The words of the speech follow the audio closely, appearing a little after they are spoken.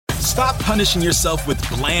Stop punishing yourself with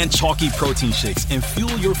bland, chalky protein shakes and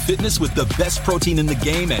fuel your fitness with the best protein in the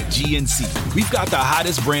game at GNC. We've got the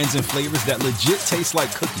hottest brands and flavors that legit taste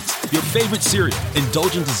like cookies, your favorite cereal,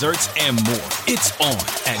 indulgent desserts, and more. It's on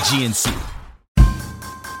at GNC.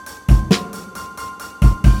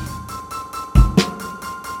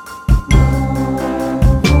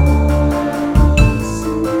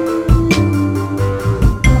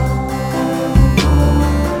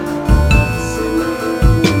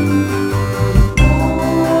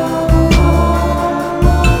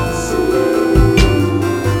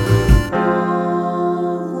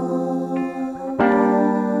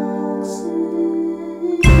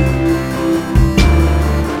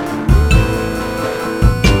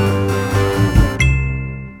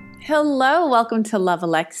 Hello, welcome to Love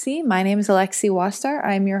Alexi. My name is Alexi Wastar.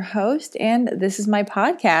 I'm your host, and this is my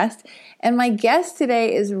podcast. And my guest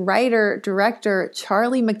today is writer-director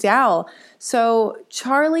Charlie McDowell. So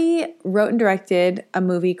Charlie wrote and directed a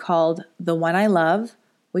movie called The One I Love,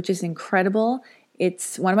 which is incredible.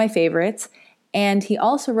 It's one of my favorites. And he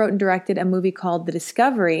also wrote and directed a movie called The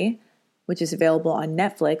Discovery, which is available on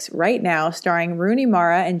Netflix right now, starring Rooney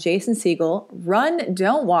Mara and Jason Segel. Run,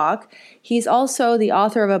 Don't Walk. He's also the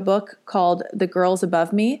author of a book called The Girls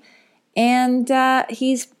Above Me. And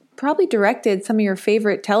he's probably directed some of your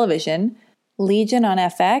favorite television, Legion on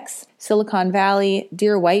FX, Silicon Valley,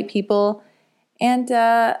 Dear White People. And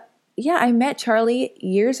I met Charlie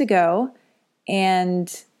years ago,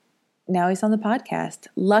 and now he's on the podcast.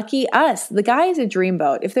 Lucky us. The guy is a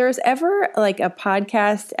dreamboat. If there was ever like a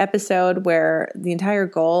podcast episode where the entire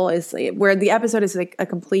goal is, where the episode is like a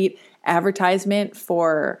complete advertisement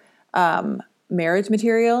for marriage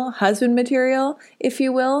material, husband material, if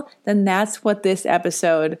you will, then that's what this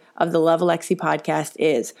episode of the Love Alexi podcast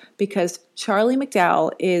is. Because Charlie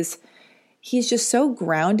McDowell he's just so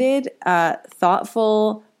grounded,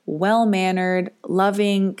 thoughtful, well-mannered,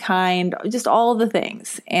 loving, kind, just all the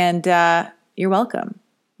things. And you're welcome.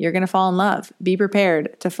 You're going to fall in love. Be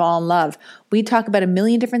prepared to fall in love. We talk about a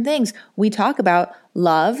million different things. We talk about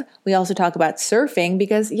love. We also talk about surfing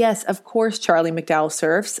because, yes, of course, Charlie McDowell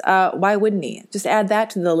surfs. Why wouldn't he? Just add that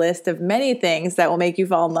to the list of many things that will make you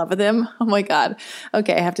fall in love with him. Oh my God.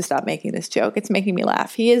 Okay, I have to stop making this joke. It's making me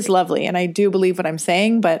laugh. He is lovely, and I do believe what I'm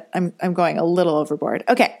saying, but I'm going a little overboard.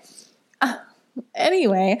 Okay.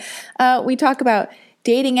 Anyway, we talk about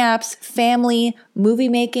dating apps, family, movie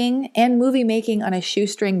making, and movie making on a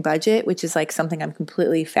shoestring budget, which is like something I'm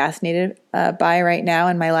completely fascinated by right now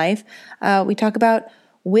in my life. We talk about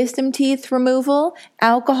wisdom teeth removal,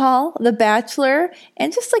 alcohol, The Bachelor,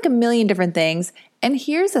 and just like a million different things. And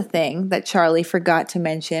here's a thing that Charlie forgot to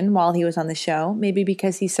mention while he was on the show, maybe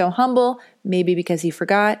because he's so humble, maybe because he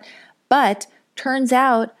forgot, but turns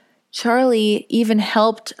out Charlie even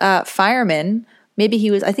helped firemen. Maybe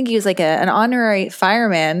I think he was like an honorary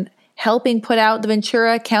fireman helping put out the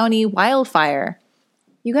Ventura County wildfire.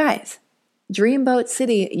 You guys, Dreamboat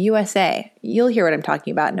City, USA. You'll hear what I'm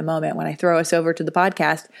talking about in a moment when I throw us over to the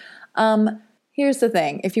podcast. Here's the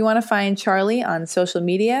thing. If you want to find Charlie on social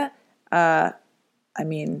media, I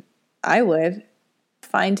would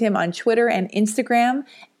find him on Twitter and Instagram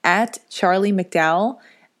at Charlie McDowell.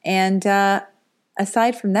 And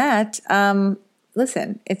aside from that,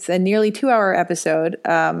 listen, it's a nearly 2-hour episode.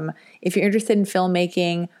 If you're interested in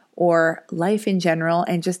filmmaking or life in general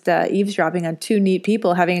and just eavesdropping on two neat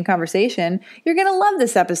people having a conversation, you're going to love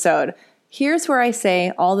this episode. Here's where I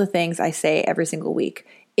say all the things I say every single week.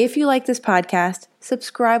 If you like this podcast,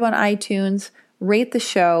 subscribe on iTunes, rate the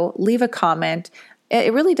show, leave a comment.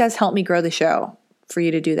 It really does help me grow the show for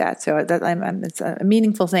you to do that. So it's a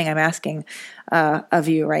meaningful thing I'm asking of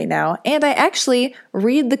you right now. And I actually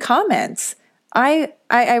read the comments. I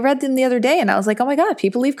read them the other day and I was like, oh my God,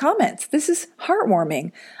 people leave comments. This is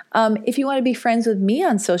heartwarming. If you want to be friends with me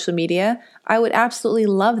on social media, I would absolutely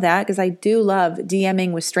love that because I do love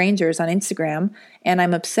DMing with strangers on Instagram and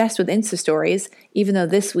I'm obsessed with Insta stories, even though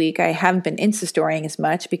this week I haven't been Insta storying as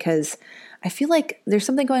much because I feel like there's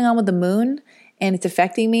something going on with the moon and it's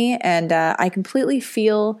affecting me and I completely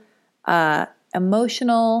feel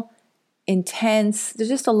emotional, intense. There's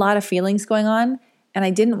just a lot of feelings going on and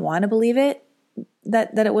I didn't want to believe it.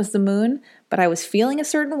 That it was the moon, but I was feeling a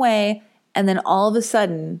certain way, and then all of a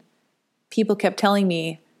sudden, people kept telling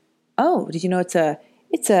me, "Oh, did you know it's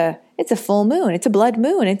a full moon? It's a blood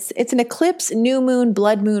moon. It's an eclipse, new moon,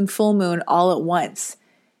 blood moon, full moon, all at once."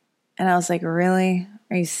 And I was like, "Really?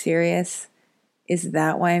 Are you serious? Is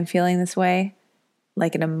that why I'm feeling this way?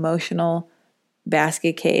 Like an emotional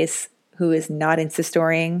basket case who is not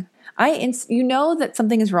Insta-storying? You know that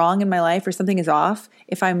something is wrong in my life or something is off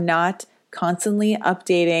if I'm not constantly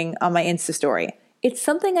updating on my Insta story. it's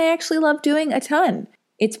something I actually love doing a ton.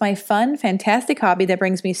 It's my fun, fantastic hobby that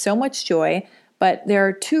brings me so much joy, but there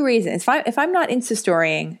are 2 reasons. If I'm not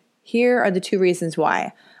Insta-storying, here are the 2 reasons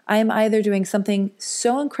why. I'm either doing something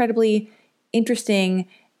so incredibly interesting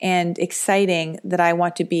and exciting that I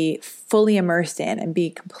want to be fully immersed in and be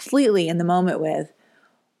completely in the moment with,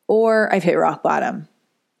 or I've hit rock bottom.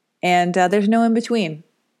 And there's no in between,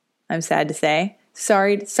 I'm sad to say.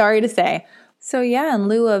 Sorry to say. So yeah, in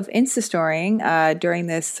lieu of Insta-storying during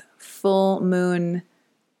this full moon,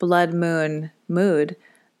 blood moon mood,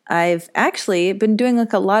 I've actually been doing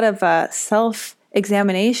like a lot of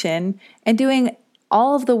self-examination and doing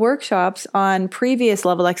all of the workshops on previous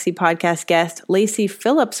Love Alexi podcast guest Lacey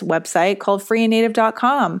Phillips' website called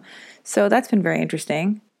freeandnative.com. So that's been very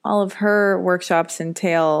interesting. All of her workshops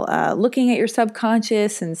entail looking at your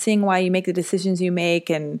subconscious and seeing why you make the decisions you make,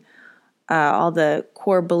 and all the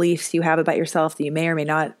core beliefs you have about yourself that you may or may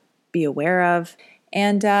not be aware of.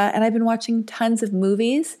 And I've been watching tons of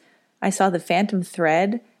movies. I saw The Phantom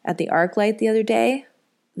Thread at the ArcLight the other day.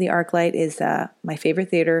 The ArcLight is my favorite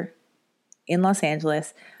theater in Los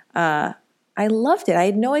Angeles. I loved it. I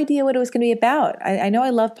had no idea what it was going to be about. I know I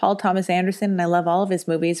love Paul Thomas Anderson and I love all of his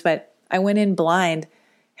movies, but I went in blind,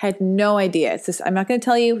 had no idea. It's this, I'm not going to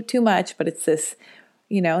tell you too much, but it's this,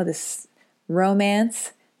 this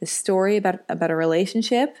romance, this story about a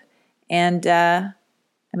relationship. And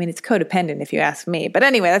it's codependent if you ask me. But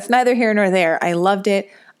anyway, that's neither here nor there. I loved it.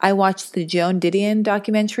 I watched the Joan Didion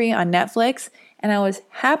documentary on Netflix, and I was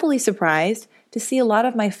happily surprised to see a lot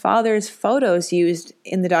of my father's photos used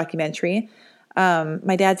in the documentary.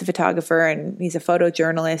 My dad's a photographer, and he's a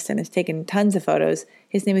photojournalist and has taken tons of photos.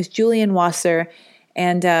 His name is Julian Wasser.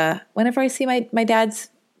 And whenever I see my dad's,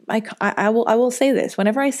 I will say this,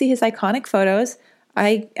 whenever I see his iconic photos,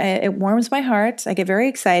 it warms my heart. I get very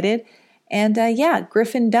excited. And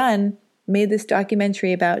Griffin Dunn made this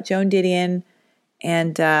documentary about Joan Didion,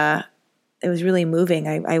 and it was really moving.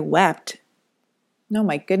 I wept. Oh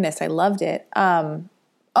my goodness, I loved it. And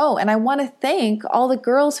I want to thank all the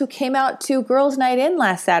girls who came out to Girls Night In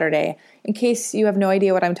last Saturday. In case you have no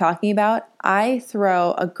idea what I'm talking about, I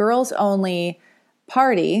throw a girls-only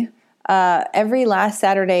party every last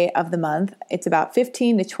Saturday of the month. It's about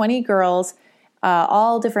 15 to 20 girls,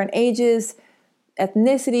 all different ages,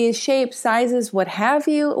 ethnicities, shapes, sizes, what have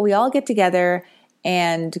you. We all get together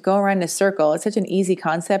and go around in a circle. It's such an easy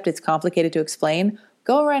concept. It's complicated to explain.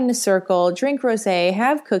 Go around in a circle, drink rosé,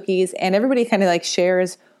 have cookies, and everybody kind of like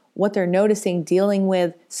shares what they're noticing, dealing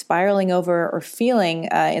with, spiraling over, or feeling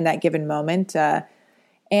in that given moment.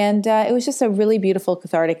 And it was just a really beautiful,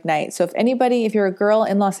 cathartic night. So if you're a girl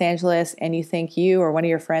in Los Angeles and you think you or one of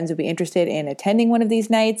your friends would be interested in attending one of these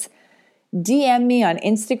nights, DM me on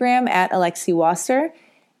Instagram at Alexi Wasser.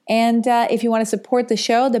 And if you want to support the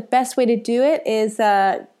show, the best way to do it is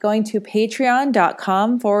going to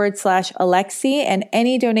patreon.com/Alexi. And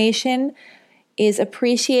any donation is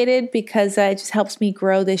appreciated because it just helps me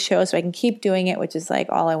grow this show so I can keep doing it, which is like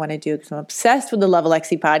all I want to do because I'm obsessed with the Love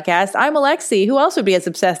Alexi podcast. I'm Alexi. Who else would be as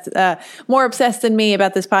obsessed, more obsessed than me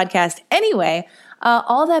about this podcast? Anyway,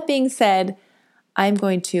 all that being said, I'm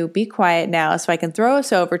going to be quiet now so I can throw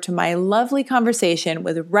us over to my lovely conversation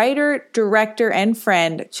with writer, director, and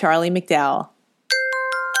friend, Charlie McDowell.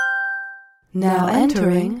 Now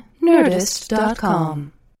entering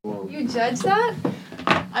Nerdist.com. You judge that?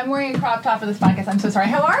 I'm wearing a crop top for this podcast. I'm so sorry.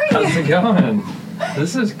 How are you? How's it going?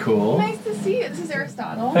 This is cool. Nice to see you. This is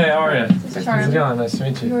Aristotle. Hey, how are you? This is Charlie. How's it going? Nice to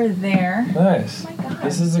meet you. You're there. Nice. Oh my God.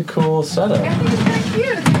 This is a cool setup. I think it's kind of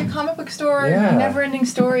cute. It's like a comic book store, Yeah. never-ending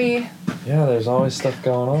story. Yeah, there's always stuff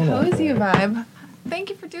going on. Cozy vibe.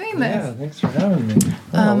 Thank you for doing this. Yeah, thanks for having me.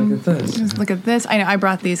 Oh, look at this. Just look at this. I know I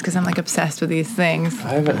brought these because I'm like obsessed with these things.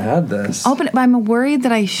 I haven't had this. Open it, but I'm worried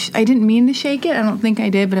that I didn't mean to shake it. I don't think I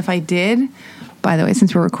did, but if I did, by the way,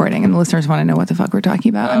 since we're recording and the listeners want to know what the fuck we're talking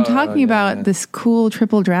about, I'm talking about this cool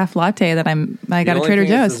triple draft latte that I got at Trader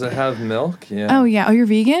Joe's. Does it have milk? Yeah. Oh yeah. Oh, you're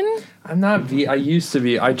vegan? I'm not I used to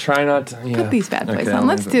be. I try not to. Yeah. Put these bad boys on.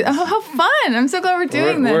 Let's do. Oh, how fun! I'm so glad we're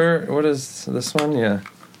doing this. What is this one? Yeah.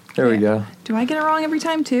 There we go. Do I get it wrong every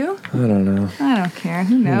time too? I don't know. I don't care.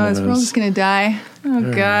 Who knows? We're all just gonna die.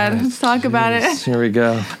 Oh God. Let's talk about it. Here we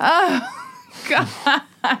go. Oh God.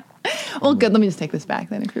 Well, good. Let me just take this back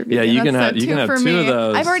then. If you're vegan. Yeah, you can have two of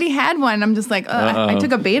those. I've already had one. I'm just like, I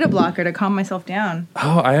took a beta blocker to calm myself down.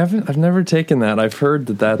 Oh, I've never taken that. I've heard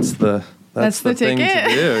that's the thing ticket?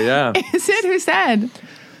 to do. Yeah. Is it? Who said?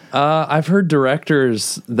 I've heard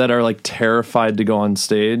directors that are like terrified to go on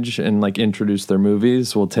stage and like introduce their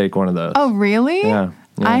movies will take one of those. Oh, really? Yeah.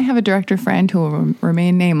 I have a director friend who will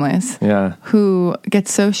remain nameless. Yeah. Who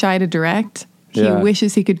gets so shy to direct, he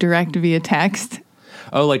wishes he could direct via text.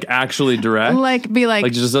 Oh, like actually direct? Like be like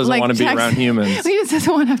just doesn't want to be around humans. He just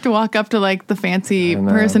doesn't want to have to walk up to like the fancy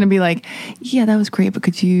person and be like, yeah, that was great, but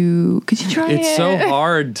could you try it? It's so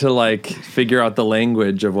hard to like figure out the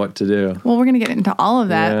language of what to do. Well, we're gonna get into all of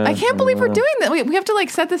that. Yeah, I can't believe we're doing that. We have to like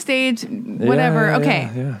set the stage, whatever.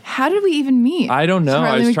 Yeah. How did we even meet? I don't know.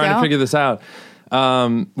 Charlie I was trying to McDowell? figure this out.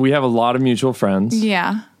 We have a lot of mutual friends.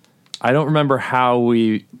 Yeah. I don't remember how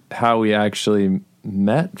we actually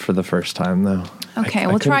met for the first time though. Okay, I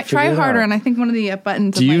well couldn't try figure it harder, out. and I think one of the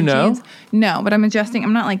buttons. Do of my you know? jeans, no, but I'm adjusting.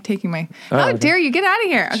 I'm not like taking my. How okay. dare you get out of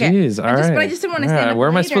here? Okay, Jeez, all right. But I just didn't want to All stand right, up where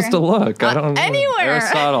am I later. supposed to look? I don't know. Anywhere.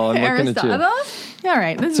 Aristotle. I'm looking at you. Aristotle? All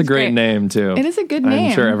right, this It's is a great name too. It is a good name.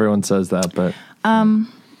 I'm sure everyone says that, but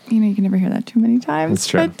You know, you can never hear that too many times. That's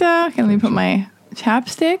true. But okay, let me put my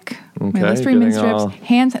chapstick. Okay, My Listerine mint getting strips. all-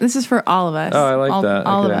 Hands. This is for all of us. oh, I like that.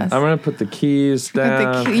 All Okay. of us. I'm gonna put the keys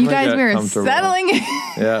down. You guys, we are settling in.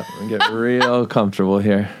 Yeah, we get real comfortable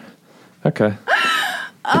here. Okay.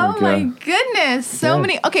 Oh we my go. goodness. So Yeah.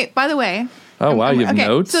 many. Okay, by the way. Oh wow, you have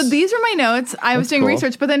notes. So these are my notes. I was That's doing cool.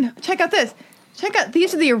 research, but then check out this.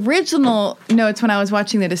 These are the original notes when I was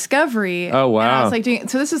watching the Discovery. Oh, wow. And I was like doing,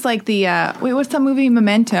 so this is like the, what's that movie?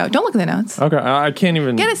 Memento. Don't look at the notes. Okay, I can't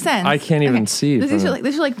even Get a sense. I can't even Okay. see. These are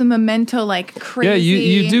like the Memento, like crazy. yeah,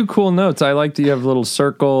 you do cool notes. I like that you have little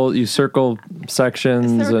circle sections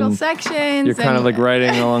circle and sections. you're kind of like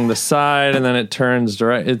writing along the side and then it turns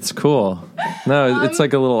direct. It's cool. No, it's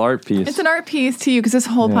like a little art piece. It's an art piece to you because this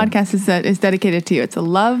whole podcast is dedicated to you. It's a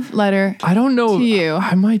love letter. I don't know. To you.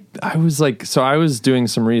 I was doing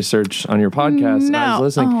some research on your podcast and I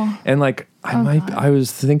was No. listening Oh. and like I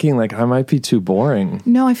was thinking like I might be too boring.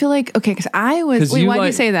 No, I feel like, okay, because I was, wait, why do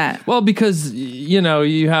you say that? Well, because, you know,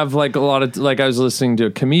 you have like a lot of, like I was listening to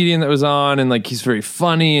a comedian that was on and like he's very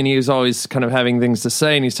funny and he was always kind of having things to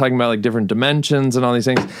say and he's talking about like different dimensions and all these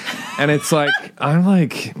things. And it's like, I'm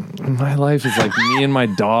like, my life is like me and my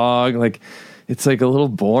dog. Like, it's like a little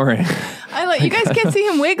boring. You guys can't see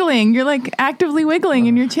him wiggling. You're like actively wiggling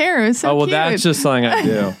in your chair. It was so Oh, well, cute. that's just something I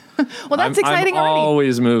do. Well, that's exciting I'm already.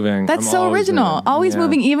 always moving. That's I'm so always original. moving. Always Yeah.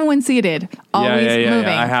 moving, even when seated. Always moving.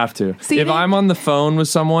 Yeah. I have to. Seated? If I'm on the phone with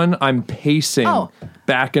someone, I'm pacing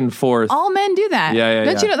back and forth. All men do that. Yeah.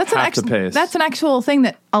 Don't you know that's Have to pace. that's an actual thing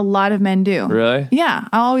that a lot of men do. Really? Yeah.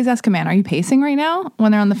 I always ask a man, "Are you pacing right now?"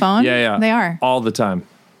 when they're on the phone. Yeah. They are. all the time.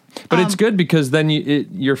 But it's good because then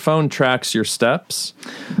your phone tracks your steps.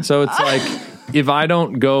 So it's like if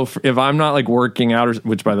I'm not like working out,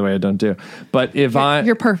 which by the way I don't do, but if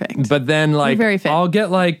You're perfect. But then like very fit. I'll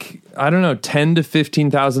get like I don't know 10 to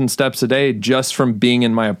 15,000 steps a day just from being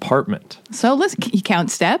in my apartment. So listen, he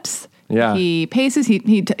counts steps. Yeah. He paces. He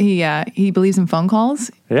believes in phone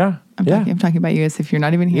calls. Yeah. I'm talking about you as if you're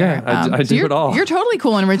not even here. Yeah, I do it all. You're totally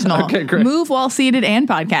cool and original. Okay, great. Move while seated and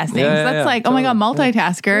podcasting. Yeah, So that's like, oh my God,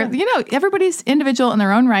 multitasker. You know, everybody's individual in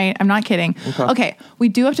their own right. I'm not kidding. Okay. We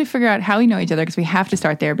do have to figure out how we know each other because we have to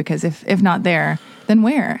start there because if not there, then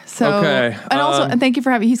where? So, Okay, and also, and thank you for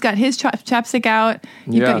having, he's got his chapstick out.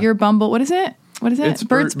 You've got your Bumble. What is it? What is it? It's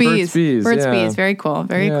Burt's Bees. Burt's Bees. Very cool.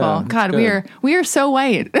 Very Yeah, cool. it's God, good. we are so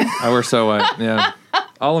white. We're so white. Yeah.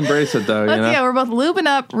 I'll embrace it though. You know? Yeah, we're both lubing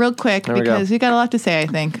up real quick There we because go. we got a lot to say, I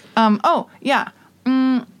think. Hold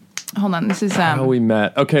on. This is How we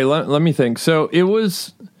met. Okay, let me think. So it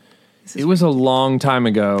was a long time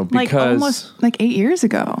ago because like almost like 8 years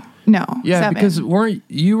ago. No, yeah, 7. because weren't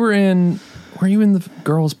you in the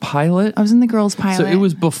Girls Pilot? I was in the Girls Pilot. So it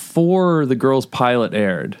was before the Girls Pilot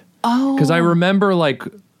aired. Oh, Because I remember like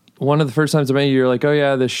one of the first times I met you, you're like, oh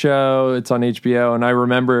yeah, the show, it's on HBO. And I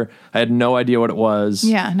remember I had no idea what it was.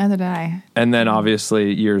 Yeah, neither did I. And then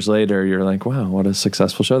obviously years later, you're like, wow, what a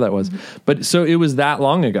successful show that was. Mm-hmm. But so it was that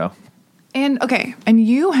long ago. And okay, and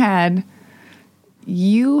you had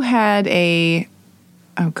a.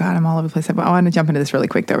 Oh God, I'm all over the place. I want to jump into this really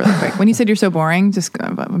quick. When you said you're so boring, just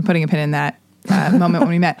I'm putting a pin in that moment when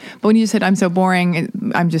we met. But when you just said I'm so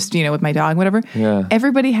boring, I'm just with my dog, whatever. Yeah.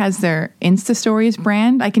 Everybody has their Insta Stories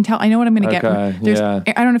brand. I can tell. I know what I'm going to Okay, get. yeah.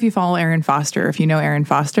 I don't know if you follow Erin Foster. If you know Erin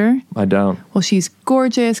Foster, I don't. well, she's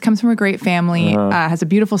gorgeous. Comes from a great family. Has a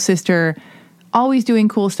beautiful sister. Always doing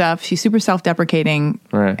cool stuff. She's super self-deprecating.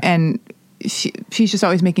 Right. And she's just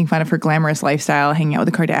always making fun of her glamorous lifestyle, hanging out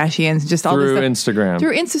with the Kardashians, just all Through this stuff. Instagram.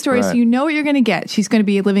 Through Insta stories, Right. so you know what you're going to get. She's going to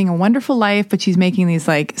be living a wonderful life, but she's making these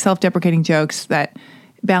like self-deprecating jokes that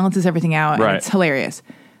balances everything out, Right. and it's hilarious.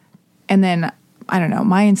 And then I don't know,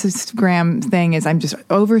 my Instagram thing is I'm just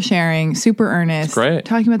oversharing, super earnest, great.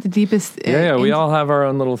 talking about the deepest. Yeah, we all have our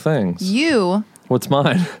own little things. What's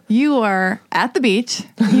mine? You are at the beach.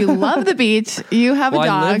 You love the beach. You have Well, a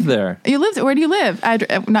dog. I live there. You live. Where do you live?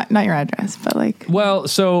 Not your address, but like. Well,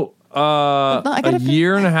 so a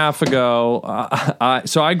year and a half ago,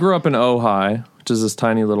 I grew up in Ojai, which is this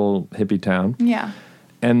tiny little hippie town. Yeah.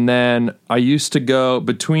 And then I used to go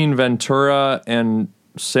between Ventura and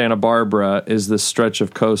Santa Barbara is this stretch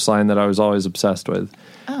of coastline that I was always obsessed with.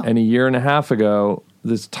 Oh. And a year and a half ago,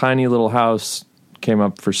 this tiny little house came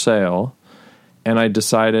up for sale, and I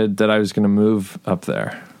decided that I was going to move up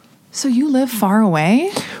there. So you live far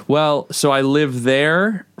away? Well, so I live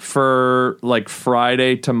there for like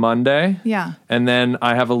Friday to Monday. Yeah. And then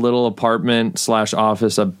I have a little apartment /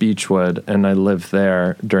 office at Beechwood, and I live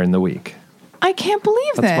there during the week. I can't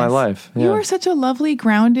believe this. That's my life. Yeah. You are such a lovely,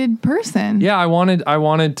 grounded person. Yeah, I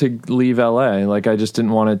wanted to leave LA. Like, I just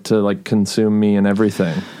didn't want it to like consume me and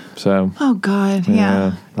everything. So. Oh God,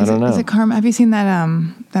 yeah. I don't know. Is it Karma? Have you seen that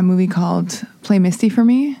that movie called Play Misty for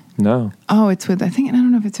Me? No. Oh, it's with, I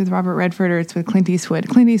don't know if it's with Robert Redford or it's with Clint Eastwood.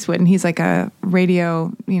 And he's like a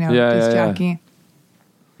radio, disc jockey.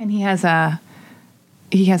 And he has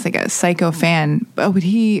like a psycho fan. Oh, but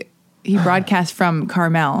he broadcasts from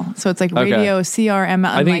Carmel. So it's like radio CRML.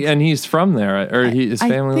 I think, and he's from there, or his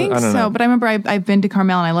family. I don't know. But I remember I've been to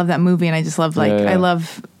Carmel and I love that movie, and I just love I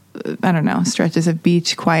love, I don't know, stretches of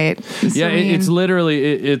beach, quiet. Yeah, it's literally,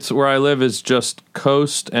 it's where I live is just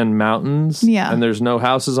coast and mountains. Yeah. And there's no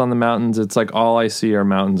houses on the mountains. It's like all I see are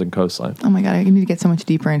mountains and coastline. Oh my God, I need to get so much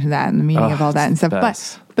deeper into that and the meaning of all that and stuff.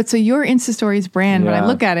 But so your Insta Stories brand, when I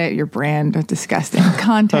look at it, your brand, disgusting.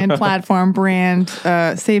 Content, platform, brand,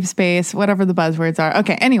 save space, whatever the buzzwords are.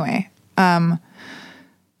 Okay, anyway.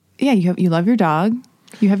 You love your dog.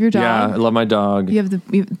 You have your dog. Yeah, I love my dog. You have the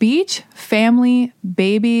beach, family,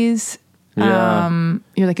 babies. Yeah.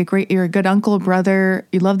 You're a good uncle, brother.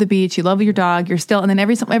 You love the beach. You love your dog. You're still, and then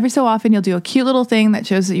every so often you'll do a cute little thing that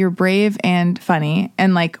shows that you're brave and funny,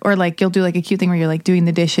 and you'll do like a cute thing where you're like doing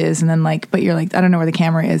the dishes, and then but you're like, I don't know where the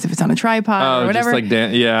camera is, if it's on a tripod or whatever. Just like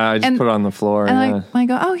I just put it on the floor. And I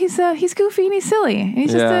go, oh, he's goofy and he's silly, and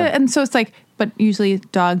he's just and so it's like, but usually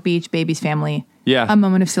dog, beach, babies, family. Yeah. A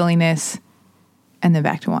moment of silliness. And then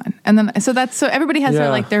back to one. And then, so everybody has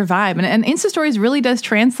their vibe. And Insta Stories really does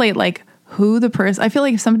translate like who the person, I feel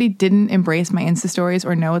like if somebody didn't embrace my Insta Stories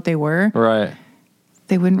or know what they were, right,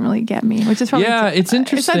 they wouldn't really get me, which is probably, it's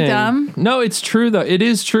interesting. It's not dumb. No, it's true though. It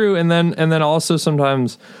is true. And then also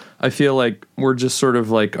sometimes I feel like we're just sort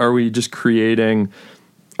of like, are we just creating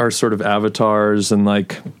our sort of avatars and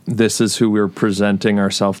like, this is who we're presenting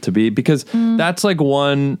ourselves to be? Because that's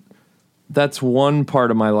one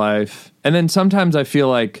part of my life. And then sometimes I feel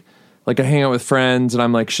like I hang out with friends and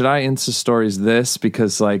I'm like, should I Insta Stories this?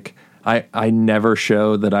 Because like I never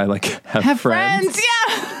show that I like have friends.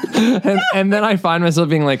 Yeah. and then I find myself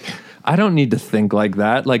being like, I don't need to think like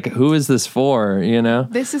that. Like, who is this for?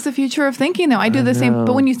 This is the future of thinking though. I do the same.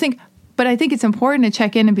 But when you think, but I think it's important to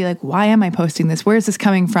check in and be like, why am I posting this? Where is this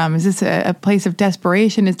coming from? Is this a place of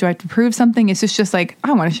desperation? Do I have to prove something? Is this just like,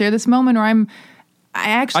 I want to share this moment, or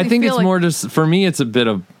I think it's more just, for me, it's a bit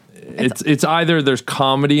of, it's either there's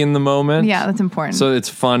comedy in the moment. Yeah, that's important. So it's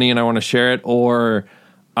funny and I want to share it, or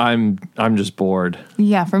I'm just bored.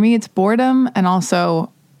 Yeah, for me, it's boredom. And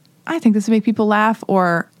also, I think this will make people laugh,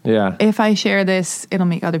 or if I share this, it'll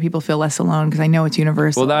make other people feel less alone because I know it's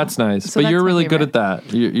universal. Well, that's nice. So but you're really good at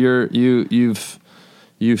that.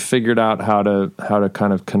 You've figured out how to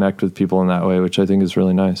kind of connect with people in that way, which I think is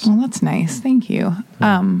really nice. Well, that's nice. Thank you.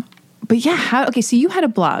 But yeah, so you had a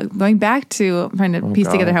blog. Going back to trying to piece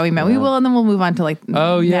together how we met. Yeah. We will, and then we'll move on to like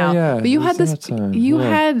now. But you had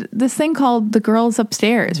had this thing called The Girls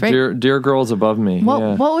Upstairs, right? Dear Girls Above Me.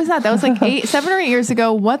 What was that? That was like 7 or 8 years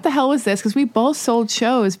ago. What the hell was this? Because we both sold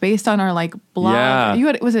shows based on our like blog.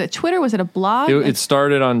 Yeah. Was it a Twitter? Was it a blog? It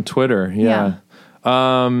started on Twitter. Yeah.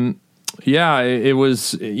 It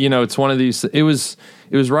was, it's one of these, it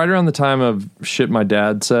was right around the time of Shit My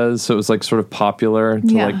Dad Says. So it was like sort of popular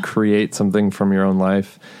to like create something from your own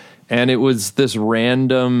life. And it was this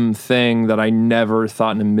random thing that I never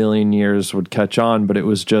thought in a million years would catch on. But it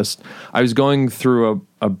was just, I was going through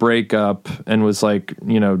a breakup and was like,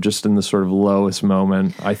 just in the sort of lowest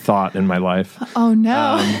moment I thought in my life. Oh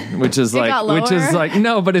no. Which is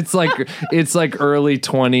no, but it's like early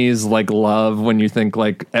 20s, like love, when you think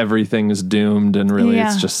like everything is doomed and really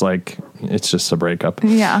it's just a breakup.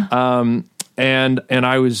 Yeah. And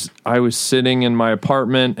I was sitting in my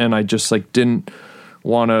apartment and I just like didn't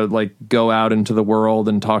want to like go out into the world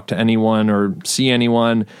and talk to anyone or see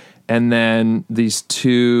anyone. And then these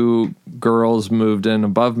 2 girls moved in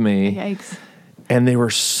above me. Yikes. And they were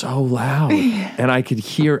so loud. And I could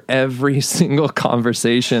hear every single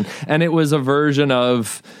conversation. And it was a version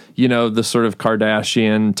of, the sort of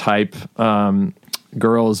Kardashian type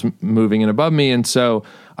girls moving in above me. And so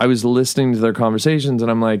I was listening to their conversations and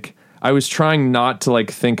I'm like, I was trying not to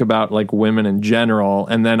like think about like women in general,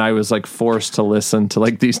 and then I was like forced to listen to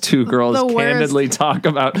like these two girls candidly talk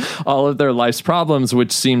about all of their life's problems,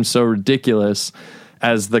 which seemed so ridiculous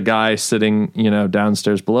as the guy sitting, you know,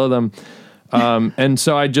 downstairs below them. And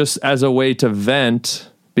so I just, as a way to vent,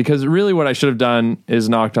 because really what I should have done is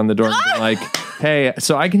knocked on the door and been like, hey,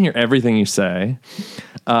 so I can hear everything you say.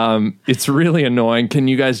 It's really annoying. Can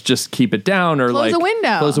you guys just keep it down or close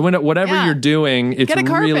a window, whatever you're doing. It's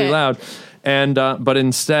really loud. And, but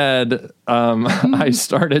instead, I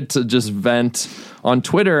started to just vent on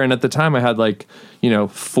Twitter. And at the time I had like, you know,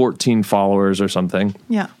 14 followers or something.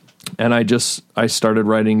 Yeah. And I started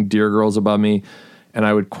writing Dear Girls Above Me, and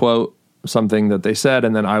I would quote something that they said,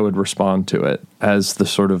 and then I would respond to it as the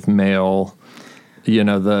sort of male, you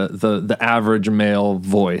know, the average male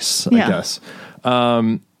voice, I guess.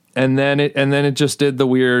 And then it just did the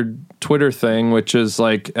weird Twitter thing, which is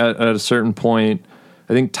like at a certain point,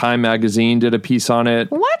 I think Time Magazine did a piece on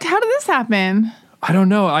it. What? How did this happen? I don't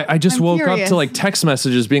know. I just woke up to like text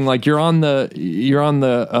messages being like, you're on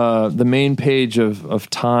the main page of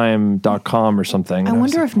time.com or something. I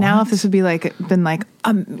wonder if now if this would be like, been like,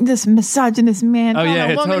 this misogynist man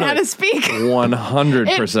telling a woman how to speak.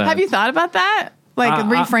 100%. Have you thought about that? Like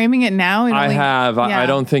reframing it now? I have. Yeah. I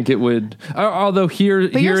don't think it would. Although here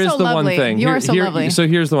is the one thing. You are so lovely. So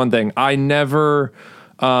here's the one thing. I never...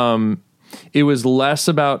 it was less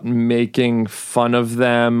about making fun of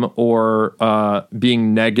them or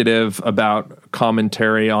being negative about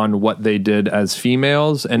commentary on what they did as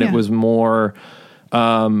females, and it was more,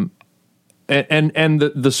 and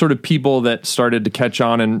the sort of people that started to catch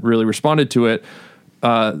on and really responded to it,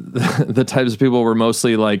 the types of people were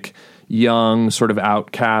mostly like young sort of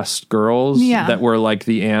outcast girls that were like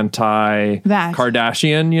the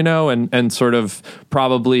anti-Kardashian, you know, and sort of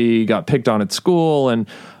probably got picked on at school and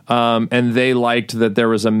they liked that there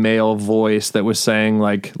was a male voice that was saying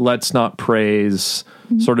like, let's not praise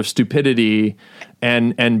sort of stupidity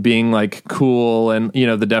and being like cool and, you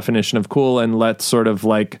know, the definition of cool, and let's sort of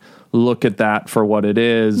like look at that for what it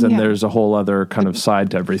is. And there's a whole other kind of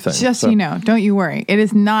side to everything. Just, you know, don't you worry. It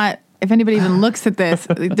is not, if anybody even looks at this,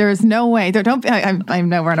 there's no way. I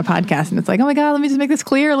know we're on a podcast and it's like, oh my God, let me just make this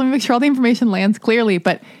clear. Let me make sure all the information lands clearly.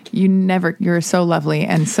 But you're so lovely.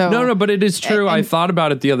 And so. No, but it is true. I thought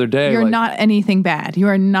about it the other day. You're not anything bad. You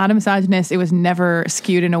are not a misogynist. It was never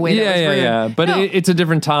skewed in a way that was rude. Yeah. But it's a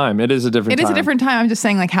different time. It is a different time. It is a different time. I'm just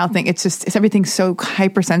saying like how it's everything's so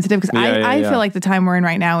hypersensitive because I feel like the time we're in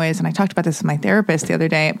right now is, and I talked about this with my therapist the other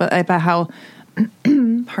day, but about how,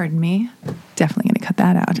 pardon me, definitely going to cut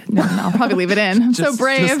that out. No, I'll probably leave it in. I'm so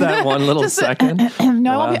brave. Just that one little second.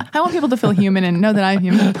 No, wow. I want people to feel human and know that I'm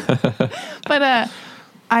human. But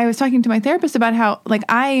I was talking to my therapist about how, like,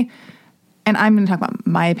 and I'm going to talk about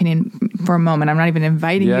my opinion for a moment. I'm not even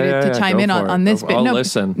inviting you to chime in on this bit. I'll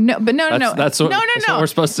listen. No, but no. That's what we're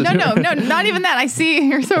supposed to do. No, not even that. I see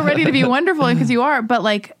you're so ready to be wonderful because you are. But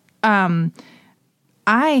like,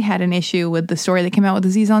 I had an issue with the story that came out with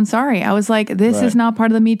Aziz Ansari. I was like, this is not part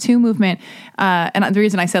of the Me Too movement. And the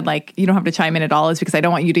reason I said, like, you don't have to chime in at all is because I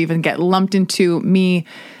don't want you to even get lumped into me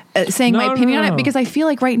saying my opinion on it. Because I feel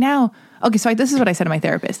like right now, okay, so this is what I said to my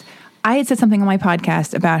therapist. I had said something on my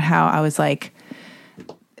podcast about how I was like,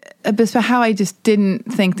 about how I just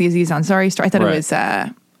didn't think the Aziz Ansari story. I thought it was...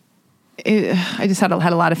 I just had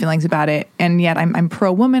a lot of feelings about it, and yet I'm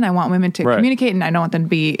pro-woman. I want women to communicate, and I don't want them to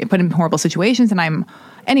be put in horrible situations. And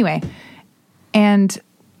and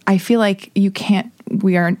I feel like you can't.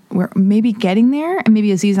 We're maybe getting there, and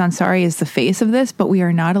maybe Aziz Ansari is the face of this, but we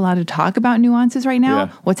are not allowed to talk about nuances right now.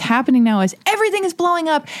 Yeah. What's happening now is everything is blowing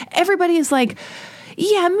up. Everybody is like,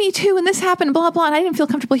 "Yeah, me too," and this happened, blah blah. And I didn't feel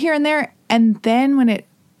comfortable here and there, and then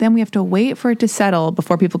then we have to wait for it to settle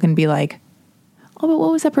before people can be like, oh, but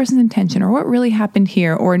what was that person's intention, or what really happened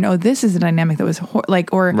here, or no, this is a dynamic that was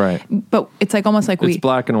but it's like almost like it's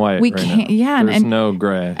black and white. We can't, There's no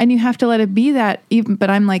gray, and you have to let it be that. Even, but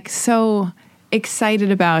I'm like so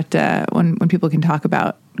excited about when people can talk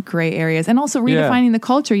about gray areas and also redefining the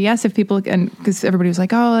culture. Yes, if people because everybody was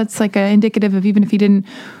like, oh, it's like indicative of even if you didn't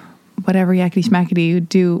whatever yakety schmackety you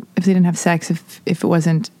do if they didn't have sex if it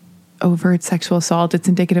wasn't overt sexual assault, it's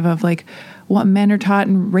indicative of like what men are taught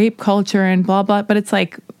in rape culture and blah blah. But it's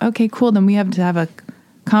like, okay, cool, then we have to have a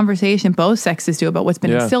conversation both sexes do about what's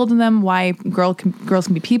been instilled in them, why girls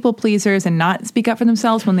can be people pleasers and not speak up for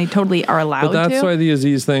themselves when they totally are allowed to. But that's why the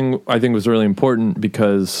Aziz thing I think was really important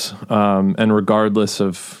because and regardless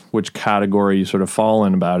of which category you sort of fall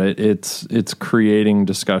in about it, it's creating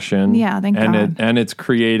discussion. Yeah, thank God. And it's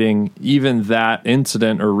creating even that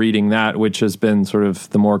incident or reading that, which has been sort of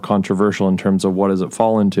the more controversial in terms of what does it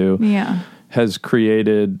fall into. Yeah. has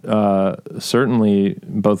created certainly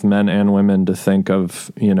both men and women to think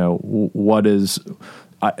of, what is,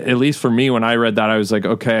 at least for me, when I read that, I was like,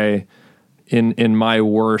 okay, in my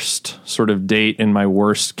worst sort of date, in my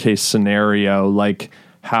worst case scenario, like,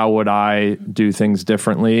 how would I do things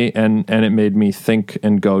differently? And it made me think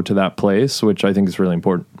and go to that place, which I think is really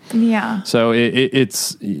important. Yeah. So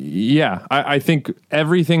I think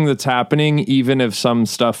everything that's happening, even if some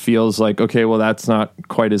stuff feels like, okay, well, that's not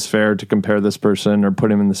quite as fair to compare this person or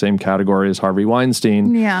put him in the same category as Harvey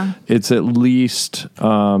Weinstein. Yeah. It's at least,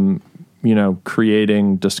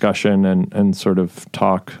 creating discussion and sort of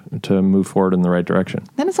talk to move forward in the right direction.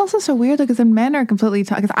 Then it's also so weird because then men are completely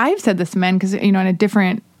because I've said this to men because, in a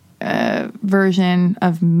different version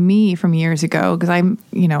of me from years ago, because I'm,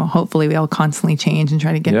 hopefully we all constantly change and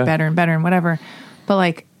try to get better and better and whatever.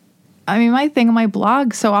 But my thing on my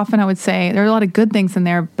blog, so often I would say there are a lot of good things in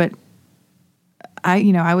there, but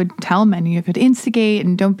I would tell men, you have to instigate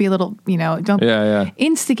and don't be a little, don't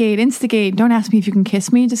instigate. Don't ask me if you can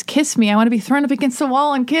kiss me. Just kiss me. I want to be thrown up against the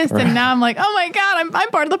wall and kissed. Right. And now I'm like, oh my God,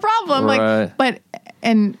 I'm part of the problem. Right.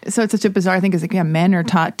 And so it's such a bizarre thing because men are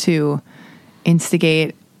taught to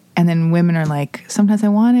instigate and then women are like, sometimes I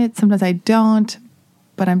want it, sometimes I don't.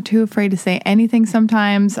 But I'm too afraid to say anything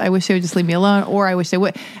sometimes. I wish they would just leave me alone, or I wish they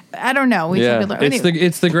would. I don't know.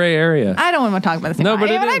 It's the gray area. I don't want to talk about this anymore. No,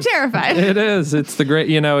 but I'm terrified. It is. It's the gray.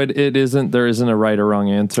 It isn't. There isn't a right or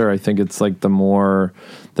wrong answer. I think it's like the more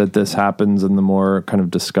that this happens and the more kind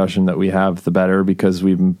of discussion that we have, the better, because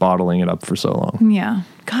we've been bottling it up for so long. Yeah.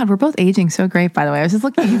 God, we're both aging so great. By the way, I was just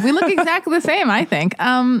looking. We look exactly the same, I think.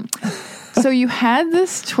 So you had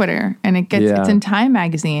this Twitter, and it's in Time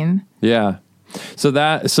magazine. Yeah. So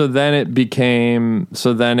then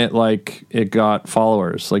it got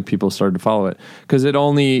followers, like people started to follow it because it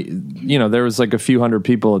only, there was like a few hundred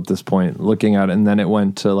people at this point looking at it, and then it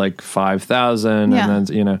went to like 5,000 and then,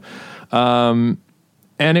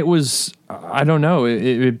 and it was, I don't know,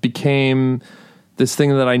 it became this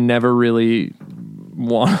thing that I never really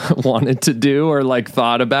wanted to do or like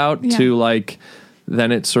thought about to like,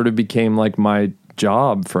 then it sort of became like my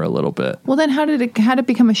job for a little bit. Well, then how did it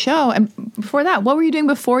become a show? And before that, what were you doing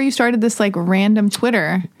before you started this like random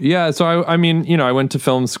Twitter? Yeah, so I went to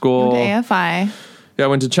film school. You went to AFI. Yeah, I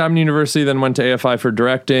went to Chapman University, then went to AFI for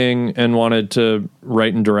directing and wanted to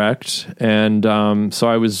write and direct. And so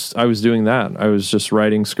I was doing that. I was just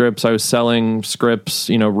writing scripts. I was selling scripts,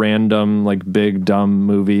 random, like big, dumb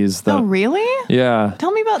movies. Oh, really? Yeah.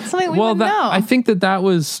 Tell me about something we wouldn't know. I think that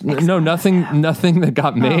was, nothing that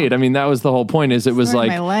got made. I mean, that was the whole point is it was like,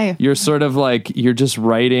 my life. You're sort of like, you're just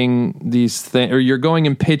writing these things, or you're going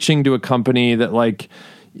and pitching to a company that like,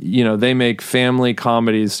 they make family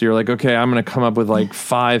comedies. So you're like, okay, I'm going to come up with like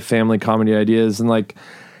 5 family comedy ideas. And like,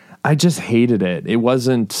 I just hated it.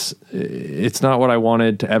 It's not what I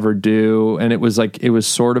wanted to ever do. And it was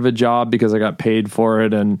sort of a job because I got paid for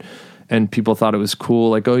it. And people thought it was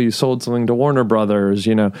cool. Like, oh, you sold something to Warner Brothers,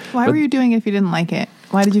 Why were you doing it if you didn't like it?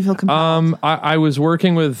 Why did you feel compelled? I was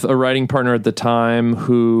working with a writing partner at the time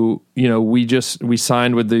who, we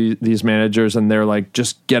signed with these managers and they're like,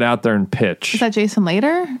 just get out there and pitch. Is that Jason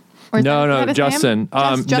Later? No, Justin.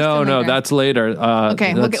 No, that's later.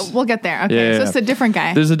 Okay, we'll get there. Okay, so it's a different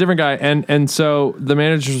guy. There's a different guy, and so the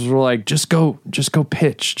managers were like, just go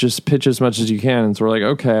pitch, just pitch as much as you can. And so we're like,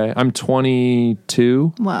 okay, I'm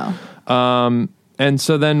 22. Wow. And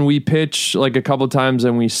so then we pitch like a couple times,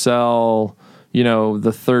 and we sell,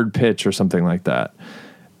 the third pitch or something like that,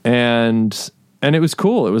 and it was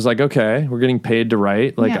cool. It was like, okay, we're getting paid to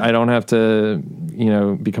write. Like, I don't have to,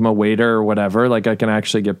 become a waiter or whatever. Like, I can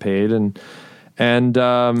actually get paid. And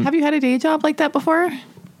have you had a day job like that before?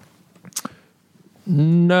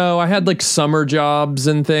 No, I had like summer jobs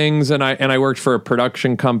and things, and I worked for a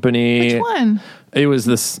production company. Which one? It was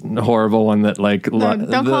this horrible one that like don't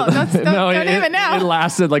name it now. It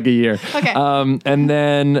lasted like a year. Okay.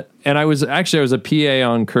 And I was a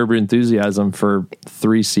PA on Curb Your Enthusiasm for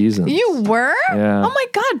 3 seasons. You were? Yeah. Oh my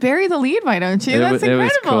God, bury the lead, why don't you? That's incredible. It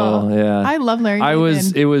was cool. Yeah. I love Larry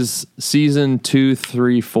David. It was season 2,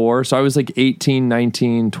 3, 4. So I was like 18,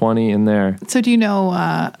 19, 20 in there. So do you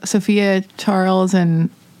know Sophia Charles and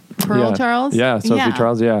Pearl Charles? Yeah, Sophie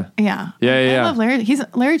Charles, yeah. I love Larry.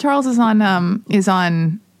 Larry Charles is on Larry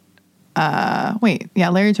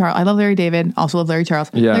Charles. I love Larry David. Also love Larry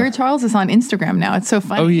Charles. Yeah. Larry Charles is on Instagram now. It's so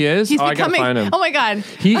funny. Oh, he is? He's becoming, I gotta find him. Oh my God.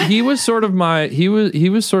 He was sort of my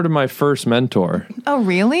first mentor. Oh,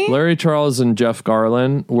 really? Larry Charles and Jeff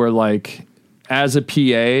Garlin were like, as a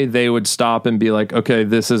PA, they would stop and be like, okay,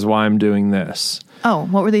 this is why I'm doing this. Oh,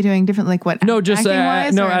 what were they doing different? Like what? No, just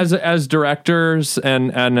acting-wise, no, or? as directors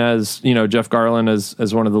and as Jeff Garlin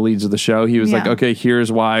as one of the leads of the show, he was like, okay,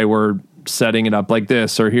 here's why we're setting it up like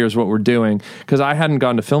this, or here's what we're doing, because I hadn't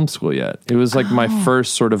gone to film school yet. It was like my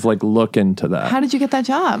first sort of like look into that. How did you get that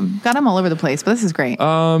job? God, I'm all over the place, but this is great.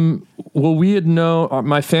 Well, we had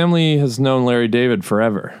my family has known Larry David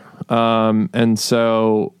forever. And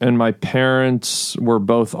my parents were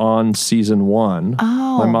both on season 1.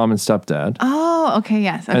 Oh. My mom and stepdad. Oh, okay,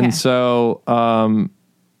 yes. Okay. And so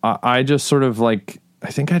I just sort of like, I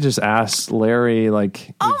think I just asked Larry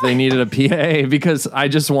if they needed a PA because I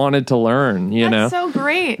just wanted to learn, you know? That's so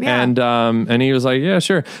great. Yeah. And he was like, yeah,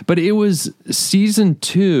 sure. But it was season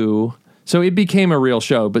 2. So it became a real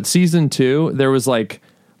show. But season 2, there was like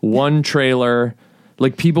one trailer.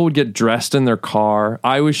 Like people would get dressed in their car.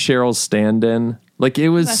 I was Cheryl's stand-in. Like it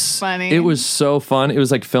was That's funny. It was so fun. It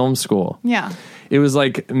was like film school. Yeah. It was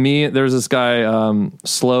like me. There was this guy,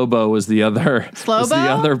 Slobo was the other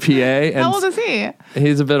PA. And how old is he?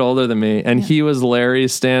 He's a bit older than me. And he was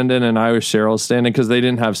Larry's stand-in and I was Cheryl's stand-in because they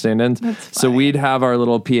didn't have stand-ins. So we'd have our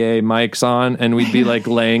little PA mics on and we'd be like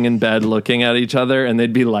laying in bed looking at each other and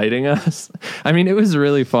they'd be lighting us. I mean, it was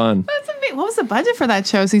really fun. That's amazing. What was the budget for that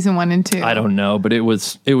show, season 1 and 2? I don't know, but it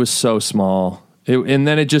was so small. And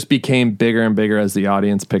then it just became bigger and bigger as the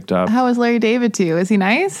audience picked up. How was Larry David to you? Is he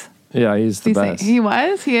nice? Yeah, he's the best. He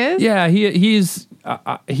is? Yeah, he's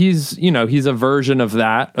a version of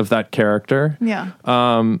that character. Yeah.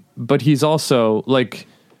 But he's also like,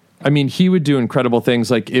 I mean, he would do incredible things.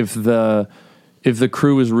 Like if the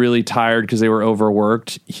crew was really tired because they were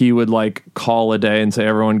overworked, he would like call a day and say,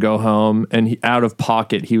 everyone go home. And out of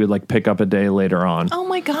pocket, he would like pick up a day later on. Oh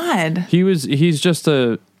my God. He's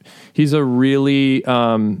a really,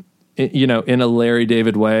 in a Larry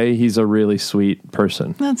David way, he's a really sweet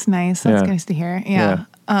person. That's nice. That's nice to hear. Yeah.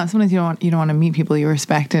 Sometimes you don't want to meet people you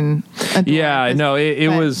respect and adore. Yeah, no, it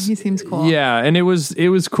was. He seems cool. Yeah, and it was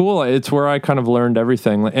cool. It's where I kind of learned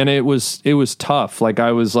everything, and it was tough. Like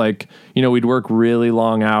I was like, we'd work really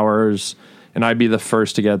long hours, and I'd be the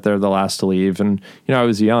first to get there, the last to leave, and I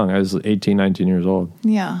was young. I was 18, 19 years old.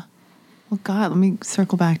 Yeah. Well, God, let me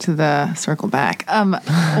circle back. When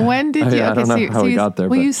did you? I don't know how we got there.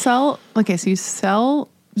 Well, you sell. Okay, so you sell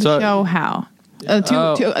the show how?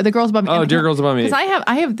 To the Girls Above Me. Oh, Dear Girls Above Me. Because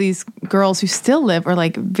I have these girls who still live, or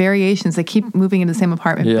like variations. They keep moving into the same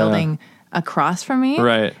apartment building across from me.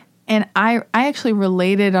 Right. And I actually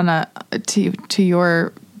related to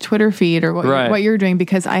your Twitter feed or what you're doing,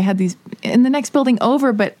 because I had these in the next building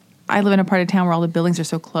over, but I live in a part of town where all the buildings are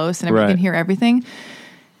so close and everyone can hear everything.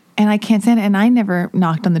 And I can't stand it. And I never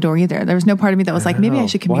knocked on the door either. There was no part of me that was like, maybe I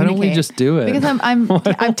should communicate. Why don't we just do it? Because I'm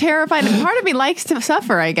terrified. And part of me likes to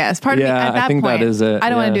suffer, I guess. Part of me at that I think point, that is it. I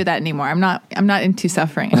don't want to do that anymore. I'm not into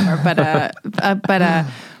suffering anymore. But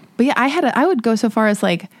yeah, I would go so far as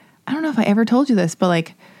like, I don't know if I ever told you this, but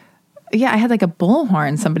like, yeah, I had like a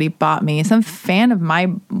bullhorn somebody bought me. Some fan of my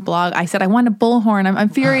blog. I said, I want a bullhorn. I'm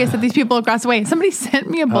furious at these people across the way. Somebody sent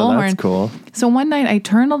me a bullhorn. Oh, that's cool. So one night I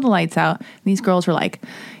turned all the lights out. And these girls were like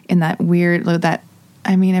in that weird,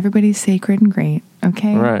 everybody's sacred and great.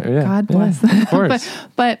 Okay. Right. Yeah. God bless them. Of course.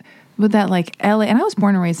 but with that like LA, and I was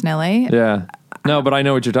born and raised in LA. Yeah. No, but I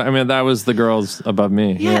know what you're talking. I mean, that was the Girls Above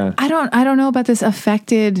Me. Yeah. I don't know about this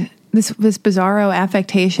this bizarro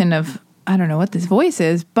affectation of, I don't know what this voice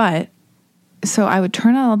is, but so I would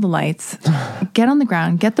turn on all the lights, get on the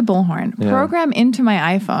ground, get the bullhorn, program into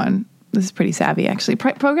my iPhone. This is pretty savvy, actually.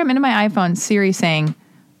 Program into my iPhone Siri saying,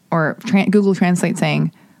 or Google Translate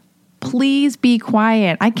saying, please be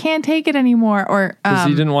quiet. I can't take it anymore. Or because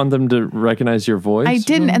you didn't want them to recognize your voice? I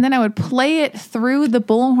didn't. And then I would play it through the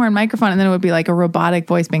bullhorn microphone, and then it would be like a robotic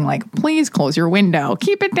voice being like, please close your window.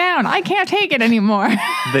 Keep it down. I can't take it anymore.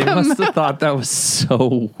 They must have thought that was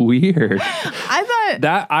so weird. I thought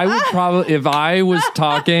that I would probably, if I was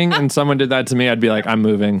talking and someone did that to me, I'd be like, I'm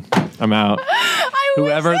moving. I'm out.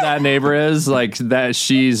 Whoever that neighbor is, like that,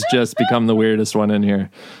 she's just become the weirdest one in here.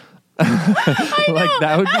 Like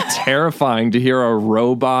that would be terrifying to hear a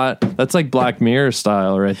robot. That's like Black Mirror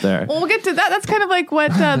style right there. Well, we'll get to that. That's kind of like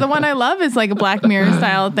what the one I love is like a Black Mirror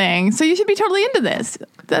style thing. So you should be totally into this.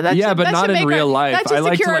 But not in real life. That's just I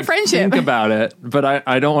like to like think about it, but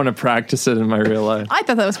I don't want to practice it in my real life. I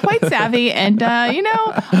thought that was quite savvy, and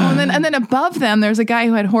and then above them, there's a guy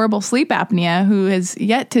who had horrible sleep apnea who has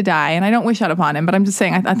yet to die, and I don't wish that upon him. But I'm just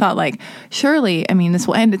saying, I thought like, surely, I mean, this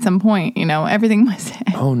will end at some point. Everything must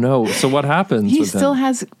end. Oh no! So what happens? He still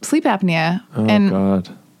has sleep apnea. Oh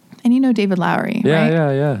God. And David Lowery, yeah, right?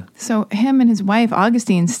 Yeah. So him and his wife,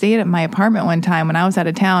 Augustine, stayed at my apartment one time when I was out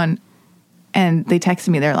of town, and they texted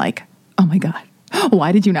me. They're like, oh my God,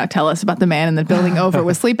 why did you not tell us about the man in the building over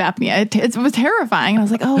with sleep apnea? It was terrifying. And I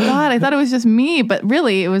was like, oh God, I thought it was just me. But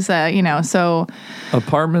really, it was, so.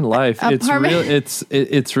 Apartment life.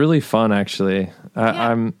 It's really fun, actually.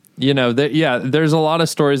 I'm, there's a lot of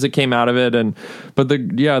stories that came out of it. But the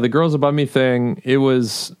Girls Above Me thing, it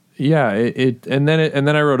was... Yeah, and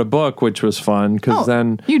then I wrote a book, which was fun because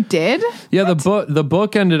then you did. Yeah, the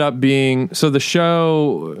book ended up being the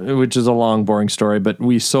show, which is a long, boring story, but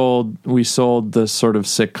we sold this sort of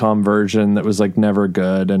sitcom version that was like never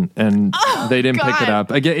good, and they didn't pick it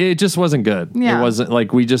up. Again, it just wasn't good. Yeah. It wasn't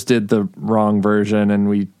like we just did the wrong version and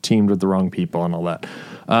we teamed with the wrong people and all that.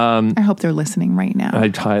 I hope they're listening right now. I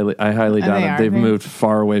highly doubt it. They've moved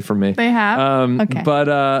far away from me. They have. Okay.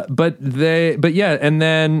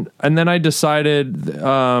 And then I decided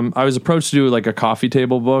I was approached to do like a coffee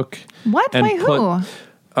table book. What? By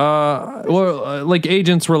who? Like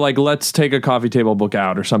agents were like, let's take a coffee table book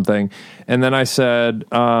out or something. And then I said,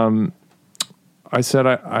 I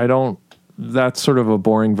don't. That's sort of a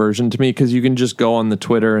boring version to me because you can just go on the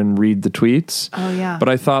Twitter and read the tweets. Oh yeah. But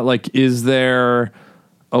I thought, like, is there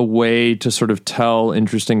a way to sort of tell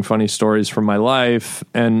interesting, funny stories from my life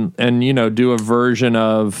and do a version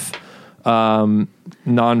of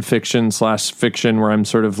nonfiction / fiction where I'm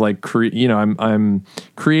sort of like, I'm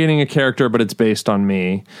creating a character, but it's based on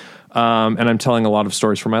me. And I'm telling a lot of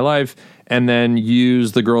stories from my life and then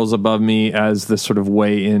use The Girls Above Me as this sort of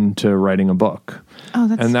way into writing a book. Oh,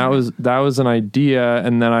 that's and that was an idea,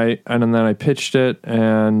 and then I pitched it,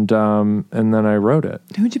 and then I wrote it.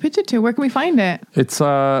 Who'd you pitch it to? Where can we find it? It's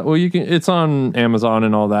it's on Amazon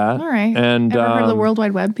and all that. All right. And ever heard of the World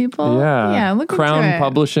Wide Web people? Yeah. Look Crown into it.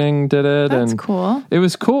 Publishing did it. That's and cool. It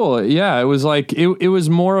was cool. Yeah, it was like it was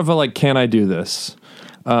more of a like, can I do this?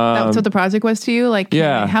 That's what the project was to you. Like,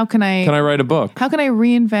 how can I write a book? How can I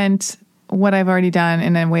reinvent what I've already done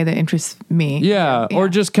in a way that interests me? Yeah. Or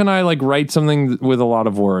just can I like write something with a lot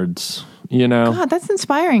of words? God, that's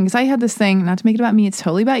inspiring. Because I had this thing, not to make it about me, it's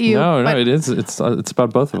totally about you. No, it is. It's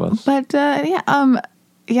about both of us. But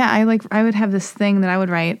I would have this thing that I would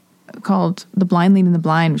write called The Blind Leading the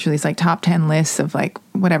Blind, which are these like top 10 lists of like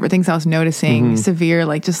whatever things I was noticing, severe,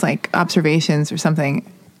 like just like observations or something.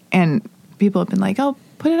 And people have been like, oh,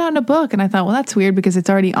 put it out in a book. And I thought, well, that's weird because it's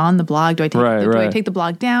already on the blog. Do I take the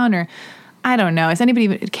blog down, or I don't know. Does anybody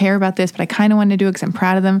even care about this? But I kind of wanted to do it because I'm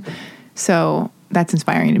proud of them. So that's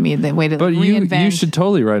inspiring to me, the way to reinvent. But you should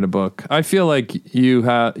totally write a book. I feel like you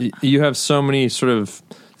have so many sort of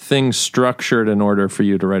things structured in order for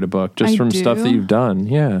you to write a book, just from stuff that you've done.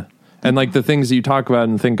 Yeah. And like the things that you talk about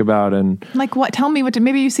and think about, and like what? Tell me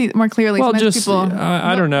maybe you see it more clearly. Well, sometimes just people,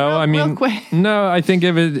 I don't know. I mean, no, I think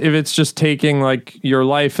if it's just taking like your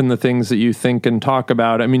life and the things that you think and talk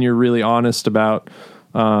about. I mean, you're really honest about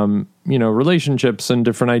relationships and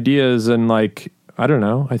different ideas, and like I don't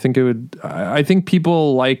know. I think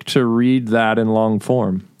people like to read that in long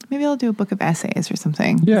form. Maybe I'll do a book of essays or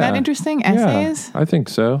something. Yeah. Is that interesting? Essays? Yeah, I think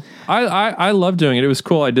so. I love doing it. It was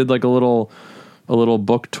cool. I did like a little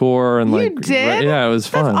book tour and you did? Yeah, it was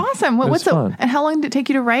fun. That's awesome. What's fun. And how long did it take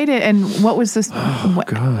you to write it? And what was this? Oh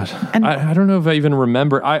God, and I don't know if I even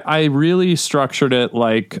remember. I really structured it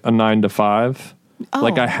like a 9 to 5. Oh.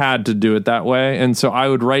 Like I had to do it that way, and so I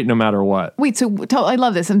would write no matter what. Wait, so I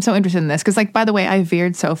love this. I'm so interested in this because, like, by the way, I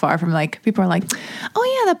veered so far from like people are like,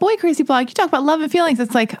 oh yeah, that Boy Crazy blog. You talk about love and feelings.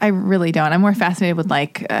 It's like I really don't. I'm more fascinated with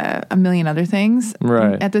like a million other things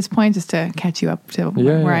at this point, just to catch you up to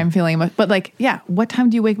where I'm feeling. But like, what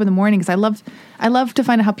time do you wake up in the morning? Because I love to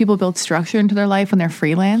find out how people build structure into their life when they're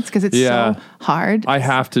freelance because it's so hard. I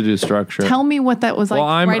have to do structure. Tell me what that was like. Well,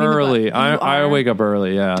 I'm early. I wake up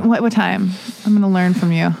early. Yeah. What time? I'm going to learn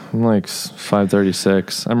from you. I'm like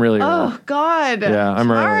 5:36. I'm really early. Oh God. Yeah,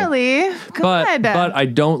 I'm early. God. But I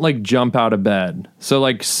don't like jump out of bed. So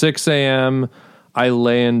like 6 a.m. I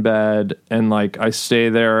lay in bed and like I stay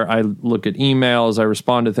there. I look at emails. I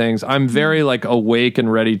respond to things. I'm very like awake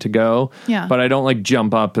and ready to go. Yeah. But I don't like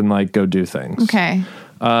jump up and like go do things. Okay.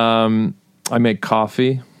 I make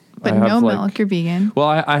coffee. But no milk, you're vegan. Well,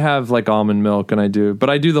 I have like almond milk, and I do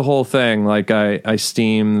the whole thing. Like I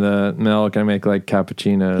steam the milk, and I make like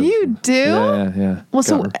cappuccinos. You do? Yeah. Well,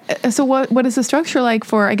 so what is the structure like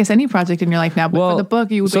for, I guess, any project in your life now? But for the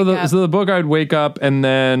book, you would wake up. So the book, I'd wake up, and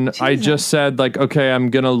then I just said like, okay,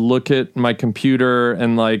 I'm gonna look at my computer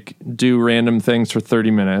and like do random things for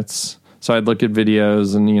 30 minutes. So I'd look at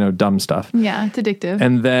videos and dumb stuff. Yeah, it's addictive.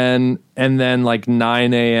 And then like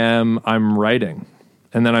 9 a.m. I'm writing.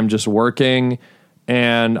 And then I'm just working,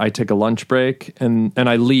 and I take a lunch break, and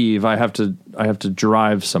I leave. I have to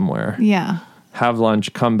drive somewhere. Yeah. Have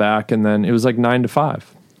lunch, come back, and then it was like 9 to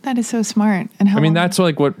 5. That is so smart. And how I mean, long- that's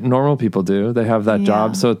like what normal people do. They have that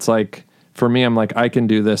job. So it's like, for me, I'm like, I can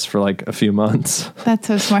do this for like a few months. That's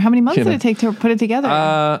so smart. How many months did it take to put it together?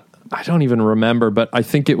 I don't even remember, but I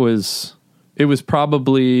think it was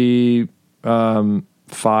probably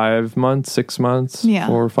 5 months, 6 months, 4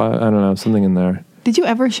 or 5. I don't know, something in there. Did you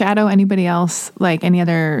ever shadow anybody else, like any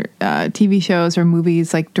other TV shows or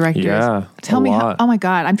movies, like directors? Yeah, Tell me how, oh my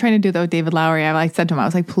God, I'm trying to do that with David Lowery. I said to him, I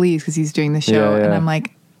was like, please, because he's doing the show. Yeah. And I'm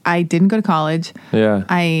like, I didn't go to college. Yeah.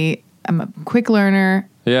 I'm a quick learner.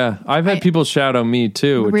 Yeah, I've had people shadow me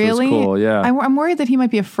too, which really? was cool. Yeah, I'm worried that he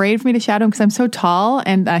might be afraid for me to shadow him because I'm so tall,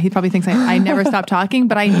 and he probably thinks I never stop talking.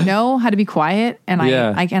 But I know how to be quiet, and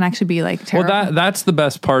I can actually be like terrified. Well, that's the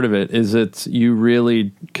best part of it. Is you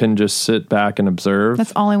really can just sit back and observe.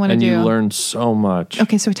 That's all I want to do, and you learn so much.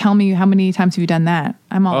 Okay, so tell me, how many times have you done that?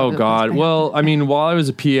 I'm all. Oh God! Well, I mean, while I was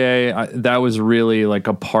a PA, that was really like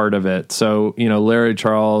a part of it. So Larry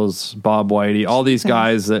Charles, Bob Whitey, all these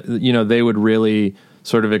guys that they would really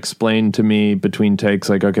sort of explain to me between takes,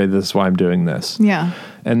 like, okay, this is why I'm doing this. Yeah.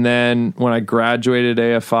 And then when I graduated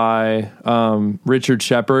AFI, Richard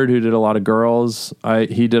Shepard, who did a lot of girls,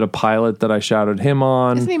 he did a pilot that I shadowed him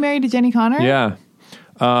on. Isn't he married to Jenny Connor? Yeah.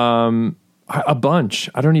 A bunch.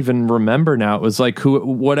 I don't even remember now. It was like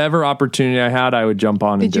whatever opportunity I had, I would jump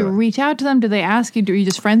on and do it. Did you reach out to them? Did they ask you? Do you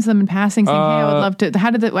just friends them in passing, saying, "Hey, I would love to"?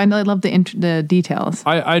 I love the details.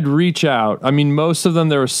 I'd reach out. I mean, most of them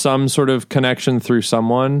there was some sort of connection through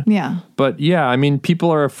someone. Yeah. But yeah, I mean,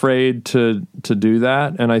 people are afraid to do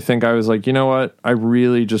that, and I think I was like, you know what? I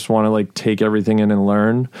really just want to like take everything in and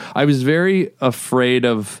learn. I was very afraid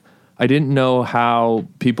of. I didn't know how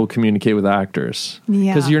people communicate with actors.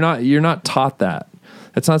 Yeah. Because you're not taught that.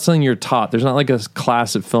 It's not something you're taught. There's not like a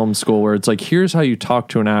class at film school where it's like, here's how you talk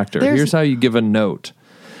to an actor. Here's how you give a note.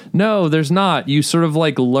 No, there's not. You sort of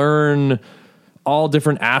like learn all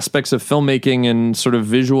different aspects of filmmaking and sort of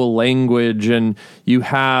visual language, and you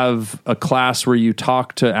have a class where you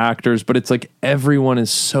talk to actors, but it's like everyone is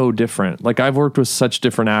so different. Like I've worked with such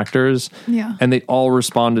different actors, and they all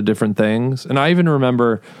respond to different things. And I even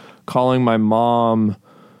remember calling my mom,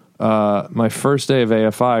 my first day of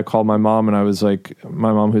AFI, I called my mom and I was like,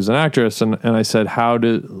 my mom who's an actress, and I said, how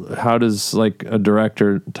does like a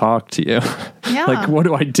director talk to you? Yeah. Like, what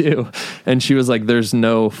do I do? And she was like, there's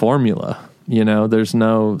no formula, there's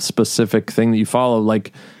no specific thing that you follow.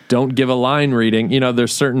 Like, don't give a line reading.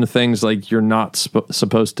 There's certain things like you're not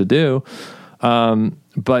supposed to do.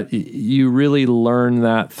 But you really learn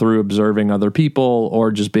that through observing other people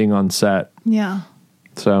or just being on set. Yeah.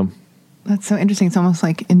 So that's so interesting. It's almost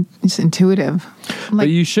like it's intuitive. Like, but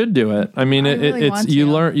you should do it. I mean, it's you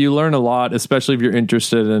learn a lot, especially if you're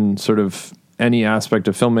interested in sort of any aspect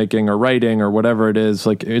of filmmaking or writing or whatever it is.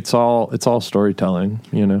 Like it's all storytelling,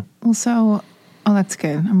 Well, so. Oh, that's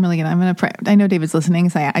good. I'm going to pray. I know David's listening.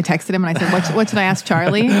 So I texted him and I said, what should I ask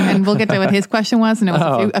Charlie? And we'll get to what his question was. And it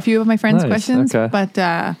was a few of my friends' questions. Okay. But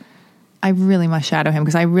I really must shadow him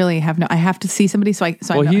because I really I have to see somebody.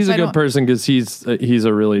 Well, he's a good person because he's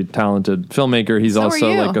a really talented filmmaker. He's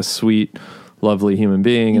also like a sweet, lovely human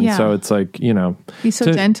being. And so it's like, he's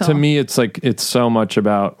so gentle. To me, it's like, it's so much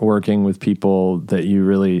about working with people that you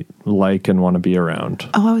really like and want to be around.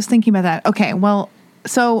 Oh, I was thinking about that. Okay. Well,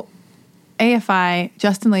 so AFI,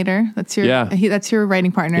 Justin Later, that's your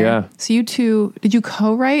writing partner. Yeah. So you two, did you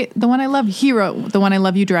co-write The One I Love? He wrote The One I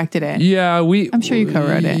Love, you directed it. Yeah, I'm sure you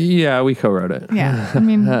co-wrote it. Yeah, we co-wrote it. Yeah, I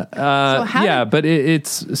mean, but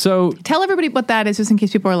it's so. Tell everybody what that is, just in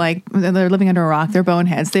case people are like, they're living under a rock, they're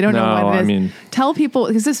boneheads, they don't know what it is. I mean, tell people,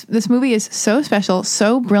 because this movie is so special,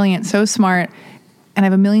 so brilliant, so smart, and I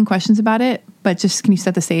have a million questions about it. But just can you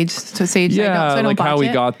set the stage? So I don't like how we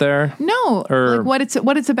got there. No, or like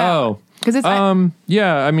what it's about. Oh. Because it's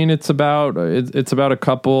I mean, it's about a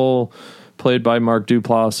couple played by Mark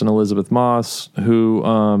Duplass and Elizabeth Moss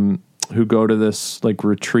who go to this like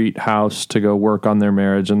retreat house to go work on their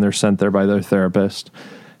marriage, and they're sent there by their therapist.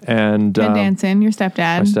 And Ben Danson, your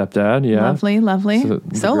stepdad. My stepdad, yeah, lovely,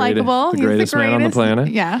 so likable. The greatest man on the planet.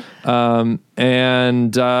 Yeah.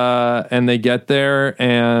 And they get there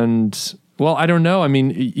and. Well, I don't know. I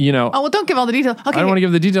mean, Oh, well, don't give all the details. Okay, I don't want to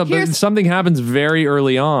give the details, but something happens very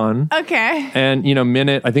early on. Okay. And,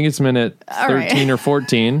 I think it's minute 13 or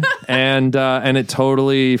 14. And it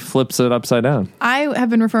totally flips it upside down. I have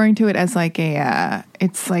been referring to it as like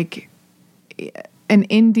it's like an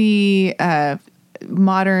indie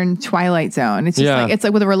modern Twilight Zone. It's just it's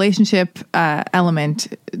like with a relationship element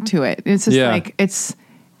to it. It's just like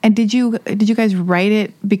and did you guys write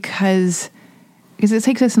it because because it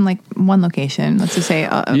takes us in like one location. Let's just say,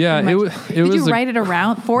 did you write it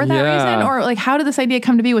around for that reason, or like how did this idea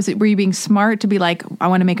come to be? Were you being smart to be like, I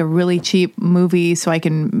want to make a really cheap movie so I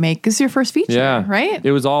can make this is your first feature, right?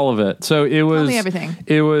 It was all of it. So it was everything.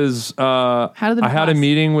 It was. I had a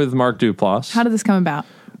meeting with Mark Duplass. How did this come about?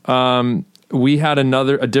 We had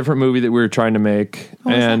a different movie that we were trying to make.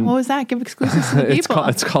 What was that? Give exclusives to the people.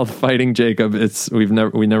 It's called Fighting Jacob. We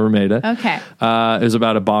never made it. Okay. It was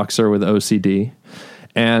about a boxer with OCD,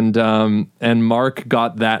 and Mark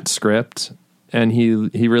got that script, and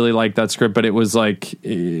he really liked that script, but it was like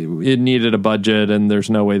it needed a budget, and there's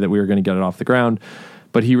no way that we were going to get it off the ground.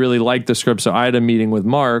 But he really liked the script, so I had a meeting with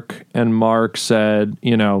Mark, and Mark said,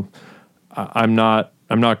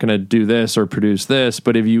 I'm not going to do this or produce this,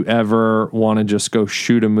 but if you ever want to just go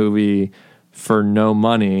shoot a movie for no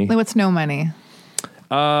money. Like what's no money?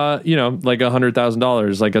 Like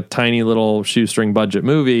 $100,000, like a tiny little shoestring budget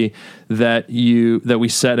movie that we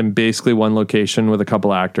set in basically one location with a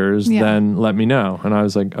couple actors, then let me know. And I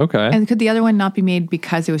was like, okay. And could the other one not be made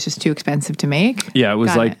because it was just too expensive to make? Yeah, it was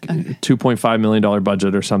 $2.5 million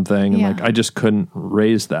budget or something. And I just couldn't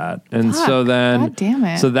raise that. And so then, God damn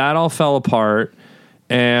it. So that all fell apart.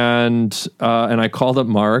 And I called up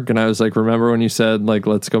Mark and I was like, remember when you said like,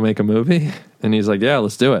 let's go make a movie? And he's like, yeah,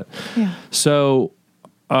 let's do it. Yeah. So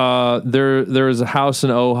there was a house in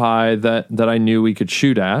Ojai that I knew we could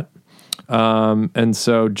shoot at. And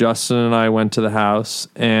so Justin and I went to the house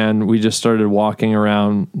and we just started walking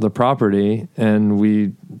around the property and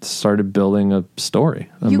we started building a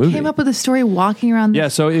story, a movie. You came up with a story walking around the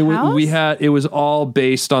house? So it was all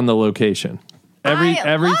based on the location.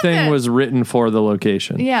 Everything was written for the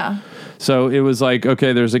location. Yeah. So it was like,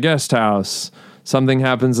 okay, there's a guest house. Something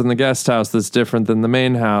happens in the guest house that's different than the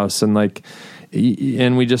main house. And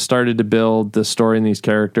we just started to build the story and these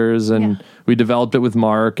characters. And we developed it with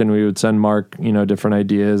Mark, and we would send Mark, different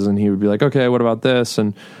ideas, and he would be like, okay, what about this?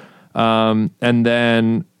 And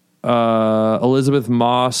then Elizabeth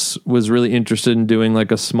Moss was really interested in doing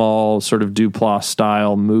like a small sort of Duplass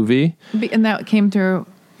style movie. And that came through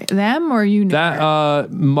them, or you knew her?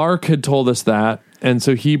 Mark had told us that, and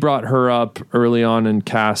so he brought her up early on in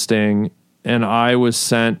casting, and I was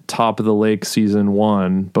sent Top of the Lake season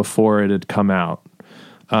 1 before it had come out,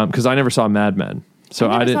 because I never saw Mad Men. So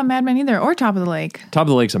I didn't saw Mad Men either, or Top of the Lake. Top of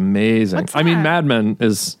the Lake's amazing. What's that? I mean, Mad Men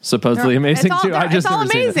is supposedly amazing too. It's all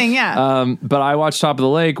amazing, yeah. But I watched Top of the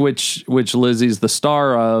Lake, which Lizzie's the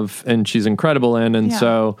star of, and she's incredible in, and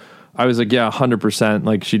so I was like, yeah, 100%,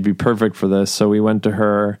 like she'd be perfect for this. So we went to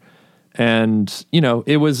her, and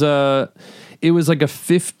it was like a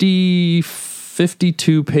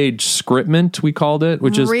 52-page scriptment, we called it,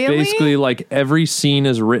 which is basically like every scene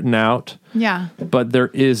is written out. Yeah. But there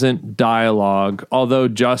isn't dialogue. Although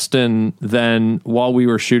Justin then, while we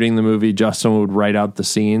were shooting the movie, Justin would write out the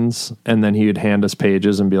scenes, and then he would hand us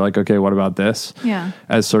pages and be like, okay, what about this? Yeah.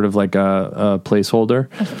 As sort of like a placeholder.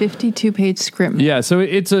 A 52-page script. Yeah, so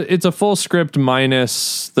it's a full script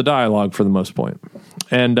minus the dialogue for the most part.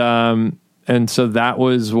 And so that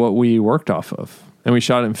was what we worked off of. And we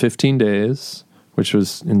shot it in 15 days, which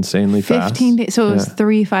was insanely fast. 15 days. So it was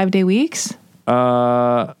 3 5-day weeks?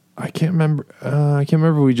 I can't remember.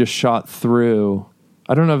 We just shot through.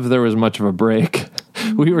 I don't know if there was much of a break.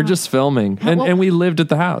 We were just filming, and we lived at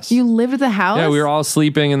the house. You lived at the house? Yeah, we were all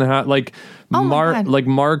sleeping in the house. Like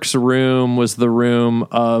Mark's room was the room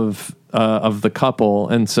of the couple,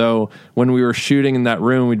 and so when we were shooting in that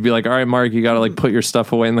room, we'd be like, "All right, Mark, you got to like put your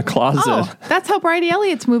stuff away in the closet." Oh, that's how Bridie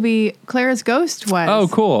Elliott's movie Clara's Ghost was. Oh,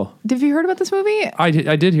 cool. Have you heard about this movie? I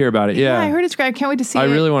did hear about it. Yeah, I heard it's great. I can't wait to see it. I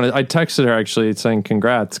really wanted. I texted her actually saying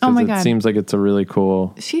congrats because it seems like it's a really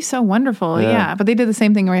cool. She's so wonderful. Yeah, but they did the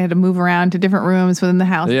same thing where I had to move around to different rooms within the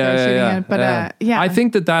house. Yeah. It. But I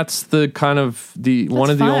think that's the kind of one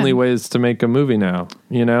of the only ways to make a movie now.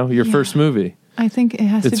 Your first movie. I think it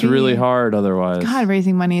has to be. It's really hard otherwise. God,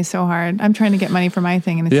 raising money is so hard. I'm trying to get money for my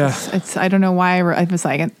thing, and it's I don't know why. I was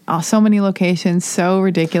like, so many locations, so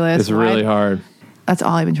ridiculous. It's really hard. That's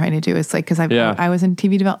all I've been trying to do. It's like, because I was in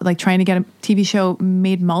TV development, like trying to get a TV show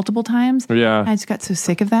made multiple times. Yeah. I just got so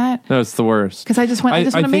sick of that. No, it's the worst. Because I just want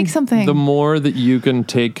to make something. The more that you can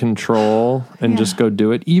take control and just go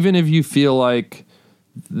do it, even if you feel like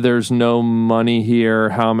there's no money here,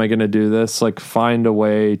 how am I going to do this? Like, find a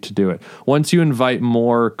way to do it. Once you invite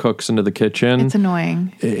more cooks into the kitchen, it's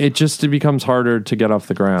annoying. It becomes harder to get off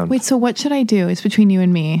the ground. Wait, so what should I do? It's between you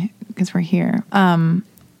and me because we're here.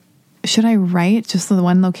 Should I write just the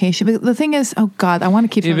one location? But the thing is, oh God, I want to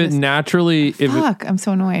keep if it this. Naturally. I'm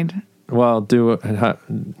so annoyed. Well, do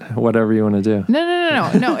whatever you want to do. No.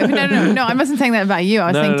 I wasn't saying that about you. I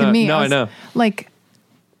was saying to me. No, I know. Like,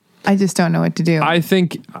 I just don't know what to do. I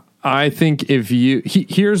think if you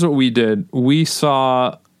here's what we did. We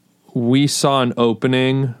saw an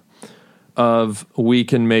opening of we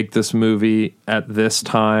can make this movie at this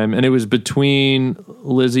time, and it was between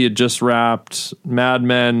Lizzie had just wrapped Mad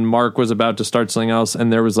Men, Mark was about to start something else,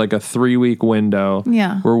 and there was like a 3-week window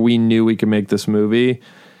where we knew we could make this movie,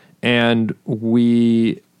 and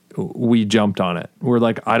we jumped on it. We're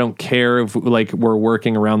like, I don't care if like we're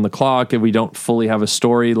working around the clock, if we don't fully have a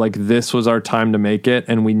story, like this was our time to make it,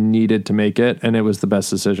 and we needed to make it, and it was the best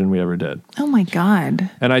decision we ever did. Oh my God.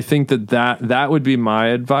 And I think that would be my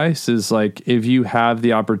advice, is like, if you have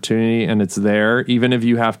the opportunity and it's there, even if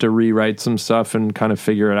you have to rewrite some stuff and kind of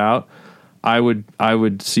figure it out, I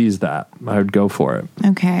would seize that. I would go for it.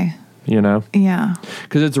 Okay. You know? Yeah.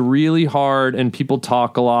 Because it's really hard, and people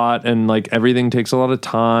talk a lot, and like everything takes a lot of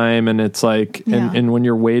time, and it's like, and when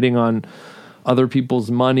you're waiting on other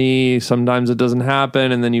people's money, sometimes it doesn't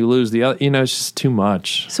happen, and then you lose the other, it's just too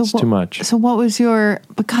much. It's too much. So what was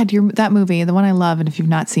but God, that movie, the one I love, and if you've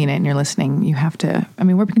not seen it and you're listening, you have to,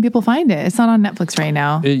 where can people find it? It's not on Netflix right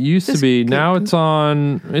now. It used to be. Now it's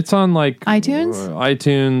on like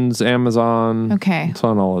iTunes, Amazon. Okay. It's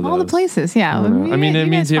on all of those. All the places, yeah. it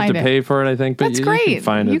means you have to pay for it, I think, but that's you great. can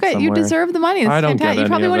find it somewhere. You deserve the money. That's I don't fantastic. get You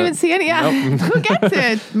probably won't it. even see it. Yeah. Nope. Who gets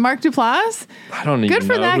it? Mark Duplass? I don't even Good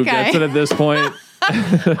for know that who guy. gets it at this point.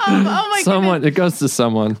 Oh my Someone. It goes to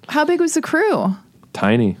someone. How big was the crew?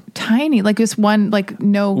 Tiny. Like this one, like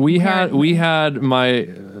no. We had my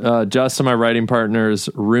Justin, my writing partner's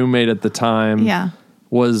roommate at the time. Yeah.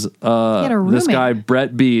 Was this guy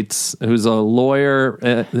Brett Beats, who's a lawyer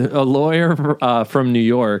from New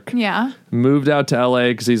York. Yeah. Moved out to LA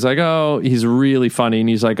because he's like, he's really funny, and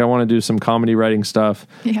he's like, I want to do some comedy writing stuff.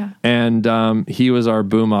 Yeah. And he was our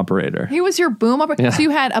boom operator. He was your boom operator. Yeah. So you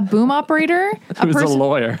had a boom operator, a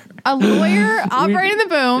lawyer. A lawyer operating the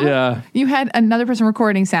boom. Yeah. You had another person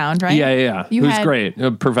recording sound, right? Yeah. Who's great,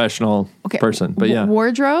 a professional person. But yeah.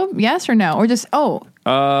 Wardrobe, yes or no, or just can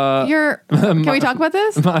we talk about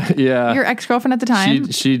this? Yeah. Your ex-girlfriend at the time?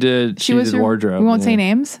 She did wardrobe. We won't say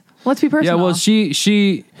names. Let's be personal. Yeah, well,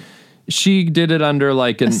 she did it under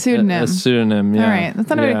like a pseudonym. A pseudonym, yeah. All right. That's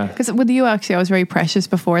not because with you, actually, I was very precious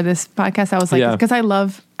before this podcast. I was like, because I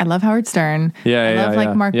love Howard Stern. I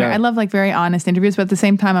love Mark. I love like very honest interviews, but at the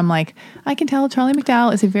same time, I'm like, I can tell Charlie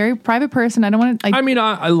McDowell is a very private person. I don't want to.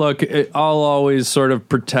 I look. I'll always sort of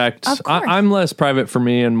protect. I'm less private for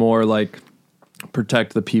me and more like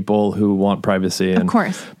protect the people who want privacy. Of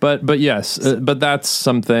course. But yes, but that's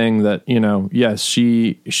something that, yes,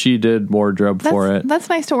 she did wardrobe for it. That's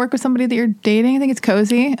nice to work with somebody that you're dating. I think it's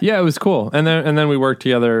cozy. Yeah, it was cool. And then we worked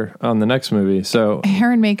together on the next movie. So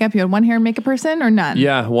hair and makeup, you had one hair and makeup person or none?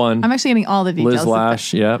 Yeah, one. I'm actually getting all the details. Liz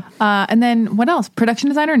Lash, yeah. And then what else? Production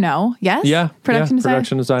designer? No. Yes? Yeah. Production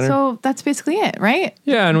designer. So that's basically it, right?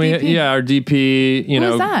 Yeah, and DP. Our DP, Who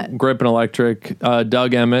was that? Grip and Electric,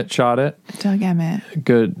 Doug Emmett shot it. Doug Emmett.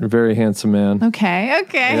 Good, very handsome man. Okay.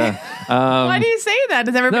 Yeah. Why do you say that?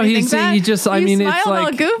 Does everybody think that? You smile it's like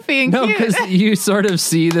all goofy and cute. No, because you sort of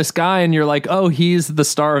see this guy and you're like, oh, he's the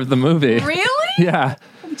star of the movie. Really? Yeah.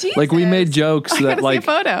 Jesus. Like we made jokes that see a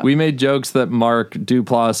photo. We made jokes that Mark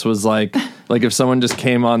Duplass was like if someone just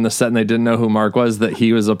came on the set and they didn't know who Mark was, that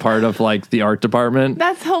he was a part of like the art department.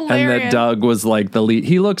 That's hilarious. And that Doug was like the lead.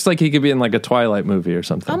 He looks like he could be in like a Twilight movie or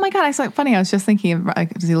something. Oh my God, I saw it. Funny. I was just thinking,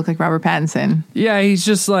 does he look like Robert Pattinson? Yeah, he's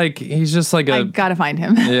just like I gotta find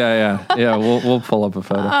him. Yeah. We'll pull up a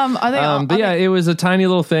photo. It was a tiny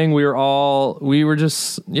little thing. We were all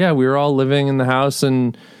living in the house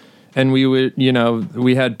and we would,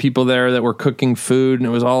 we had people there that were cooking food, and it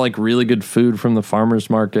was all like really good food from the farmer's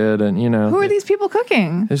market, and Who are these people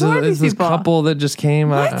cooking? There's this couple that just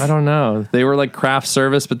came. I don't know. They were like craft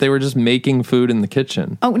service, but they were just making food in the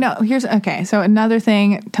kitchen. Oh no! So another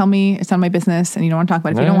thing. Tell me it's not my business, and you don't want to talk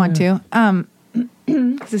about it if you don't want to.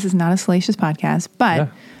 Because this is not a salacious podcast, but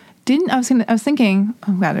I was thinking.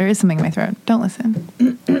 Oh God, there is something in my throat. Don't listen.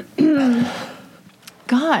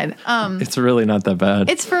 God. It's really not that bad.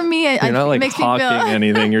 It's for me. You're not like hawking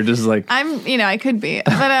anything. You're just like... I could be.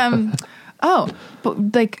 But,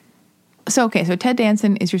 so Ted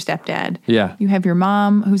Danson is your stepdad. Yeah. You have your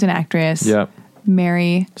mom, who's an actress. Yep.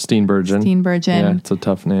 Mary Steenburgen. Yeah, it's a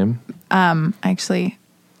tough name. Actually,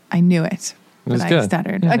 I knew it. But I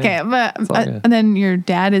stuttered. Yeah, okay, and then your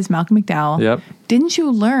dad is Malcolm McDowell. Yep. Didn't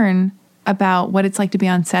you learn about what it's like to be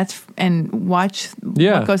on sets and watch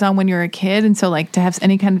what goes on when you're a kid? And so like to have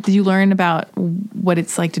any did you learn about what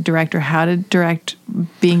it's like to direct or how to direct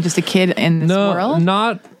being just a kid in this world?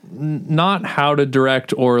 not how to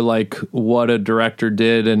direct or like what a director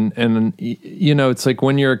did. And, you know, it's like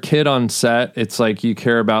when you're a kid on set, it's like you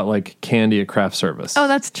care about like candy at craft service. Oh,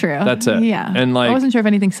 that's true. That's it. Yeah. And like, I wasn't sure if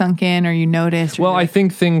anything sunk in or you noticed. Or well, I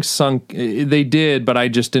think things sunk, they did, but I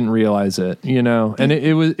just didn't realize it, you know, and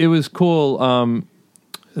it was cool.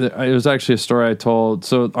 It was actually a story I told.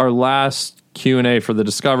 So our last Q&A for The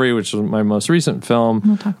Discovery, which was my most recent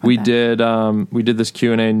film, we did this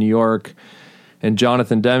Q&A in New York, and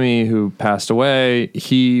Jonathan Demme, who passed away,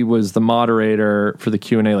 he was the moderator for the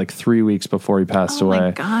Q&A like 3 weeks before he passed away. Oh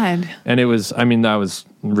my God. And it was, I mean, that was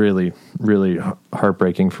really, really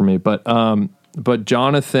heartbreaking for me. But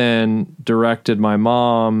Jonathan directed my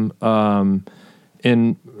mom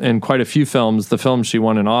in quite a few films. The film she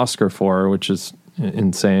won an Oscar for, which is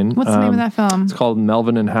insane. What's the name of that film? It's called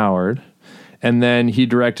Melvin and Howard. And then he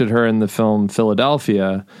directed her in the film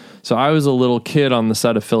Philadelphia. So I was a little kid on the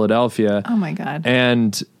set of Philadelphia. Oh my God.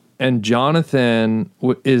 And Jonathan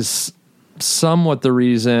is somewhat the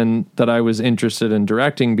reason that I was interested in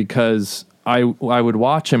directing, because I would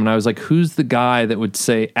watch him and I was like, who's the guy that would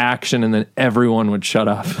say action and then everyone would shut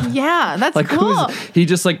up? Yeah, that's like, cool. He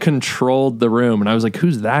just like controlled the room. And I was like,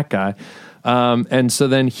 who's that guy? And so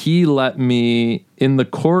then he let me in the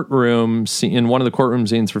courtroom, in one of the courtroom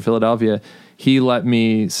scenes for Philadelphia, he let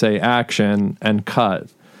me say action and cut.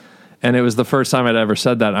 And it was the first time I'd ever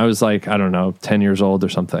said that. I was like, I don't know, 10 years old or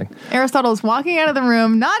something. Aristotle's walking out of the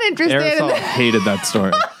room, not interested. Aristotle hated that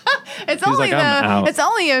story. It's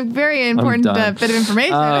only a very important bit of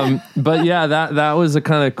information. But yeah, that was a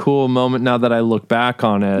kind of cool moment now that I look back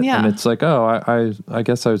on it. Yeah. And it's like, oh, I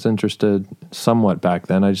guess I was interested somewhat back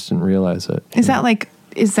then. I just didn't realize it.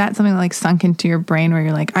 Is that something like sunk into your brain where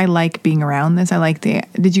you're like, I like being around this?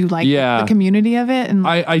 Did you like the community of it? And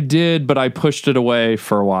I did, but I pushed it away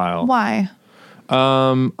for a while. Why?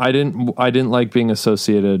 I didn't like being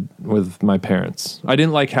associated with my parents. I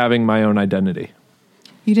didn't like having my own identity.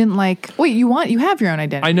 You didn't like, you have your own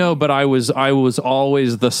identity. I know, but I was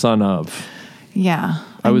always the son of. Yeah.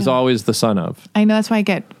 I was always the son of. I know, that's why I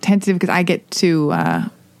get tentative, because I get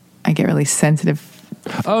really sensitive.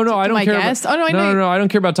 Oh no, I don't care. Guest. Oh no, I don't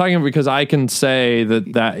care about talking about it, because I can say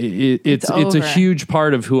that it's a huge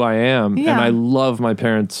part of who I am, and I love my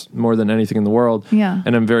parents more than anything in the world. Yeah,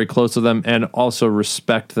 and I'm very close to them, and also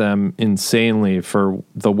respect them insanely for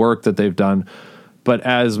the work that they've done. But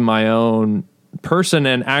as my own person,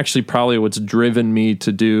 and actually probably what's driven me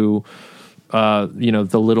to do, the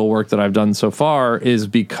little work that I've done so far, is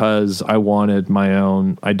because I wanted my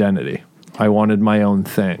own identity. I wanted my own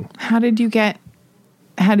thing. How did you get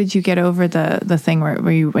over the thing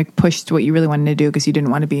where you like pushed what you really wanted to do because you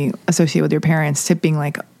didn't want to be associated with your parents, to being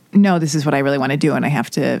like, no, this is what I really want to do and I have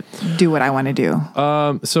to do what I want to do?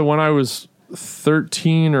 So when I was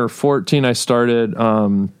 13 or 14, I started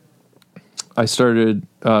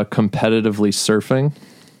competitively surfing.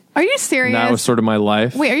 Are you serious? And that was sort of my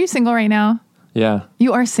life. Wait, are you single right now? Yeah.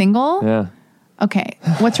 You are single? Yeah. Okay.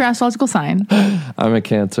 What's your astrological sign? I'm a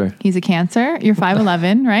Cancer. He's a Cancer. You're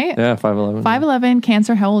 5'11", right? Yeah, 5'11". 5'11",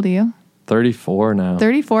 Cancer. How old are you? 34 now.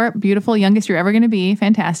 34. Beautiful. Youngest you're ever going to be.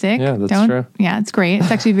 Fantastic. Yeah, that's true. Yeah, it's great. It's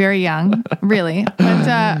actually very young. Really.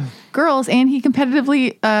 But girls, and he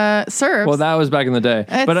competitively surfs. Well, that was back in the day.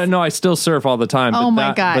 But no, I still surf all the time. Oh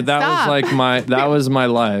my God. But that was like that was my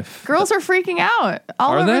life. Girls are freaking out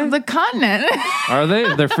all over the continent. Are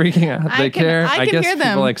they? They're freaking out. They care. I guess hear them.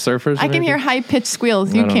 People like surfers. I can hear high-pitched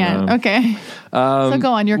squeals. You can't. Know. Okay. So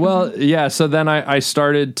go on. Yeah. So then I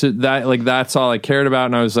started to that's all I cared about,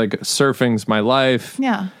 and I was like, surfing's my life.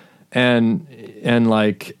 Yeah. And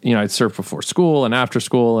like, I'd surf before school and after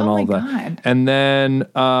school and all of that. God. And then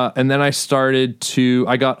I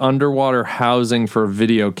got underwater housing for a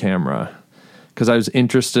video camera because I was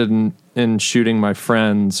interested in shooting my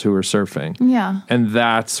friends who were surfing. Yeah. And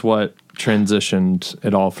that's what transitioned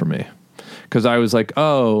it all for me. Because I was like,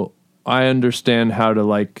 oh, I understand how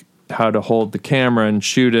to hold the camera and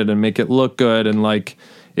shoot it and make it look good, and like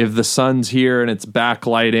if the sun's here and it's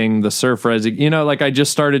backlighting the surfer, I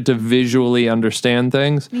just started to visually understand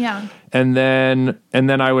things. Yeah. And then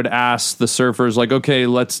I would ask the surfers like, okay,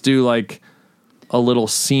 let's do like a little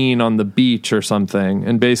scene on the beach or something.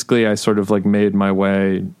 And basically I sort of like made my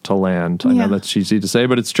way to land. I know that's cheesy to say,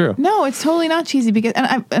 but it's true. No, it's totally not cheesy, because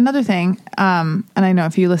another thing, and I know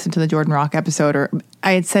if you listen to the Jordan Rock episode, or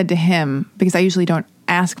I had said to him, because I usually don't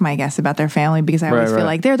ask my guests about their family, because I always feel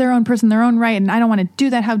like they're their own person, their own right, and I don't want to do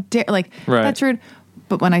that. How dare, that's rude.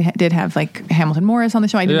 But when I did have like Hamilton Morris on the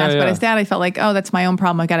show, I didn't ask about his dad. I felt like, oh, that's my own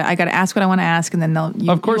problem. I got to ask what I want to ask, and then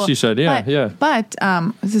of course you should, But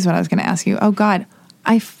this is what I was going to ask you. Oh God,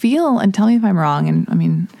 I feel, and tell me if I'm wrong, and I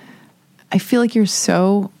mean, I feel like you're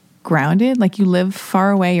so grounded? Like you live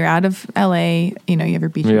far away, you're out of LA, you know, you have your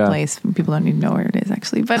beach place. People don't need to know where it is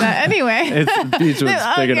actually. But anyway.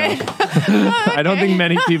 Beachwood's big enough. I don't think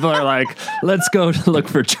many people are like, let's go look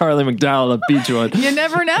for Charlie McDowell at Beachwood. You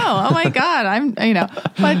never know. Oh my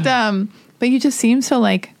God. But you just seem so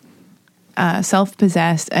like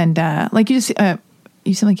self-possessed and like you seem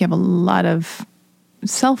like you have a lot of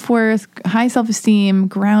self-worth, high self-esteem,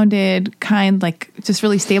 grounded, kind, like just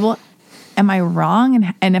really stable. Am I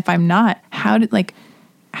wrong? And if I'm not, how did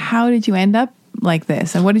you end up like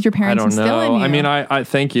this? And what did your parents instill in you? I mean, I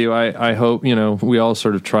thank you. I hope, you know, we all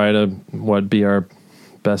sort of try to be our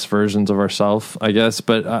best versions of ourselves, I guess.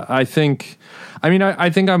 But I think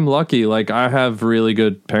I'm lucky. Like I have really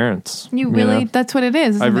good parents. You really, that's what it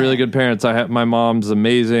is. I have really good parents. My mom's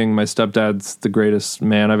amazing. My stepdad's the greatest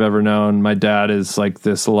man I've ever known. My dad is like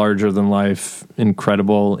this larger than life,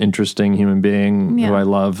 incredible, interesting human being who I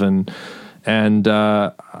love. And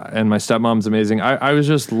my stepmom's amazing. I was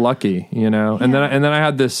just lucky, you know. And then I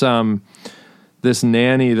had this this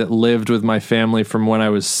nanny that lived with my family from when I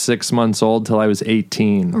was 6 months old till I was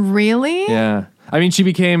 18. Really? Yeah. I mean, she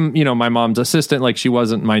became, you know, my mom's assistant. Like she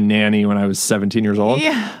wasn't my nanny when I was 17 years old.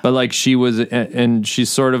 Yeah. But like she was, and she's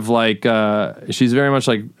sort of like, she's very much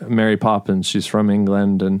like Mary Poppins. She's from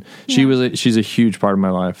England, and she's a huge part of my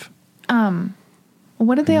life.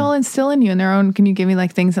 What did they all instill in you in their own? Can you give me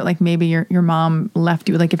like things that like maybe your mom left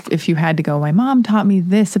you? Like if you had to go, my mom taught me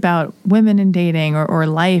this about women and dating or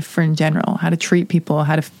life in general, how to treat people,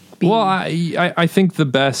 how to be. Well, I think the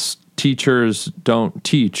best teachers don't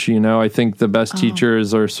teach, you know. I think the best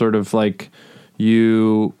teachers are sort of like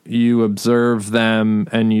you observe them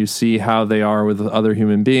and you see how they are with other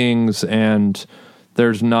human beings, and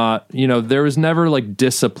there's not, you know, there was never like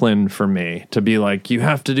discipline for me to be like, you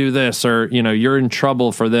have to do this, or, you know, you're in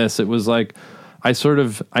trouble for this. It was like, I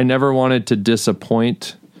never wanted to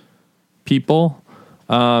disappoint people.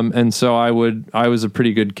 And so I was a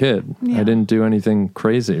pretty good kid. Yeah. I didn't do anything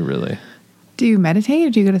crazy really. Do you meditate or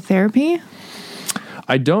do you go to therapy?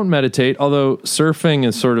 I don't meditate, although surfing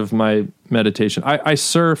is sort of my meditation. I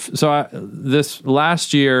surf. So this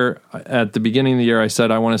last year, at the beginning of the year, I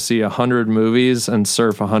said I want to see 100 movies and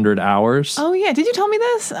surf 100 hours. Oh yeah, did you tell me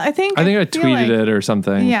this? I think I tweeted it or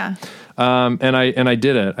something. Yeah. And I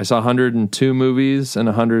did it. I saw 102 movies and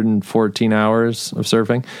 114 hours of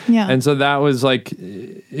surfing. Yeah. And so that was like,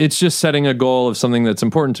 it's just setting a goal of something that's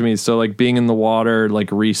important to me. So like being in the water, like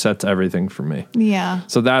resets everything for me. Yeah.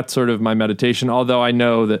 So that's sort of my meditation. Although I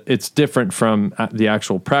know that it's different from the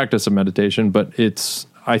actual practice of meditation, but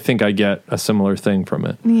I think I get a similar thing from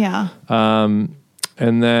it. Yeah. And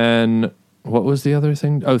then what was the other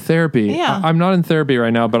thing? Oh, therapy. Yeah. I'm not in therapy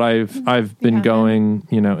right now, but I've been going,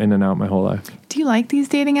 you know, in and out my whole life. Do you like these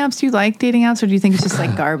dating apps? Do you like dating apps, or do you think it's just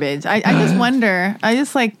like garbage? I just wonder. I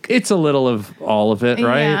just like, it's a little of all of it,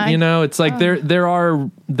 right? Yeah, you know, it's like there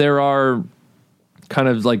are kind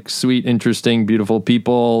of like sweet, interesting, beautiful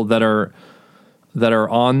people that are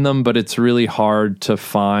on them, but it's really hard to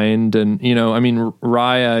find. And, you know, I mean,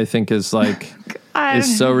 Raya, I think is like,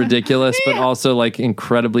 is so ridiculous, but also like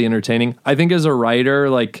incredibly entertaining. I think as a writer,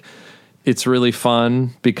 like it's really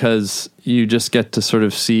fun because you just get to sort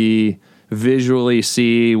of visually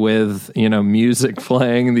see with, you know, music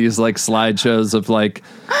playing these like slideshows of like,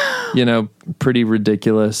 you know, pretty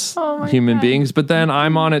ridiculous human beings. But then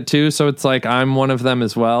I'm on it too, so it's like I'm one of them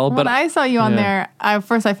as well. When but I saw you on there, I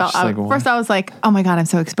was like, oh my God, I'm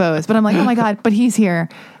so exposed. But I'm like, oh my God, but he's here.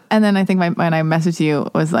 And then I think when I messaged you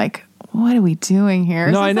was like, what are we doing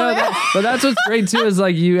here? No, I know that, but that's what's great too, is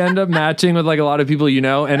like you end up matching with like a lot of people, you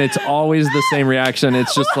know, and it's always the same reaction.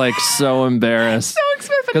 It's just like so embarrassed.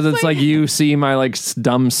 Because it's like you see my like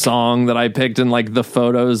dumb song that I picked and like the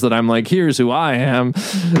photos that I'm like, here's who I am,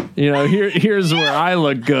 you know, here's where I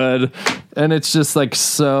look good. And it's just like it's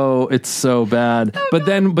so bad. But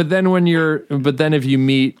then if you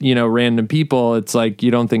meet, you know, random people, it's like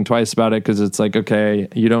you don't think twice about it because it's like, okay,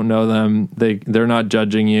 you don't know them. They're not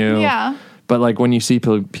judging you. Yeah. But like when you see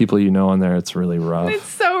people you know on there, it's really rough. It's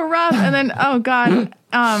so rough. And then, oh God.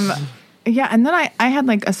 Yeah, and then I had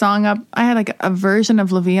like a song up. I had like a version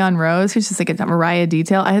of LaVie Rose, which is like a Mariah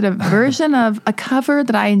detail. I had a version of a cover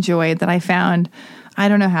that I enjoyed that I found, I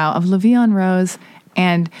don't know how, of LaVie Rose,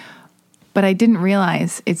 but I didn't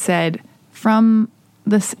realize it said from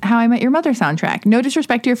this How I Met Your Mother soundtrack. No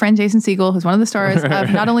disrespect to your friend Jason Segel, who's one of the stars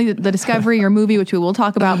of not only the Discovery or movie, which we will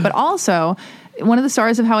talk about, but also one of the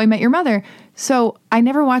stars of How I Met Your Mother. So I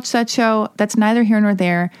never watched that show. That's neither here nor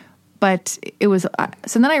there. But it was,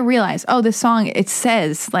 so then I realized, oh, this song, it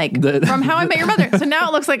says like From How I Met Your Mother. So now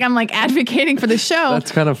it looks like I'm like advocating for the show.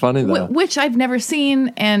 That's kind of funny though. Which I've never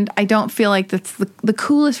seen, and I don't feel like that's the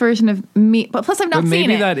coolest version of me. But plus I've not seen it.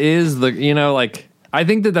 Maybe that is the, like, I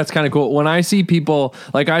think that's kind of cool. When I see people,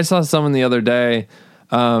 like I saw someone the other day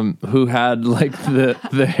who had like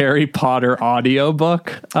the Harry Potter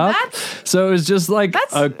audiobook up. So it was just like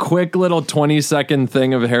a quick little 20-second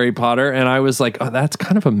thing of Harry Potter. And I was like, oh, that's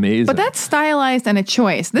kind of amazing. But that's stylized and a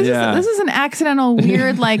choice. This is an accidental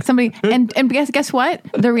weird, like somebody, and guess what?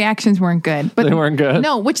 The reactions weren't good. But they weren't good?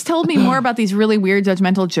 No, which told me more about these really weird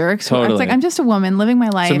judgmental jerks. Totally. It's like, I'm just a woman living my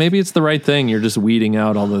life. So maybe it's the right thing. You're just weeding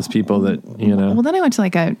out all those people that, Well, then I went to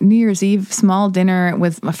like a New Year's Eve small dinner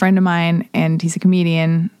with a friend of mine, and he's a comedian.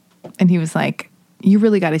 And he was like, you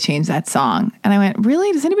really got to change that song. And I went,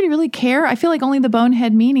 really? Does anybody really care? I feel like only the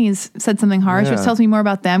bonehead meanies said something harsh, which tells me more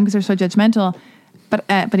about them because they're so judgmental.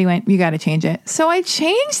 But he went, you got to change it. So I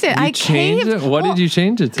changed it. I changed it? What did you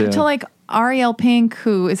change it to? To like Ariel Pink,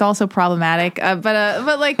 who is also problematic, but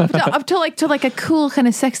like up to like a cool kind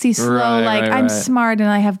of sexy slow, I'm smart and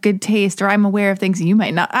I have good taste, or I'm aware of things you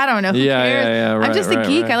might not. I don't know. Who cares? Yeah, I'm just a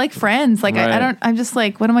geek. I like Friends. Like I'm just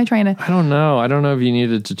like, what am I trying to? I don't know if you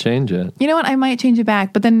needed to change it. You know what? I might change it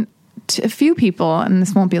back, but then a few people, and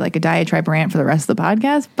this won't be like a diatribe rant for the rest of the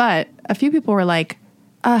podcast, but a few people were like,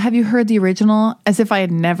 have you heard the original? As if I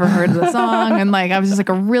had never heard the song. And like, I was just like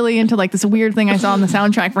really into like this weird thing I saw on the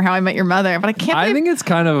soundtrack for How I Met Your Mother. But I can't I think it's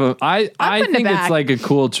kind of I think it's like a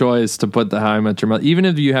cool choice to put the How I Met Your Mother. Even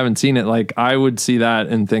if you haven't seen it, like I would see that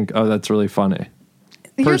and think, oh, that's really funny.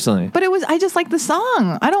 Personally. But I just like the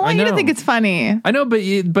song. I don't want you to think it's funny. I know,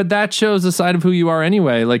 but that shows a side of who you are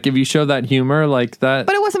anyway. Like if you show that humor like that.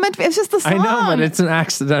 But it wasn't meant to be. It's just the song. I know, but it's an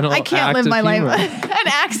accidental I can't live my life. An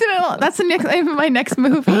accidental. That's my next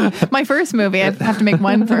movie. My first movie. I have to make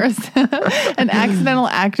one first. An accidental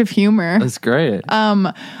act of humor. That's great.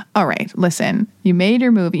 All right. Listen, you made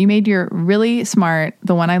your movie. You made your really smart,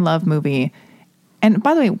 The One I Love movie. And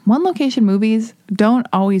by the way, one location movies don't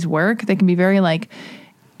always work. They can be very like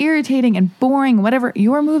irritating and boring, whatever.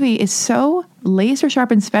 Your movie is so laser sharp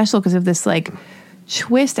and special because of this like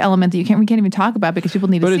twist element that we can't even talk about because people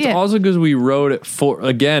need to see it. But it's also because we wrote it for,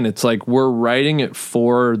 again, it's like we're writing it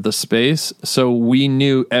for the space. So we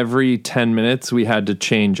knew every 10 minutes we had to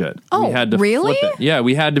change it. Oh, we had to really? flip it. Yeah,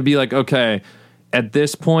 we had to be like, okay, at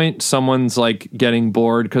this point, someone's like getting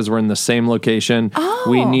bored because we're in the same location. Oh.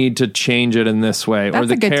 We need to change it in this way. That's or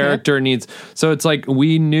the a good character tip. needs. So it's like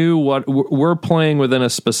we knew what we're playing within a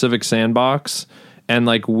specific sandbox. And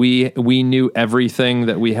like we knew everything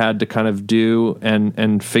that we had to kind of do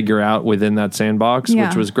and figure out within that sandbox,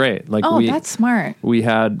 which was great. Like that's smart. We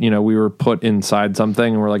had, we were put inside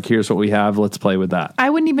something and we're like, here's what we have. Let's play with that. I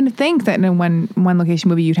wouldn't even think that in one location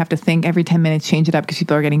movie you'd have to think every 10 minutes, change it up because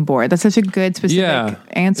people are getting bored. That's such a good specific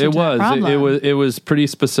answer to that problem. It was pretty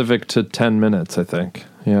specific to 10 minutes, I think.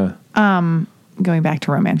 Yeah. Going back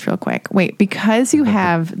to romance real quick. Wait, because you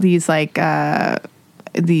have these like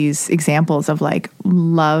these examples of like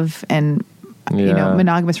love and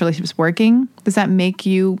monogamous relationships working, does that make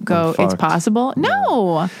you go, it's possible?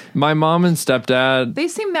 No. My mom and stepdad, they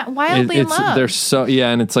seem that wildly in love. They're so,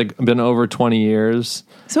 and it's like been over 20 years.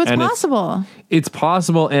 So it's possible. It's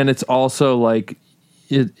possible, and it's also like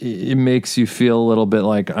it makes you feel a little bit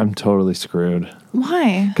like I'm totally screwed.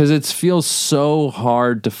 Why? Because it feels so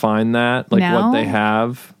hard to find that, like what they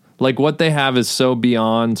have. Like what they have is so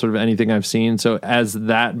beyond sort of anything I've seen. So as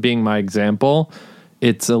that being my example,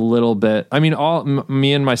 it's a little bit. I mean,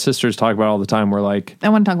 me and my sisters talk about it all the time. We're like, I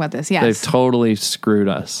want to talk about this. Yes, they've totally screwed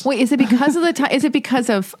us. Wait, is it because of the time? Is it because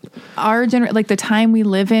of our generation, like the time we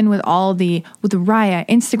live in, with with Raya,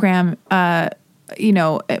 Instagram?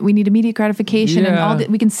 We need immediate gratification, and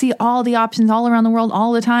we can see all the options all around the world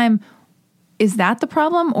all the time. Is that the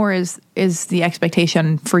problem, or is the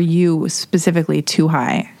expectation for you specifically too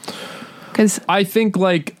high? Because I think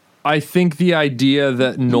the idea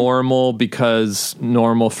that normal, because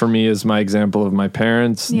normal for me is my example of my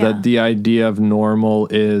parents, that the idea of normal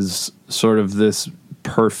is sort of this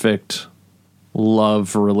perfect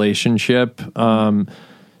love relationship.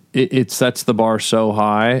 It sets the bar so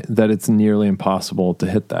high that it's nearly impossible to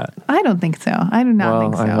hit that. I don't think so. I do not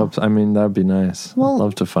think so. I hope so. I mean, that'd be nice. Well, I'd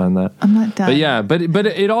love to find that. I'm not done. But yeah, but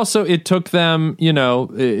it also, it took them,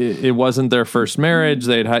 it wasn't their first marriage.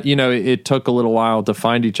 They'd had, it took a little while to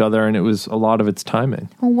find each other, and it was a lot of it's timing.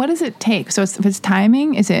 Well, what does it take? So if it's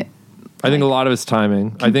timing, is it? I think a lot of it's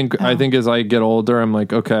timing. I think as I get older, I'm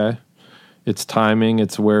like, okay, it's timing.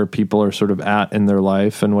 It's where people are sort of at in their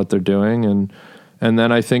life and what they're doing. And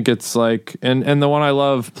then I think it's like, and the one I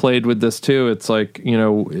love played with this too. It's like, you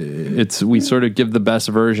know, we sort of give the best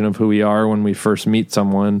version of who we are when we first meet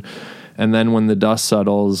someone. And then when the dust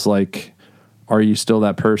settles, like, are you still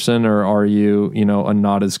that person, or are you, you know, a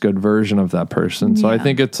not as good version of that person? So I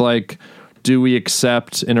think it's like, do we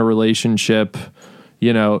accept in a relationship,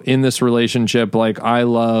 you know, in this relationship, like, I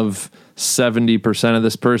love 70% of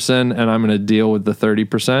this person and I'm going to deal with the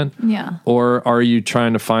 30%? Yeah. Or are you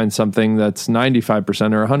trying to find something that's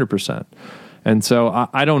 95% or 100%? And so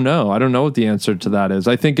I don't know. I don't know what the answer to that is.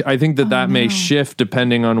 I think that may shift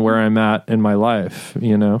depending on where I'm at in my life,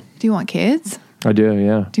 you know? Do you want kids? I do,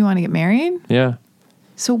 yeah. Do you want to get married? Yeah.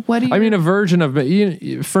 So what do you... I mean, a version of...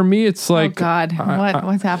 For me, it's like... Oh, God.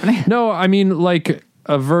 What's happening? No, I mean, like...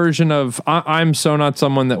 a version of I'm so not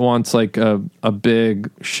someone that wants like a big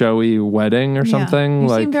showy wedding or something. You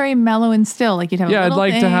like, seem very mellow and still. Like you'd have. Yeah, a I'd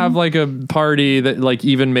like thing. to have like a party that like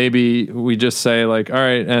even maybe we just say like, all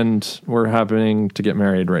right, and we're happening to get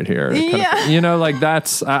married right here. Yeah, you know, like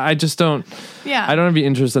that's I just don't. Yeah, I don't have any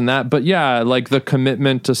interest in that. But yeah, like the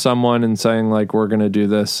commitment to someone and saying like we're gonna do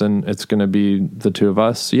this and it's gonna be the two of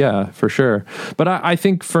us. Yeah, for sure. But I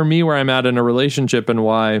think for me, where I'm at in a relationship and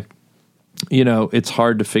why, you know, it's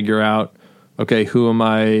hard to figure out, okay, who am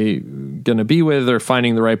I going to be with or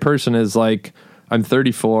finding the right person is like, I'm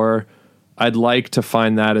 34. I'd like to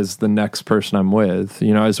find that as the next person I'm with.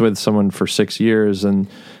 You know, I was with someone for 6 years and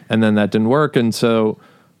then that didn't work. And so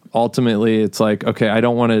ultimately it's like, okay, I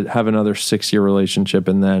don't want to have another 6-year relationship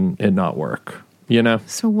and then it not work, you know?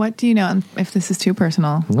 So what do you know, and if this is too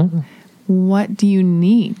personal, Mm-hmm. what do you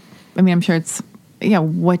need? I mean, I'm sure it's,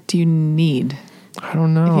 what do you need? I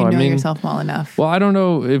don't know. If you know I mean, yourself well enough. Well, I don't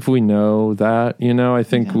know if we know that, you know, I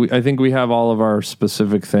think we have all of our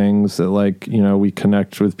specific things that like, you know, we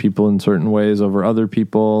connect with people in certain ways over other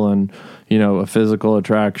people and, you know, a physical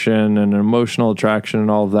attraction and an emotional attraction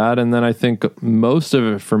and all of that. And then I think most of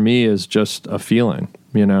it for me is just a feeling,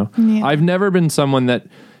 you know. Yeah. I've never been someone that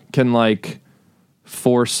can like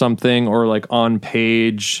force something or like on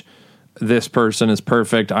page, this person is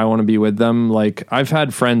perfect, I want to be with them. Like I've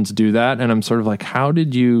had friends do that and I'm sort of like, how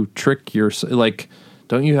did you trick like,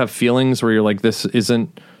 don't you have feelings where you're like, this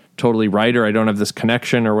isn't totally right, or I don't have this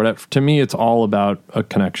connection or whatever? To me, it's all about a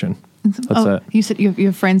connection. That's it. You said you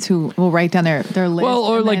have friends who will write down their list. Well,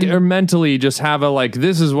 or like, or mentally just have a, like,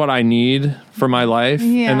 this is what I need for my life.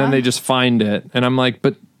 Yeah. And then they just find it. And I'm like,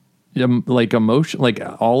 but like emotion, like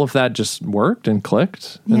all of that just worked and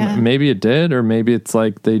clicked. And Yeah. maybe it did, or maybe it's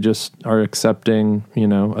like they just are accepting, you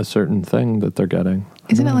know, a certain thing that they're getting.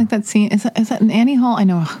 Isn't it like that scene? Is that in Annie Hall? I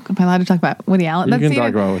know. Am I allowed to talk about Woody Allen? You can talk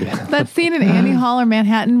about Woody Allen. That scene in Annie Hall or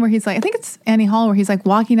Manhattan where he's like, I think it's Annie Hall, where he's like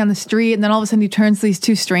walking down the street and then all of a sudden he turns to these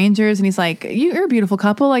two strangers and he's like, you're a beautiful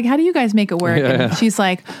couple. Like, how do you guys make it work? Yeah, and she's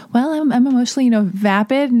like, well, I'm emotionally,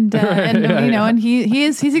 vapid and, and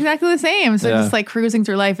he's exactly the same. So just like cruising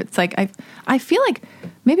through life. It's like, I feel like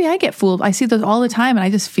maybe I get fooled. I see those all the time and I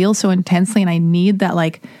just feel so intensely and I need that,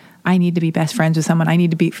 like, I need to be best friends with someone. I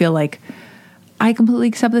need to feel like I completely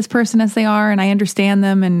accept this person as they are and I understand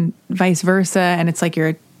them and vice versa. And it's like you're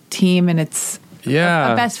a team and it's a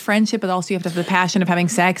best friendship, but also you have to have the passion of having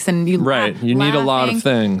sex and you you need a lot of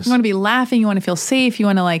things. You want to be laughing. You want to feel safe. You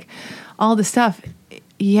want to like all the stuff.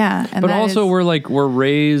 Yeah. And but also we're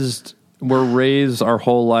raised our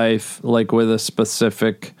whole life like with a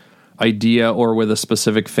specific idea or with a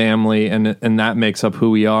specific family, and that makes up who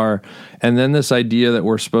we are. And then this idea that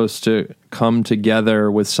we're supposed to come together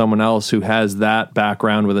with someone else who has that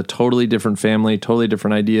background with a totally different family, totally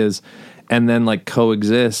different ideas, and then like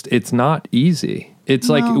coexist, it's not easy. It's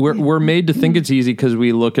like we're made to think it's easy because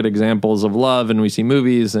we look at examples of love and we see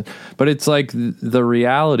movies, but it's like the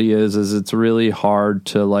reality is it's really hard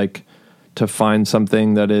to find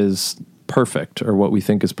something that is perfect or what we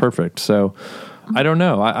think is perfect. So I don't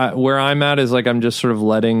know. I where I'm at is like I'm just sort of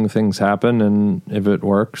letting things happen, and if it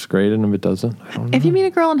works, great, and if it doesn't, I don't know. If you meet a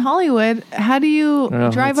girl in Hollywood, how do you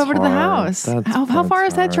drive over to the house? How far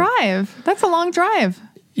is that drive? That's a long drive.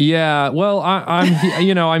 Yeah, well,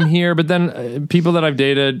 I'm here, but then people that I've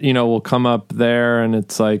dated, will come up there, and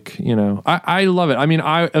it's like, I love it. I mean,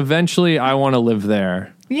 eventually I want to live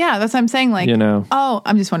there. Yeah, that's what I'm saying. Like,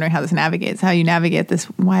 I'm just wondering how this navigates, how you navigate this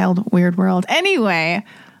wild, weird world. Anyway.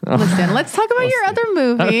 Listen, let's talk about your other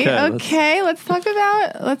movie. Okay, let's talk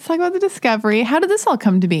about The Discovery. How did this all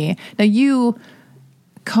come to be? Now you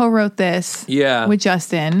co-wrote this with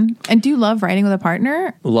Justin. And do you love writing with a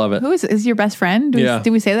partner? Love it. Who is your best friend?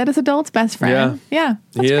 Do we say that as adults? Best friend? Yeah.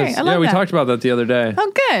 That's great. I love we talked about that the other day.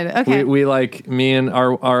 Oh, good. Okay. We like, me and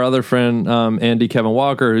our other friend, Andy Kevin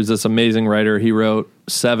Walker, who's this amazing writer. He wrote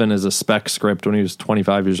 7 as a spec script when he was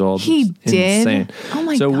 25 years old. He It's did? insane. Oh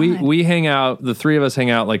my so God. we hang out. The three of us hang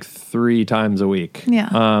out like 3 times a week.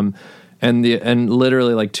 Yeah. And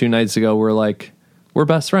literally like 2 nights ago, we're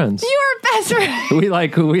best friends. You are best friend.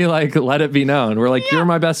 we let it be known. We're like, you're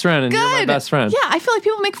my best friend, and you're my best friend. Yeah, I feel like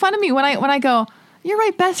people make fun of me when I go, you're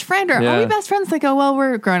my best friend, or Yeah. are we best friends? They go, well,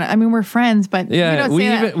 we're grown up. I mean, we're friends, but Yeah, you don't we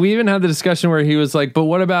say even that. we even had the discussion where he was like, "But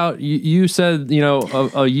what about you? You said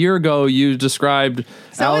a year ago you described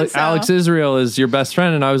So-and-so. Alex Israel as your best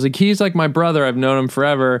friend," and I was like, "He's like my brother. I've known him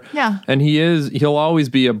forever. Yeah. and he'll always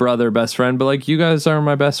be a brother best friend. But like you guys are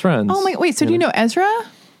my best friends." Oh my, wait, so do you know Ezra?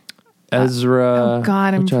 Ezra? Oh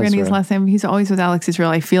God, I'm Which forgetting his Ezra? last name. He's always with Alex Israel.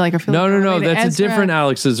 I feel like No, related. that's Ezra. a different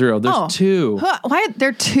Alex Israel. There's 2. Huh, why there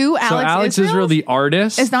are 2 Alex So Alex Israels? Israel, the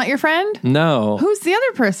artist, is not your friend? no. Who's the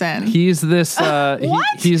other person? He's this. What?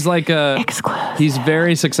 He's like a. Exclusive. He's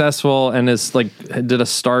very successful and is like did a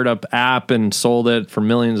startup app and sold it for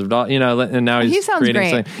millions of dollars. And now he's He sounds creating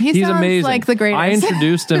great. something. He He's sounds amazing. like the greatest. I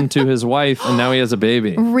introduced him to his wife, and now he has a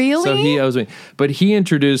baby. Really? So he owes me. But he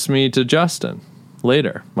introduced me to Justin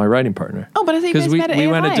later, my writing partner. Oh, but I think you guys we met at we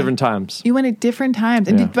went at AFI. different times. You went at different times.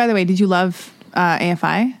 And Yeah. by the way, did you love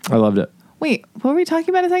AFI? I loved it. Wait, what were we talking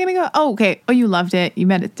about a second ago? Oh, okay. Oh, you loved it. You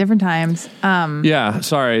met at different times. Yeah.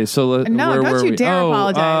 Sorry. So No, where don't were you we? dare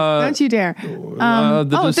apologize. Don't you dare.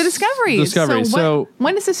 The Discovery. Discovery. So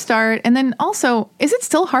when does this start? And then also, is it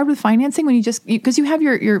still hard with financing when because you have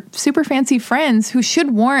your super fancy friends who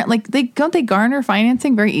should warrant, like, don't they garner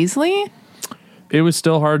financing very easily? it was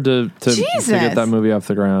still hard to Jesus. get that movie off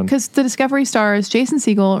the ground. Because the Discovery stars Jason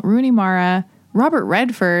Segel, Rooney Mara, Robert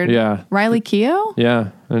Redford, Yeah. Riley Keough. Yeah,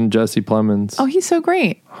 and Jesse Plemons. Oh, he's so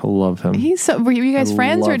great. I love him. Were you guys I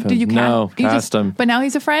friends, or love did him. you cast? No, you cast him. But now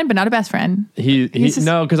he's a friend, but not a best friend. He's just-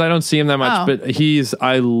 no, because I don't see him that much, Oh. but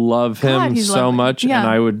I love him God, he's so lovely. much, Yeah. and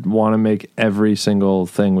I would want to make every single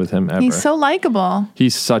thing with him ever. He's so likable.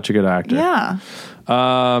 He's such a good actor. Yeah.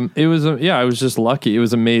 It was I was just lucky. It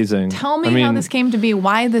was amazing. Tell me how this came to be.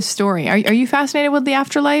 Why this story? Are you fascinated with the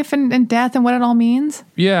afterlife and death and what it all means?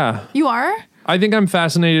 Yeah. You are? I think I'm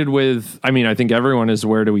fascinated with, I think everyone is,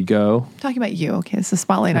 where do we go? Talking about you. Okay, it's a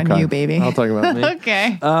spotlight on Okay. you, baby. I'll talk about me.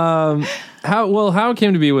 Okay. How it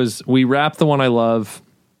came to be was we wrapped The One I Love.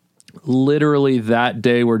 Literally that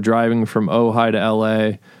day we're driving from Ojai to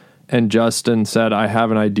LA, and Justin said, I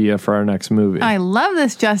have an idea for our next movie. I love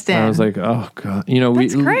this, Justin. And I was like, oh God.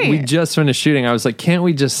 That's great. we just finished shooting. I was like, can't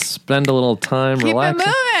we just spend a little time keep relaxing?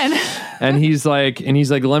 it moving. And he's like,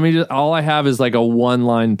 let me just, all I have is like a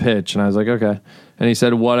 1-line pitch. And I was like, okay. And he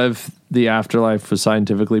said, what if the afterlife was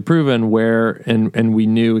scientifically proven, and we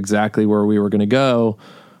knew exactly where we were going to go,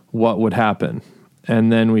 what would happen? And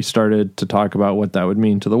then we started to talk about what that would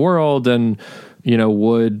mean to the world. And,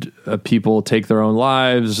 would people take their own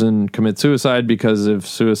lives and commit suicide? Because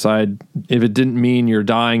if it didn't mean you're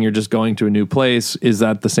dying, you're just going to a new place, is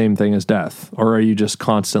that the same thing as death? Or are you just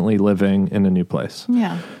constantly living in a new place?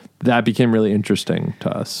 Yeah. That became really interesting to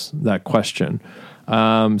us, that question.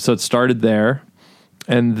 So it started there.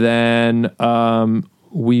 And then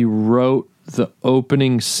we wrote the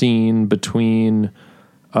opening scene between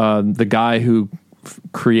the guy who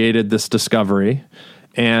created this discovery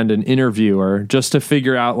and an interviewer, just to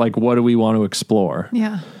figure out, like, what do we want to explore?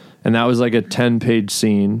 Yeah. And that was like a 10-page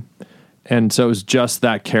scene. And so it was just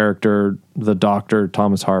that character, the doctor,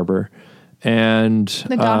 Thomas Harbour. And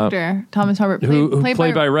The doctor, Thomas Harbert, who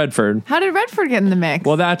played by Redford. How did Redford get in the mix?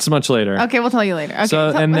 Well, that's much later. Okay, we'll tell you later. Okay.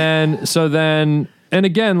 So then, and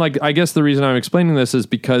again, like, I guess the reason I'm explaining this is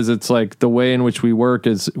because it's like the way in which we work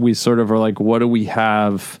is we sort of are like, what do we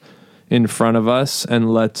have in front of us?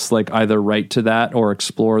 And let's like either write to that or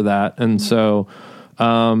explore that. And so,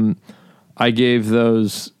 I gave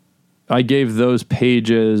those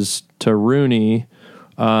pages to Rooney,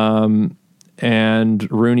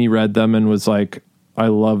 and Rooney read them and was like, I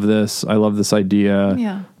love this idea.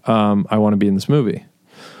 Yeah. I want to be in this movie.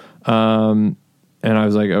 And I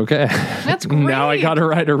was like, okay, That's great. now I got to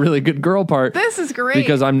write a really good girl part. This is great.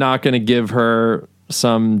 Because I'm not going to give her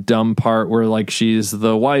some dumb part where like she's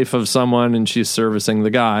the wife of someone and she's servicing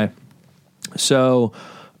the guy. So,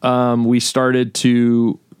 we started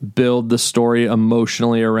to build the story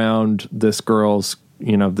emotionally around this girl's,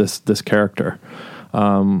 this character,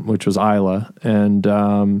 which was Isla.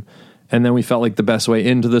 And then we felt like the best way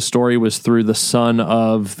into the story was through the son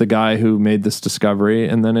of the guy who made this discovery.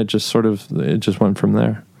 And then it just went from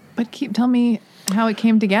there. But tell me how it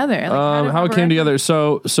came together. Like, How it came together.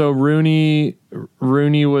 So Rooney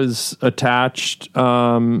was attached,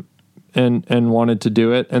 and wanted to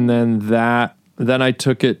do it. And then then I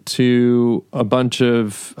took it to a bunch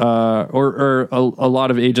of or a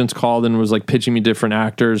lot of agents called and was like pitching me different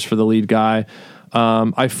actors for the lead guy.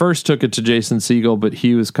 I first took it to Jason Segel, but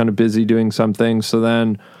he was kind of busy doing something. So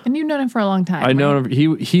then, And you've known him for a long time. I know him.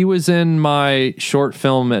 He was in my short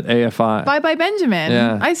film at AFI. Bye Bye Benjamin.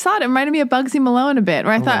 Yeah. I saw it. It reminded me of Bugsy Malone a bit.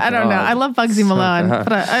 Where I thought, I don't know. God. I love Bugsy Malone,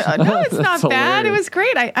 but no, it's not That's bad. It hilarious. was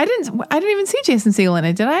great. I didn't even see Jason Segel in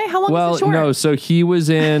it, did I? How long was Well, the short? no. So he was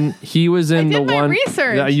in the did my one.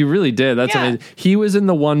 research. Yeah, you really did. That's Yeah. amazing. He was in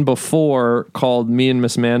the one before called Me and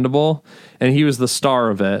Miss Mandible, and he was the star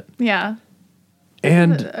of it. Yeah.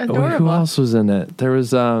 And Adorable. who else was in it? There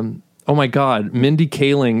was oh my God, Mindy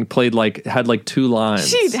Kaling had like 2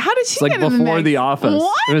 lines. How did she It's like get in the before mix? The Office.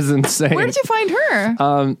 What? It was insane. Where did you find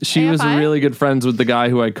her? She was AFI? really good friends with the guy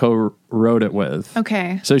who I co-wrote it with.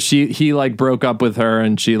 Okay. So he like broke up with her,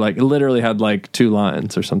 and she like literally had like 2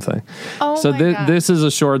 lines or something. Oh so my God. this is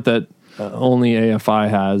a short that only AFI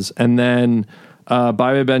has, and then Bye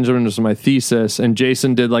Bye Benjamin was my thesis, and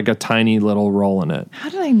Jason did like a tiny little role in it. How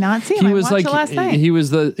did I not see him? I watched it last night. he was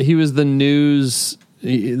the news.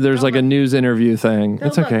 There's like a news interview thing.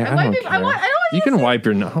 It's look. okay. I I might don't be- care. I want You you can to wipe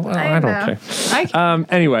your nose. I don't know. care.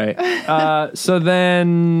 Anyway, so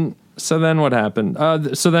then what happened?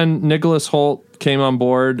 So then Nicholas Hoult came on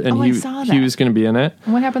board, and Oh, I saw that. he was going to be in it.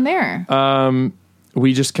 What happened there?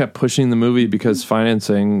 We just kept pushing the movie because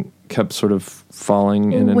financing kept sort of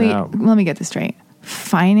falling in and out. Let me get this straight.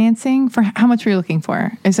 Financing for how much were you looking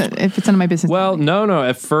for? Is it if it's under my business? Well, no.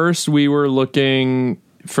 At first, we were looking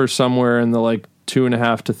for somewhere in the like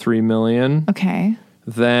 2.5 to 3 million. Okay.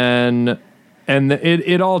 Then, and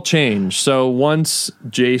it all changed. So once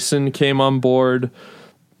Jason came on board,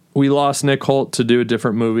 we lost Nick Hoult to do a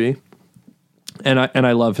different movie, and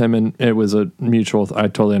I love him, and it was a mutual. I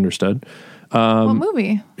totally understood. What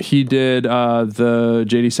movie? He did the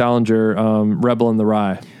J.D. Salinger Rebel in the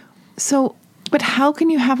Rye. So, but how can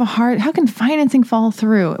you have how can financing fall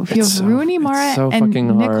through if you It's have so- Rooney Mara it's so and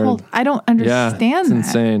fucking Nick hard. Hoult? I don't understand it's that.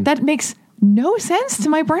 insane. That makes no sense to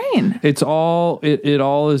my brain. It's all it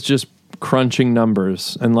all is just crunching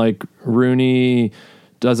numbers, and like Rooney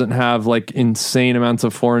doesn't have like insane amounts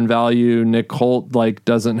of foreign value. Nick Hoult like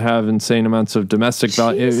doesn't have insane amounts of domestic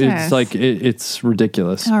value. Jesus. It's like it's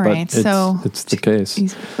ridiculous. All but right, so it's the case.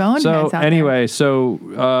 These boneheads So out anyway,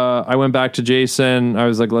 I went back to Jason. I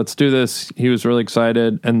was like, let's do this. He was really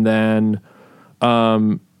excited, and then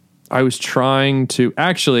I was trying to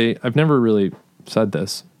actually. I've never really said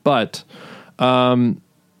this, but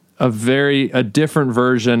a different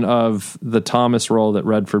version of the Thomas role that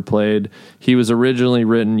Redford played. He was originally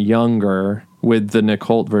written younger with the Nick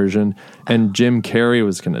Hoult version, and Jim Carrey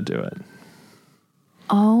was going to do it.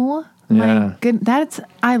 Oh Yeah. my good.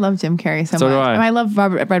 I love Jim Carrey so So much. do I. And I love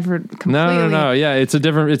Robert Redford completely. No. Yeah, it's a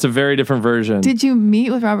very different version. Did you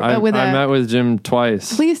meet with Robert? I met with Jim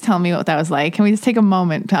twice. Please tell me what that was like. Can we just take a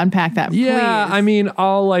moment to unpack that? Yeah, please? I mean,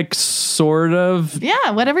 I'll like sort of.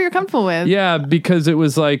 Yeah, whatever you're comfortable with. Yeah, because it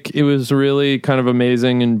was really kind of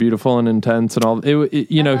amazing and beautiful and intense and all.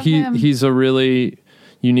 love him. He's a really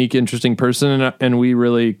unique, interesting person, and we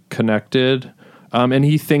really connected. And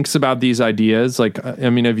he thinks about these ideas. Like, I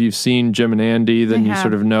mean, if you've seen Jim and Andy, then you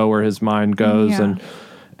sort of know where his mind goes Yeah.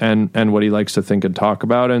 and what he likes to think and talk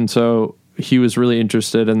about. And so he was really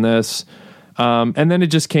interested in this. And then it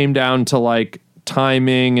just came down to like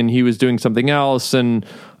timing, and he was doing something else, and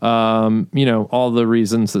all the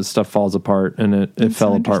reasons that stuff falls apart, and it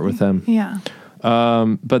fell apart with him. Yeah.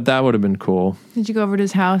 But that would have been cool. Did you go over to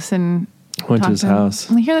his house and Went to talk his him? house.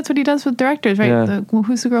 I hear that's what he does with directors, right? Yeah.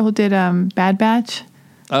 Who's the girl who did Bad Batch?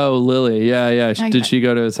 Oh, Lily. Yeah. Did she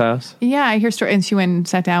go to his house? Yeah, I hear story, and she went and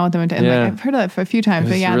sat down with him, and Yeah. I've heard of that for a few times.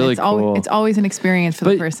 But It's yeah, really it's cool. it's always an experience for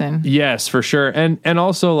the person. Yes, for sure. And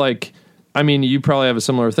also, like, I mean, you probably have a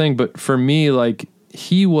similar thing, but for me, like,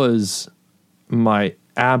 he was my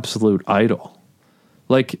absolute idol.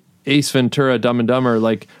 Like Ace Ventura, Dumb and Dumber,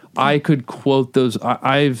 like I could quote those.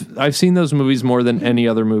 I've seen those movies more than any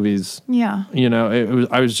other movies. Yeah.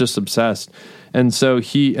 I was just obsessed. And so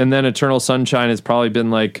and then Eternal Sunshine has probably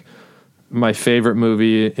been like my favorite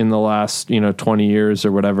movie in the last, 20 years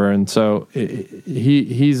or whatever. And so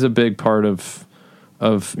he's a big part of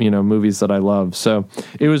movies that I love. So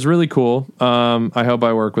it was really cool. I hope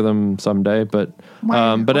I work with him someday, but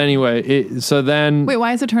anyway, so then Wait,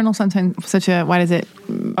 why is Eternal Sunshine why does it?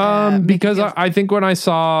 because I think when I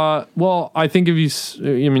saw, I think if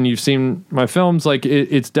you've seen my films, like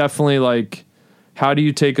it's definitely like, how do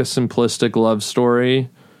you take a simplistic love story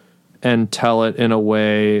and tell it in a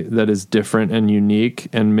way that is different and unique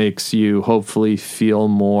and makes you hopefully feel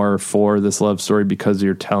more for this love story because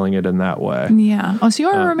you're telling it in that way. Yeah. Oh, so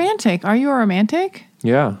you're a romantic. Are you a romantic?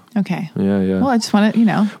 Yeah. Okay. Yeah. Well, I just want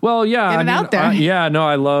to, Well, yeah. Get it out there.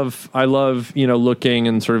 I love, looking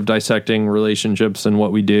and sort of dissecting relationships and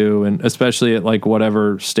what we do, and especially at like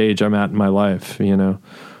whatever stage I'm at in my life, and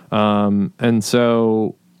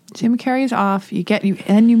so Jim Carrey's off.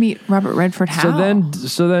 And you meet Robert Redford. How?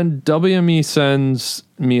 So then WME sends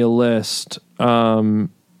me a list of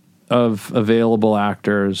available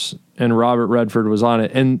actors, and Robert Redford was on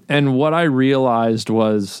it. And what I realized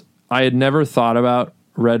was I had never thought about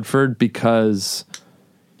Redford because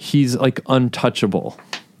he's like untouchable.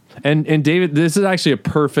 And David, this is actually a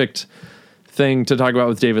perfect thing to talk about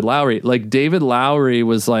with David Lowery. Like David Lowery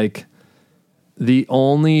was like the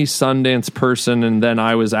only Sundance person, and then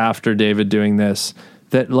I was after David doing this,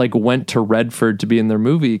 that like went to Redford to be in their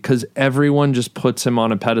movie because everyone just puts him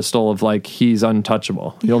on a pedestal of like, he's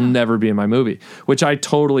untouchable. He'll never be in my movie, which I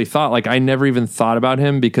totally thought. Like I never even thought about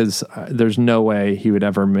him because there's no way he would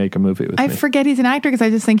ever make a movie with me. I forget he's an actor because I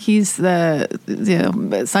just think he's the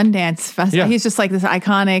Sundance Festival. Yeah. He's just like this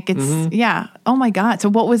iconic. It's Oh my God. So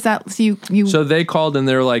what was that? So So they called and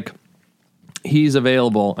they're like, he's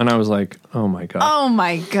available. And I was like, oh my God. Oh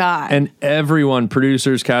my God. And everyone,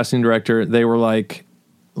 producers, casting director, they were like,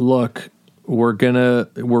 look, we're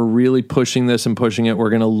really pushing this and pushing it.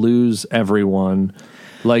 We're going to lose everyone.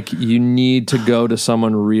 Like, you need to go to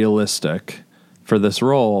someone realistic for this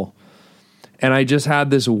role. And I just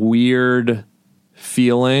had this weird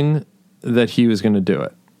feeling that he was going to do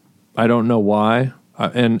it. I don't know why.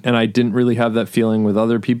 And I didn't really have that feeling with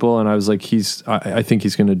other people. And I was like, I think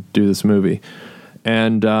he's going to do this movie.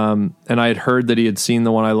 And I had heard that he had seen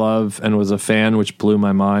The One I Love and was a fan, which blew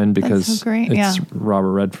my mind because That's so great. it's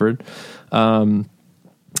Robert Redford.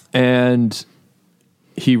 And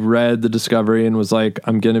he read the Discovery and was like,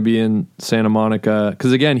 I'm going to be in Santa Monica.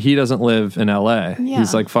 Because again, he doesn't live in LA. Yeah.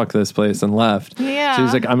 He's like, fuck this place, and left. Yeah. So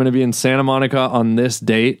he's like, I'm going to be in Santa Monica on this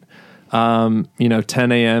date. 10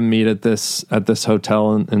 a.m. meet at this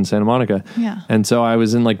hotel in Santa Monica. Yeah. And so I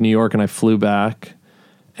was in like New York and I flew back.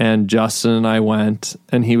 And Justin and I went,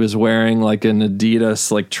 and he was wearing like an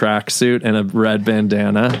Adidas like tracksuit and a red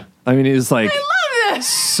bandana. I mean, he was like, I love this.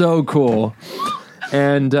 So cool.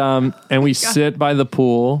 And we sit by the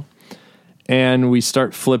pool, and we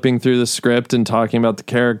start flipping through the script and talking about the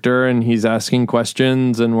character, and he's asking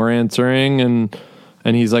questions, and we're answering, and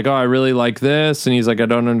he's like, oh, I really like this, and he's like, I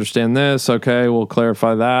don't understand this. Okay, we'll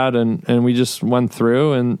clarify that, and we just went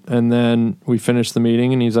through, and then we finished the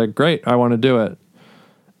meeting, and he's like, great, I want to do it.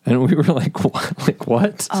 And we were like, what? Like,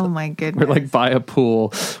 what? Oh my goodness. We're like by a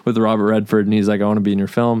pool with Robert Redford, and he's like, I want to be in your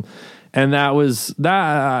film. And that's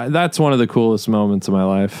one of the coolest moments of my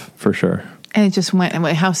life, for sure. And it just went,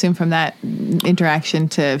 how soon from that interaction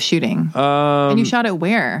to shooting? And you shot it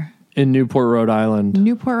where? In Newport, Rhode Island.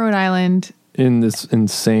 Newport, Rhode Island. In this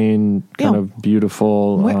insane kind of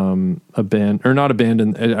beautiful not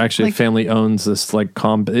abandoned. Actually, like, a family owns this like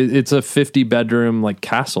it's a 50-bedroom like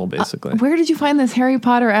castle basically. Where did you find this Harry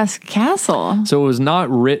Potter-esque castle? So it was not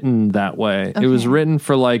written that way. Okay. It was written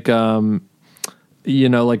for like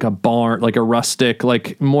like a barn, like a rustic,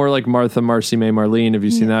 like more like Martha, Marcy, May, Marlene. Have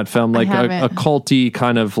you seen that film? Like a culty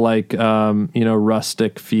kind of like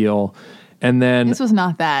rustic feel. And then this was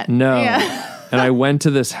not that. No. Yeah. And I went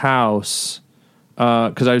to this house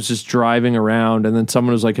because I was just driving around, and then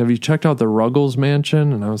someone was like, have you checked out the Ruggles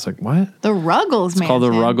Mansion? And I was like, what? The Ruggles Mansion? It's called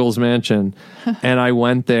the Ruggles Mansion. And I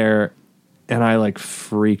went there, and I like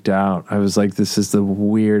freaked out. I was like, this is the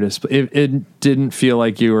weirdest. It didn't feel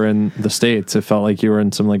like you were in the States. It felt like you were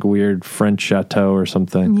in some like weird French chateau or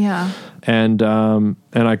something. Yeah. And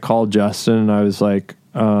I called Justin, and I was like,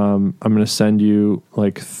 I'm going to send you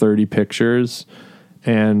like 30 pictures,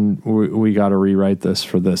 and we got to rewrite this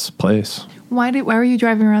for this place. Why were you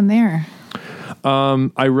driving around there?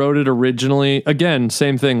 I wrote it originally. Again,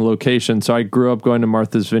 same thing, location. So I grew up going to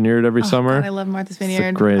Martha's Vineyard every summer. God, I love Martha's Vineyard.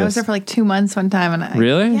 It's the greatest. I was there for like 2 months one time. And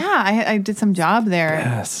Really? Yeah, I did some job there.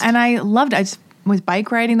 Yes. And I loved it. I just was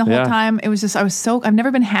bike riding the whole time. It was just, I've never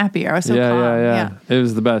been happier. I was so calm. Yeah. It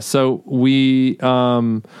was the best. So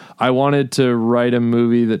I wanted to write a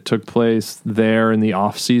movie that took place there in the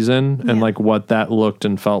off season and like what that looked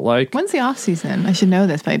and felt like. When's the off season? I should know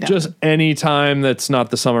this, but I don't. Just any time that's not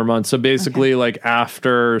the summer months. So basically like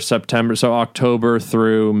after September, so October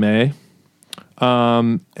through May.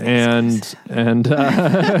 And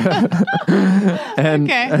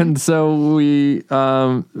so we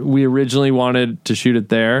originally wanted to shoot it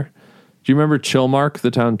there. Do you remember Chilmark, the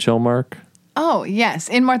town Chilmark? Oh, yes.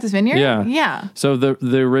 In Martha's Vineyard? Yeah. Yeah. So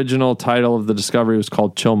the original title of the Discovery was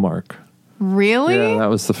called Chillmark. Really? Yeah, that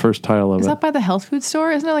was the first title of Is it. that by the health food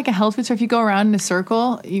store? Isn't it like a health food store? If you go around in a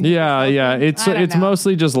circle, Yeah. It's I don't know.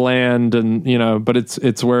 mostly just land, and but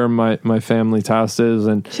it's where my family's house is,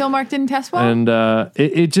 and Chillmark didn't test well. and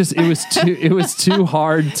it was too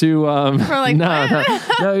hard to like, no,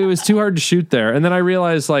 it was too hard to shoot there, and then I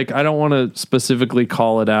realized like I don't want to specifically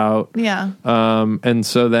call it out, yeah. and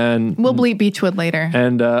so then We'll bleep Beechwood later.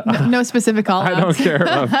 and No specific call. I don't care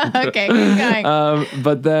about Okay, keep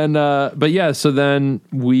going. but yeah, so then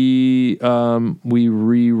we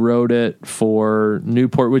rewrote it for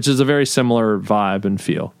Newport, which is a very similar vibe and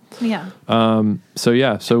feel. Yeah.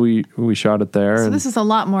 So we shot it there. So and this is a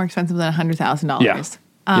lot more expensive than $100,000. Yeah.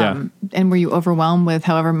 Yeah. And were you overwhelmed with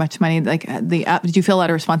however much money? Like did you feel a lot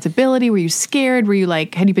of responsibility? Were you scared? Were you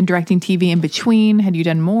like, had you been directing TV in between? Had you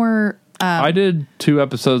done more? I did 2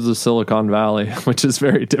 episodes of Silicon Valley, which is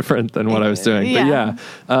very different than what I was doing. Yeah.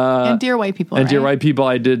 But yeah. And Dear White People. And Dear right? White People,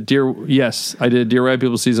 I did Dear White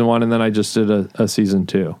People season 1, and then I just did a season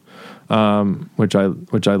 2, which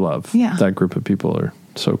I love. Yeah. That group of people are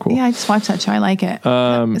so cool. Yeah, I just watched that show. I like it.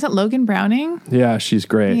 Is that Logan Browning? Yeah, she's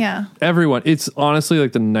great. Yeah. Everyone. It's honestly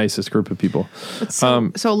like the nicest group of people.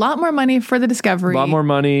 So a lot more money for the Discovery. A lot more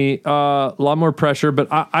money, a lot more pressure, but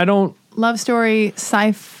I don't. Love story,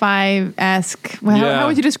 sci-fi-esque. Well, Yeah. how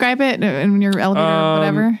would you describe it in your elevator,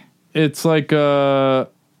 whatever? It's like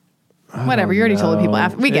Whatever. You already told the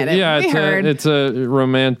people. We get it. Yeah, we heard. it's a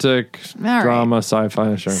romantic right. drama,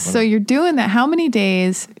 sci-fi. Sure. So you're doing that. How many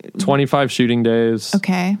days? 25 shooting days.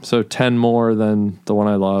 Okay. So 10 more than the one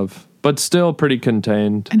I love, but still pretty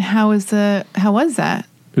contained. And how was that?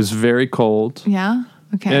 It was very cold. Yeah.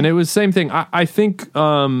 Okay. And it was same thing. I think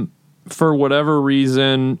for whatever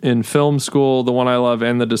reason in film school, the one I love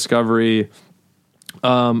and the Discovery,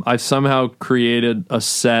 I've somehow created a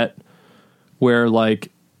set where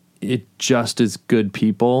like it just is good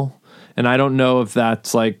people. And I don't know if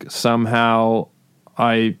that's like somehow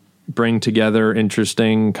I bring together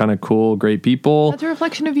interesting, kind of cool, great people. That's a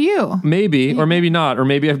reflection of you. Maybe, or maybe not, or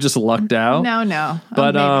maybe I've just lucked out. No.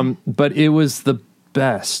 But it was the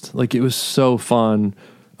best. Like it was so fun.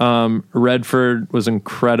 Redford was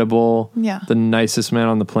incredible. Yeah. The nicest man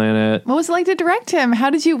on the planet. What was it like to direct him?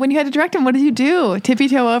 When you had to direct him, what did you do? Tippy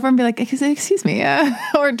toe over and be like, excuse me.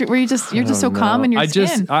 Or were you're just so calm in your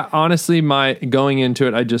skin? Honestly, going into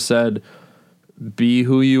it, I just said, be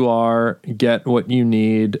who you are, get what you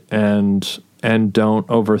need, and don't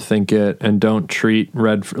overthink it, and don't treat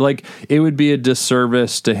Redford like it would be a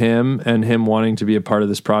disservice to him and him wanting to be a part of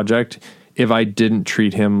this project if I didn't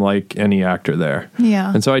treat him like any actor there.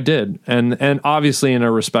 Yeah. And so I did. And obviously in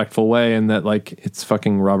a respectful way, and that like it's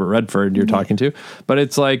fucking Robert Redford you're talking to. But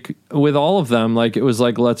it's like with all of them, like it was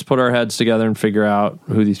like, let's put our heads together and figure out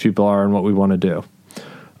who these people are and what we want to do.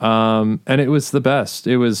 And it was the best.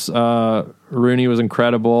 It was Rooney was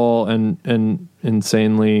incredible and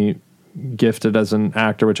insanely gifted as an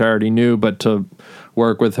actor, which I already knew, but to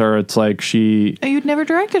work with her, it's like you'd never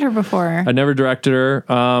directed her before. I never directed her.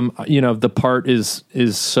 The part is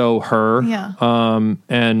so her. Yeah.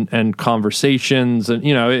 And conversations, and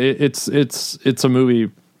it's a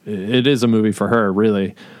movie. It is a movie for her,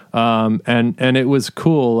 really. And it was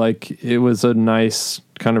cool. Like it was a nice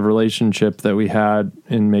kind of relationship that we had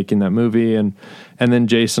in making that movie, and then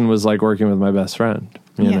Jason was like working with my best friend.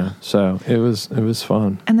 You know, so it was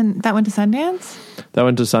fun. And then that went to Sundance? That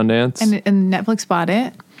went to Sundance. And Netflix bought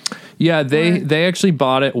it? Yeah, they actually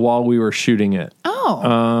bought it while we were shooting it.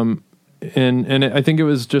 Oh. And I think it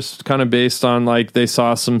was just kind of based on like they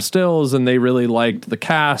saw some stills and they really liked the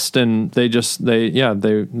cast, and they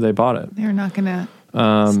bought it. They're not going to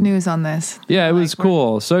snooze on this. Yeah, it was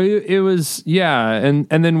cool. So it was, and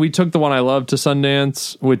then we took the one I loved to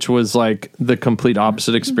Sundance, which was like the complete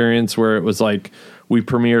opposite experience, where it was like we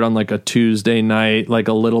premiered on like a Tuesday night, like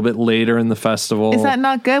a little bit later in the festival. Is that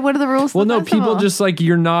not good? What are the rules? Well, no, people just like,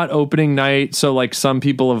 you're not opening night. So like some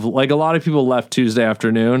people have, like a lot of people left Tuesday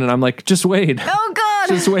afternoon, and I'm like, just wait. Oh God.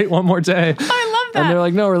 Just wait one more day. I love that. And they're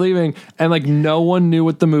like, no, we're leaving. And like no one knew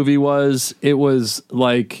what the movie was. It was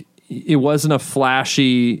like, it wasn't a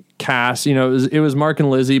flashy cast, it was Mark and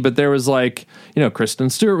Lizzie, but there was like, Kristen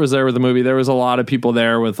Stewart was there with the movie. There was a lot of people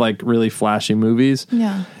there with like really flashy movies.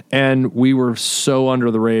 Yeah. And we were so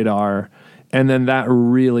under the radar. And then that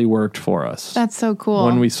really worked for us. That's so cool.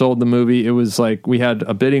 When we sold the movie, it was like we had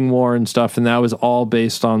a bidding war and stuff, and that was all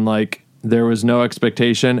based on like there was no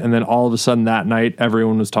expectation, and then all of a sudden that night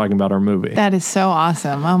everyone was talking about our movie. That is so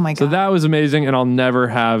awesome. Oh my God. So that was amazing, and I'll never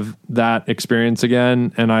have that experience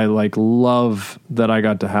again, and I like love that I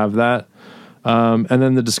got to have that. And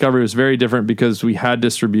then the Discovery was very different because we had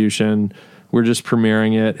distribution. We're just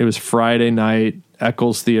premiering it. It was Friday night,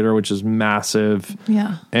 Eccles Theater, which is massive.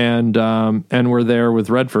 Yeah. And we're there with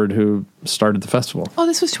Redford, who started the festival. Oh,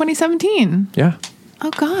 this was 2017. Yeah.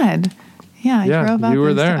 Oh, God. Yeah, I drove out. You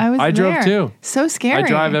were there. I drove too. So scary. I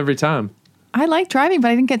drive every time. I like driving,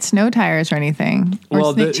 but I didn't get snow tires or anything. Or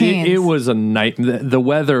Well, snake chains. it was a night. The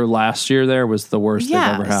weather last year there was the worst they've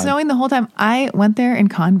ever had. Snowing the whole time. I went there in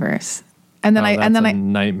Converse. And then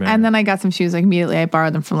nightmare. And then I got some shoes like immediately. I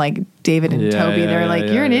borrowed them from like David and Toby. They're like,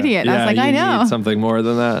 "You're an idiot." I was like, "I know." Need something more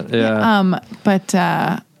than that. Yeah. But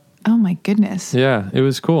oh my goodness. Yeah, it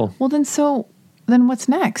was cool. Well, then what's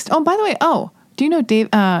next? Oh, by the way, do you know Dave?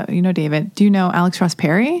 You know David? Do you know Alex Ross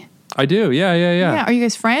Perry? I do. Yeah. Yeah. Are you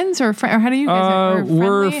guys friends or how do you guys?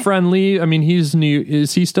 We're friendly. I mean, he's new.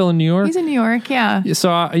 Is he still in New York? He's in New York. Yeah.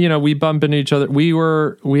 So we bump into each other.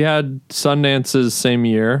 We had Sundance's same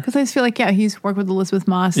year. Because I just feel like he's worked with Elizabeth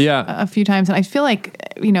Moss a few times, and I feel like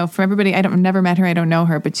for everybody, never met her, I don't know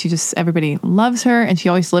her, but everybody loves her, and she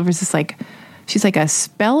always delivers this she's like a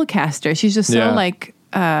spellcaster. She's just so like.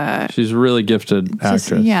 She's a really gifted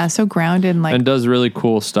actress. So grounded and does really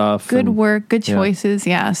cool stuff. Good work, good choices.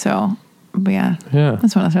 Yeah. So, but yeah.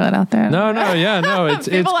 Just want to throw that out there. No, it's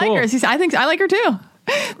people like cool. her. I think I like her too.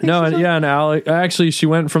 And Alex, actually, she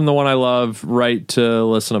went from The One I Love right to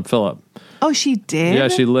Listen Up, Philip. Oh, she did. Yeah,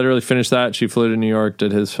 she literally finished that. She flew to New York,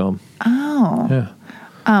 did his film. Oh. Yeah.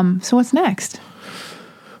 So what's next?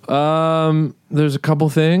 There's a couple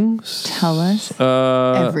things. Tell us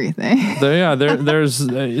everything.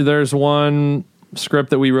 There's one script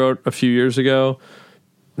that we wrote a few years ago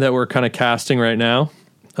that we're kind of casting right now.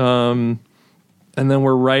 And then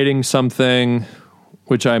we're writing something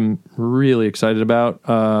which I'm really excited about,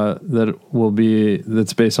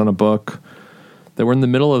 that's based on a book that we're in the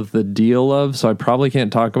middle of the deal of, so I probably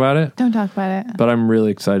can't talk about it. Don't talk about it. But I'm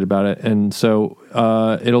really excited about it. And so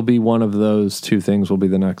it'll be one of those two things will be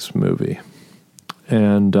the next movie.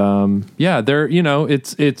 And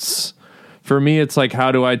it's for me, it's like,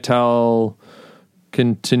 how do I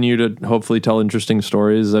continue to hopefully tell interesting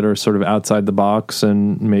stories that are sort of outside the box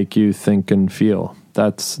and make you think and feel.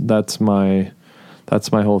 That's my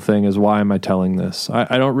whole thing, is why am I telling this?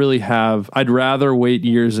 I don't really have, I'd rather wait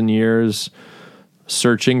years and years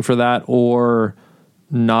searching for that, or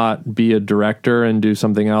not be a director and do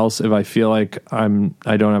something else if I feel like I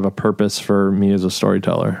don't have a purpose for me as a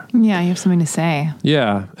storyteller. Yeah, you have something to say.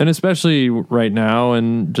 Yeah, and especially right now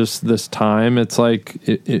and just this time, it's like,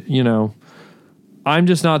 I'm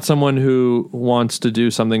just not someone who wants to do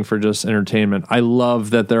something for just entertainment. I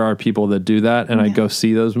love that there are people that do that, and I go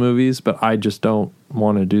see those movies, but I just don't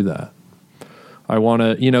want to do that. I want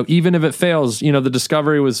to, even if it fails, the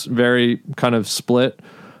Discovery was very kind of split.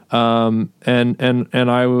 And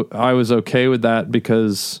I was okay with that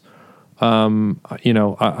because,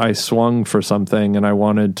 I swung for something, and I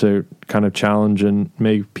wanted to kind of challenge and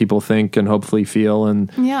make people think and hopefully feel,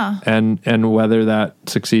 and whether that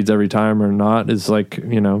succeeds every time or not is like,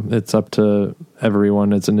 it's up to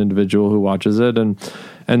everyone as an individual who watches it.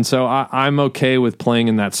 And so I'm okay with playing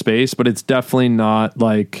in that space, but it's definitely not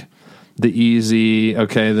like the easy,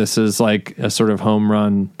 okay, this is like a sort of home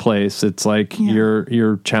run place. It's like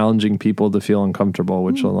you're challenging people to feel uncomfortable,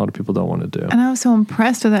 which a lot of people don't want to do. And I was so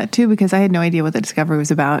impressed with that too, because I had no idea what the Discovery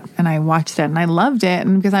was about, and I watched it and I loved it,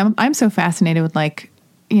 and because I'm so fascinated with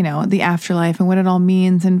the afterlife and what it all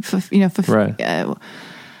means, and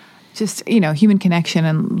just human connection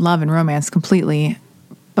and love and romance completely.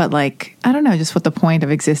 But I don't know, just what the point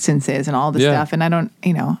of existence is and all this stuff. And I don't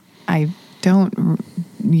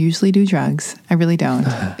usually do drugs. I really don't,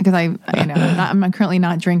 because I'm currently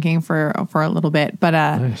not drinking for a little bit. But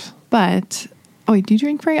nice. But wait, do you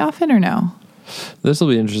drink very often or no? This will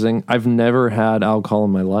be interesting. I've never had alcohol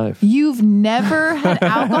in my life. You've never had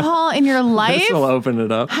alcohol in your life? This will open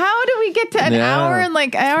it up. How do we get to an hour and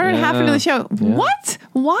hour and a half into the show? Yeah. What?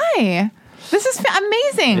 Why? This is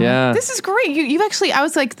amazing. Yeah. This is great. You've actually, I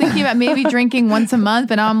was thinking about maybe drinking once a month,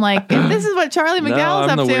 but now I'm like, if this is what Charlie McDowell's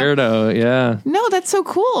up to. I'm the weirdo, yeah. No, that's so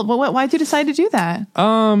cool. But why'd you decide to do that?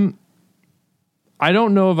 I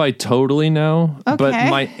don't know if I totally know, but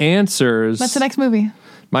my answers... What's the next movie?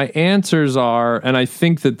 My answers are, and I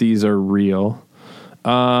think that these are real.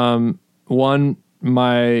 One,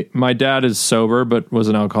 my dad is sober, but was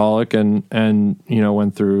an alcoholic, and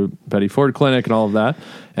went through Betty Ford Clinic and all of that.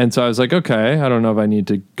 And so I was like, okay, I don't know if I need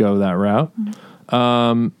to go that route.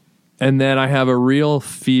 And then I have a real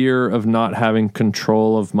fear of not having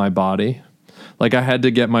control of my body. Like, I had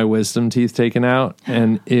to get my wisdom teeth taken out,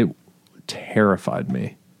 and it terrified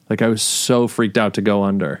me. Like I was so freaked out to go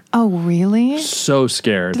under. Oh, really? So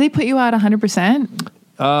scared. Do they put you out 100%?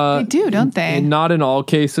 They do, don't they? Not in all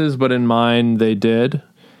cases, but in mine they did.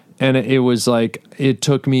 And it was like, it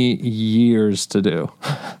took me years to do.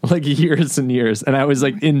 Like years and years. And I was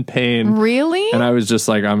like in pain. Really? And I was just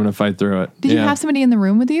like, I'm going to fight through it. Did you have somebody in the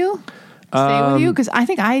room with you? Stay with you? Because I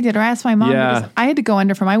think I did, or I asked my mom. Yeah. Because I had to go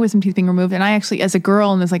under for my wisdom teeth being removed. And I actually, as a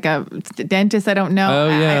girl, and there's like a dentist I don't know. Oh,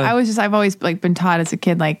 yeah. I've always like been taught as a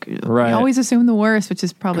kid, like, Right. you always assume the worst, which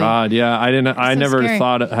is probably. God, yeah. I never scary.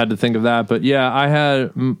 thought had to think of that. But yeah, I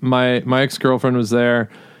had my ex-girlfriend was there.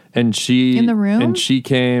 And she in the room, and she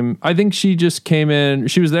came. I think she just came in.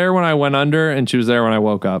 She was there when I went under, and she was there when I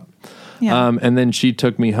woke up. Yeah. And then she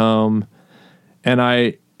took me home, and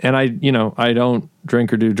I, you know, I don't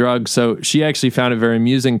drink or do drugs, so she actually found it very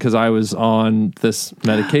amusing because I was on this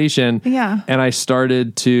medication. Yeah. And I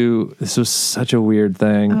started to. This was such a weird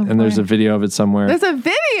thing, and there's a video of it somewhere. There's a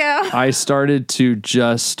video. I started to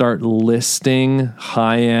just start listing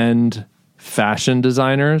high-end fashion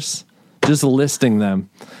designers, just listing them.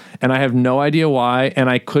 And I have no idea why, and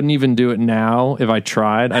I couldn't even do it now if I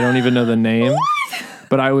tried. I don't even know the name.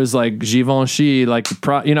 But I was like, Givenchy, like,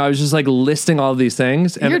 you know, I was just like listing all these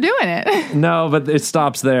things. And you're doing it. No, but it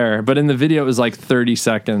stops there. But in the video, it was like 30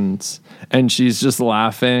 seconds. And she's just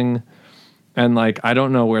laughing. And like, I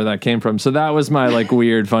don't know where that came from. So that was my like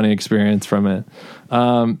weird, funny experience from it.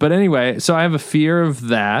 But anyway, so I have a fear of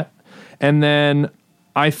that. And then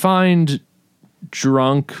I find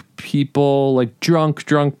drunk people, like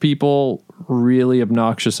drunk people, really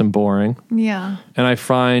obnoxious and boring. Yeah. And I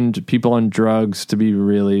find people on drugs to be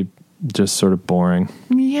really just sort of boring.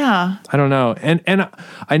 Yeah. I don't know. And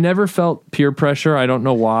I never felt peer pressure. I don't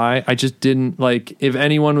know why. I just didn't like, if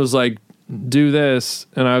anyone was like, do this,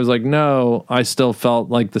 and I was like, no, I still felt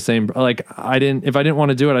like the same. Like if I didn't want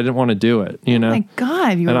to do it, I didn't want to do it, you know? Oh my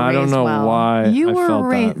God, you were raised I don't know well. why you I were felt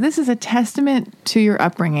raised. that. This is a testament to your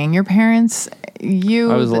upbringing. Your parents,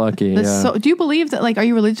 I was lucky, yeah. Do you believe that, like, are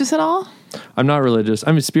you religious at all? I'm not religious.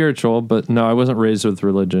 I'm spiritual, but no, I wasn't raised with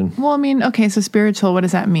religion. Well, I mean, okay, so spiritual, what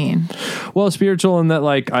does that mean? Well, spiritual in that,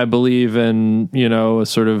 like, I believe in, you know, a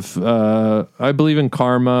sort of, I believe in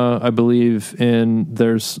karma. I believe in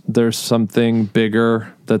there's something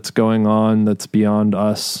bigger that's going on that's beyond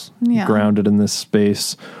us, grounded in this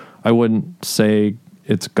space. I wouldn't say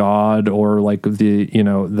it's God or like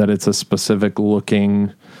that it's a specific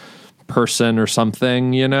looking person or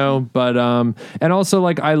something, you know, but and also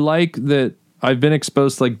like I like that I've been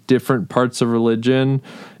exposed to like different parts of religion,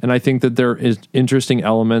 and I think that there is interesting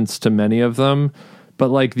elements to many of them, but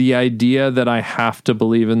like the idea that I have to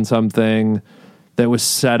believe in something that was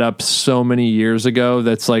set up so many years ago,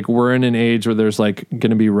 that's like we're in an age where there's like going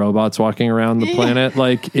to be robots walking around the planet,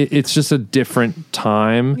 like it's just a different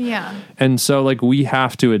time, and so like we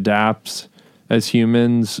have to adapt as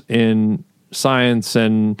humans in science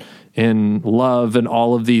and in love and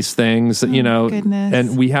all of these things, you know,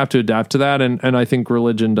 and we have to adapt to that. And I think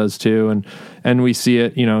religion does too. And we see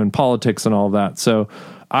it, you know, in politics and all of that. So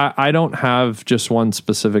I don't have just one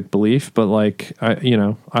specific belief, but like, I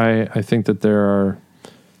think that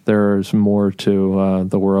there's more to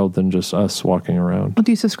the world than just us walking around. Well,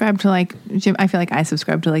 do you subscribe to like Jim? I feel like I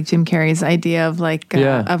subscribe to like Jim Carrey's idea of like,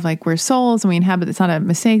 of like we're souls and we inhabit. It's not a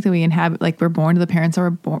mistake that we inhabit. Like we're born to the parents that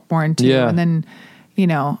we're born to, and then, you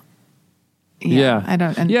know. I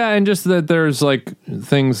don't. And just that there's like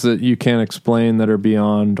things that you can't explain that are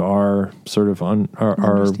beyond our sort of our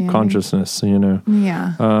consciousness, you know.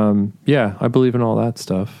 I believe in all that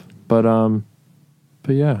stuff, but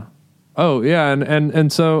yeah. Oh yeah,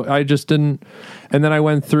 and so I just didn't. And then I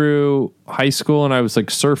went through high school and I was like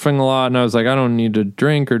surfing a lot, and I was like, I don't need to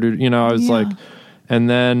drink or do, you know. I was like. And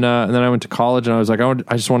then I went to college and I was like,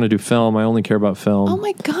 I just want to do film. I only care about film. Oh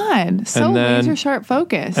my God. So laser sharp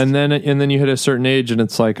focused. And then you hit a certain age and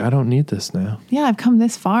it's like, I don't need this now. Yeah, I've come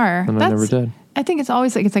this far. And I never did. I think it's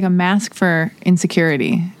always like, it's like a mask for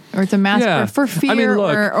insecurity, or it's a mask for fear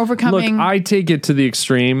or overcoming. Look, I take it to the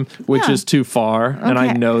extreme, which is too far. And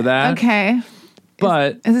I know that. Okay.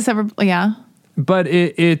 But is this ever, But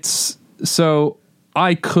it's, so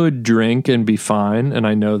I could drink and be fine. And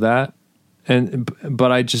I know that.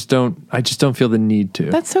 But I just don't feel the need to.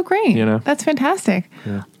 That's so great. You know? That's fantastic.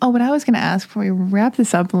 Yeah. Oh, what I was going to ask before we wrap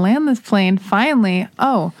this up, land this plane finally.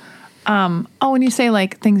 When you say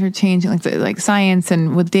like things are changing, like science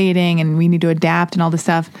and with dating and we need to adapt and all this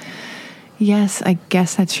stuff, Yes, I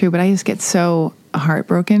guess that's true, but I just get so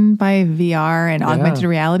heartbroken by VR and augmented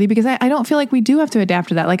reality because I don't feel like we do have to adapt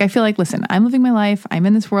to that. Like, I feel like, listen, I'm living my life. I'm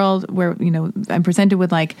in this world where, I'm presented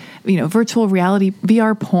with like, virtual reality,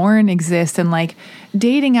 VR porn exists and like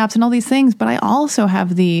dating apps and all these things, but I also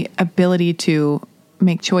have the ability to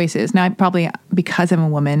make choices. Now, I probably, because I'm a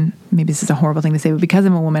woman, maybe this is a horrible thing to say, but because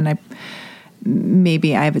I'm a woman, I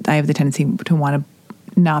have the tendency to want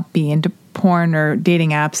to not be into porn or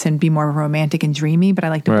dating apps and be more romantic and dreamy, but I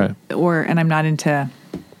like to, and I'm not into,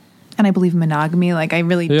 and I believe in monogamy. Like I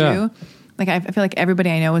really do. Like I feel like everybody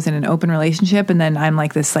I know is in an open relationship, and then I'm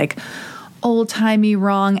like this like old timey,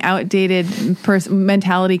 wrong, outdated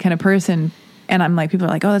mentality kind of person, and I'm like, people are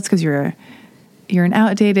like, oh, that's because you're an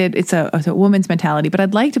outdated. It's a woman's mentality, but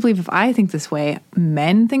I'd like to believe if I think this way,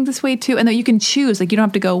 men think this way too, and that you can choose. Like you don't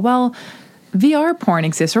have to go, well, VR porn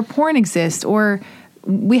exists or porn exists or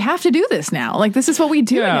we have to do this now. Like this is what we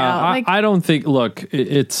do now. Like, I don't think. Look,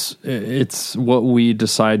 it's what we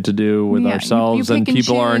decide to do with ourselves, and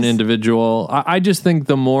people are an individual. I just think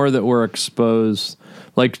the more that we're exposed,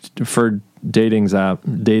 like for dating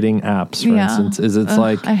apps, for instance, it's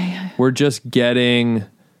like we're just getting.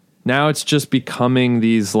 Now it's just becoming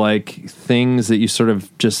these like things that you sort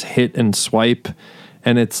of just hit and swipe,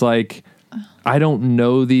 and it's like. I don't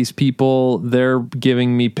know these people. They're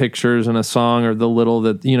giving me pictures and a song or the little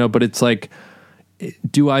that, but it's like,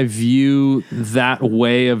 do I view that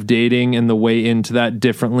way of dating and the way into that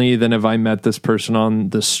differently than if I met this person on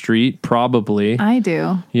the street? Probably. I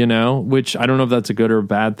do. Which I don't know if that's a good or a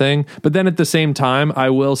bad thing. But then at the same time,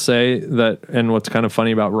 I will say that, and what's kind of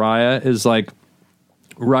funny about Raya is like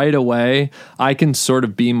right away, I can sort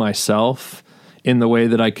of be myself in the way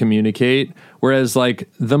that I communicate. Whereas like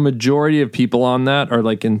the majority of people on that are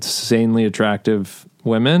like insanely attractive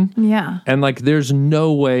women. Yeah. And like there's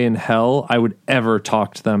no way in hell I would ever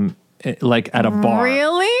talk to them like at a bar.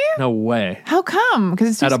 Really? No way. How come? Because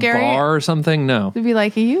it's too scary? At a bar or something? No. To be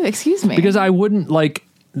like, excuse me. Because I wouldn't like,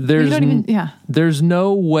 there's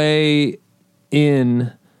no way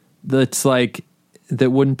in that's like,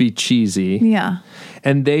 that wouldn't be cheesy. Yeah.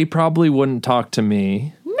 And they probably wouldn't talk to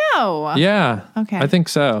me. No. Yeah. Okay. I think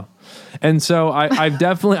so. And so I've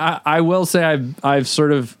definitely, I will say I've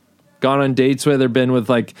sort of gone on dates where they've been with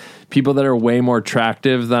like people that are way more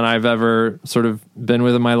attractive than I've ever sort of been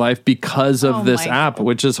with in my life because of this app,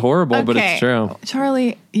 which is horrible, but it's true.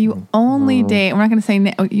 Charlie, you only date, we're not going to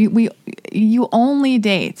say, you only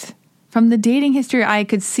date. From the dating history I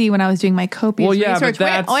could see when I was doing my copious research.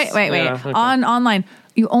 Wait. Yeah, okay. Online,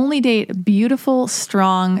 you only date beautiful,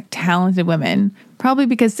 strong, talented women. Probably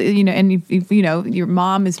because, and your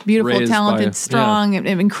mom is beautiful, raised talented, strong, and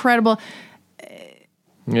incredible.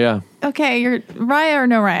 Yeah. Okay, you're Raya or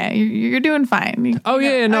no Raya. You're doing fine.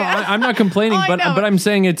 I'm not complaining, but I'm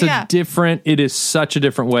saying it's it is such a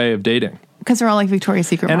different way of dating. Because they're all like Victoria's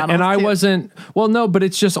Secret models. And I wasn't, but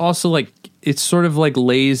it's just also like, it's sort of like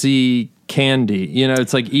lazy candy.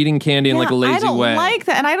 It's like eating candy in like a lazy way. I don't like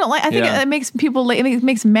that. And I think it makes people, it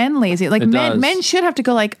makes men lazy. Like men should have to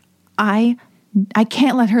go like, I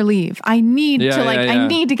can't let her leave. I need to I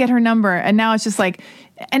need to get her number. And now it's just like,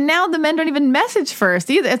 and now the men don't even message first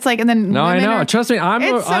either. It's like, and then no, I know. Trust me,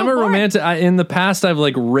 I'm a romantic. In the past, I've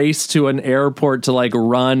like raced to an airport to like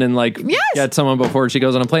run and like get someone before she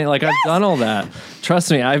goes on a plane. Like I've done all that.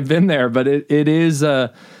 Trust me, I've been there. But it is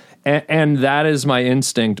and that is my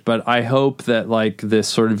instinct. But I hope that like this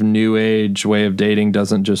sort of new age way of dating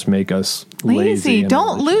doesn't just make us lazy.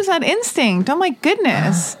 Don't lose that instinct. Oh my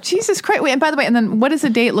goodness, Jesus Christ! Wait, and by the way, and then what does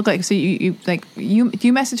a date look like? So you do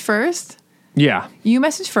you message first? Yeah, you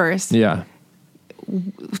message first. Yeah.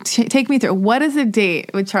 Take me through. What does a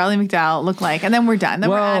date with Charlie McDowell look like? And then we're done. Then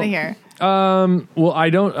we're out of here. Well, I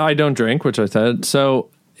don't drink, which I said. So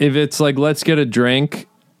if it's like let's get a drink.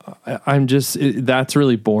 That's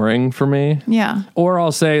really boring for me. Yeah. Or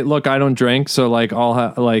I'll say, look, I don't drink, so like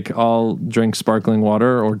I'll drink sparkling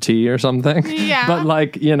water or tea or something. Yeah. But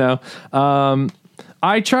like,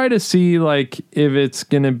 I try to see like if it's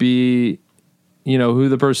gonna be, who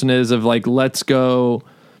the person is. Of like, let's go.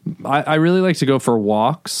 I really like to go for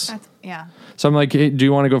walks. So I'm like, hey, do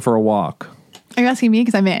you want to go for a walk? Are you asking me?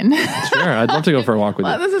 Because I'm in. Sure, I'd love to go for a walk with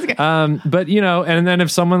you. This is good. But and then if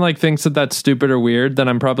someone like thinks that that's stupid or weird, then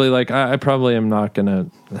I'm probably like, I probably am not gonna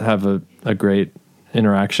have a great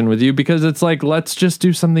interaction with you, because it's like, let's just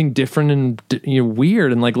do something different and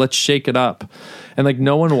weird, and like let's shake it up. And like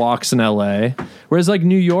no one walks in LA, whereas like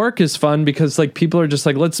New York is fun because like people are just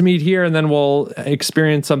like, let's meet here and then we'll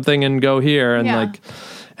experience something and go here, and like.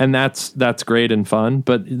 and that's great and fun.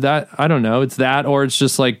 But that, I don't know, it's that, or it's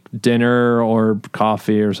just like dinner or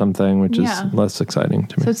coffee or something, which is less exciting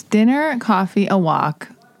to me. So it's dinner, coffee, a walk,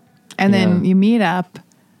 and then you meet up.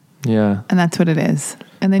 Yeah. And that's what it is.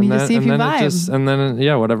 And then you just see if you vibe. And then,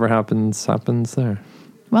 whatever happens there.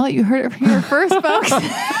 Well, you heard it here first, folks.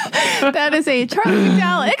 That is a Charlie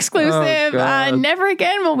McDowell exclusive. Never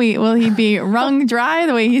again will he be wrung dry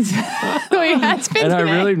the way he has been. And today. I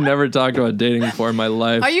really never talked about dating before in my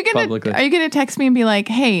life. Publicly. Are you gonna text me and be like,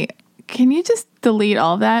 "Hey, can you just delete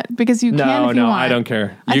all that because you can if you want." I don't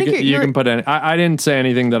care. You can put any. I didn't say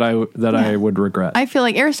anything that I would regret. I feel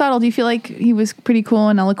like Aristotle. Do you feel like he was pretty cool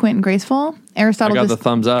and eloquent and graceful? Aristotle got the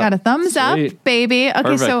thumbs up. Got a thumbs up, baby. Okay,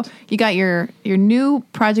 perfect. So you got your new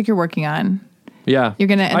project you're working on. Yeah, you're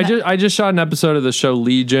gonna. I just shot an episode of the show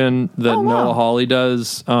Legion that Noah Hawley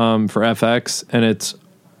does for FX, and it's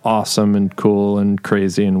awesome and cool and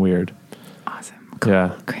crazy and weird. Awesome. Cool,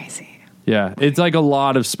 crazy. Yeah, it's like a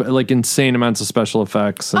lot of insane amounts of special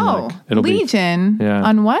effects. And it'll Legion.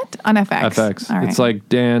 On what? On FX. FX. All right. It's like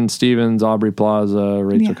Dan Stevens, Aubrey Plaza,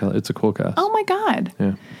 Rachel Kelly. It's a cool cast. Oh my God.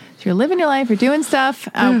 Yeah. So you're living your life. You're doing stuff.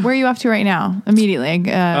 Where are you off to right now?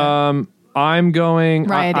 Immediately. I'm going.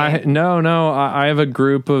 I have a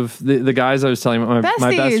group of the guys I was telling you, my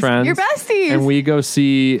best friends. Your besties. And we go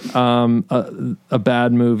see a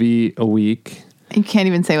bad movie a week. You can't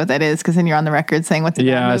even say what that is because then you're on the record saying what's a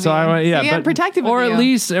bad movie. So protective or of you. At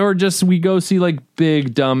least, or just we go see like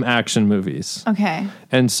big dumb action movies. Okay.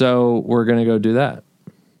 And so we're gonna go do that.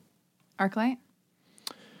 ArcLight?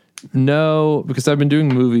 No, because I've been doing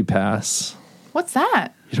Movie Pass. What's that?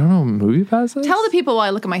 You don't know what Movie Pass is? Tell the people while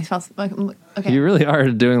I look at myself. Okay. You really are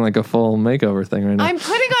doing like a full makeover thing right now. I'm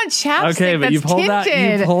putting on chapstick. Okay, but you've pulled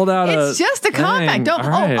out. It's just a compact. Don't.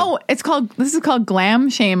 Right. This is called glam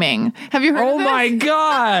shaming. Have you heard of this? Oh my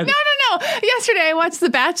God. No. Yesterday I watched The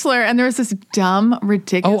Bachelor and there was this dumb,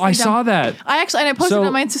 ridiculous. Oh, I saw that. I posted it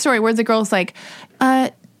on my Insta story where the girl's like,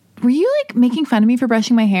 were you like making fun of me for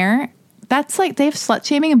brushing my hair? That's like, they have slut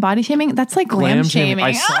shaming and body shaming. That's like glam shaming.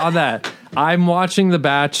 I saw that. I'm watching The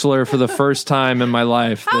Bachelor for the first time in my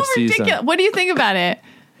life this season. Ridiculous. What do you think about it?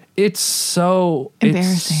 It's so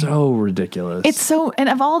embarrassing. It's so ridiculous. And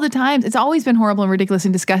of all the times, it's always been horrible and ridiculous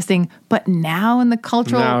and disgusting. But now in the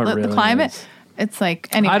cultural the climate, it's like,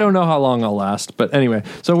 anyway. I don't know how long I'll last, but anyway.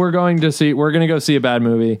 So we're going to go see a bad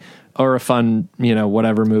movie or a fun,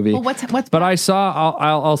 whatever movie. Well, what's but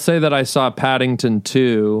I'll say that I saw Paddington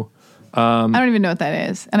 2. I don't even know what that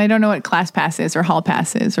is. And I don't know what Class Pass is or Hall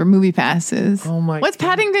Pass is or Movie Pass is. Oh my What's God.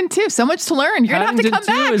 Paddington 2? So much to learn. You're going to have to come back.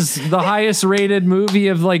 Paddington 2 is the highest rated movie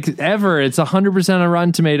of ever. It's 100% on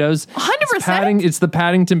Rotten Tomatoes. 100%? It's the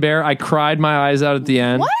Paddington Bear. I cried my eyes out at the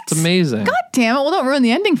end. What? It's amazing. God damn it. Well, don't ruin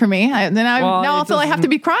the ending for me. Now I'll feel I have to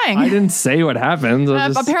be crying. I didn't say what happens.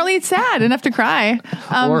 Apparently it's sad enough to cry.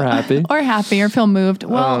 Or happy. Or happy or feel moved.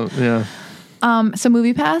 Well, yeah. So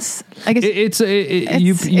Movie Pass, I guess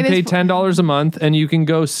you pay $10 a month and you can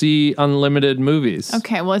go see unlimited movies.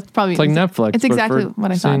 Okay, well it's probably like Netflix. It's exactly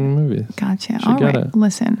what I thought. Movies. Gotcha. All right,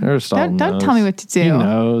 listen. Aristotle don't tell me what to do. He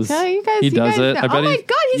knows. No, you guys, he does it. Know. Oh my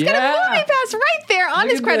God, he's got a Movie Pass right there on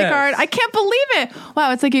his credit card. I can't believe it.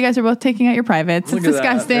 Wow, it's like you guys are both taking out your privates. It's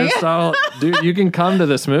disgusting. Dude, you can come to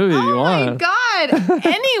this movie if you want. Oh my God.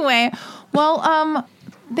 Anyway, well,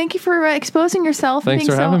 thank you for exposing yourself. Thanks and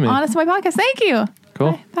being for having me. Honest on my podcast. Thank you.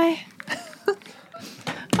 Cool. Bye.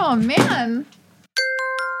 Oh, man.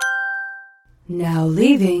 Now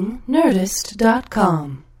leaving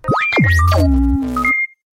Nerdist.com.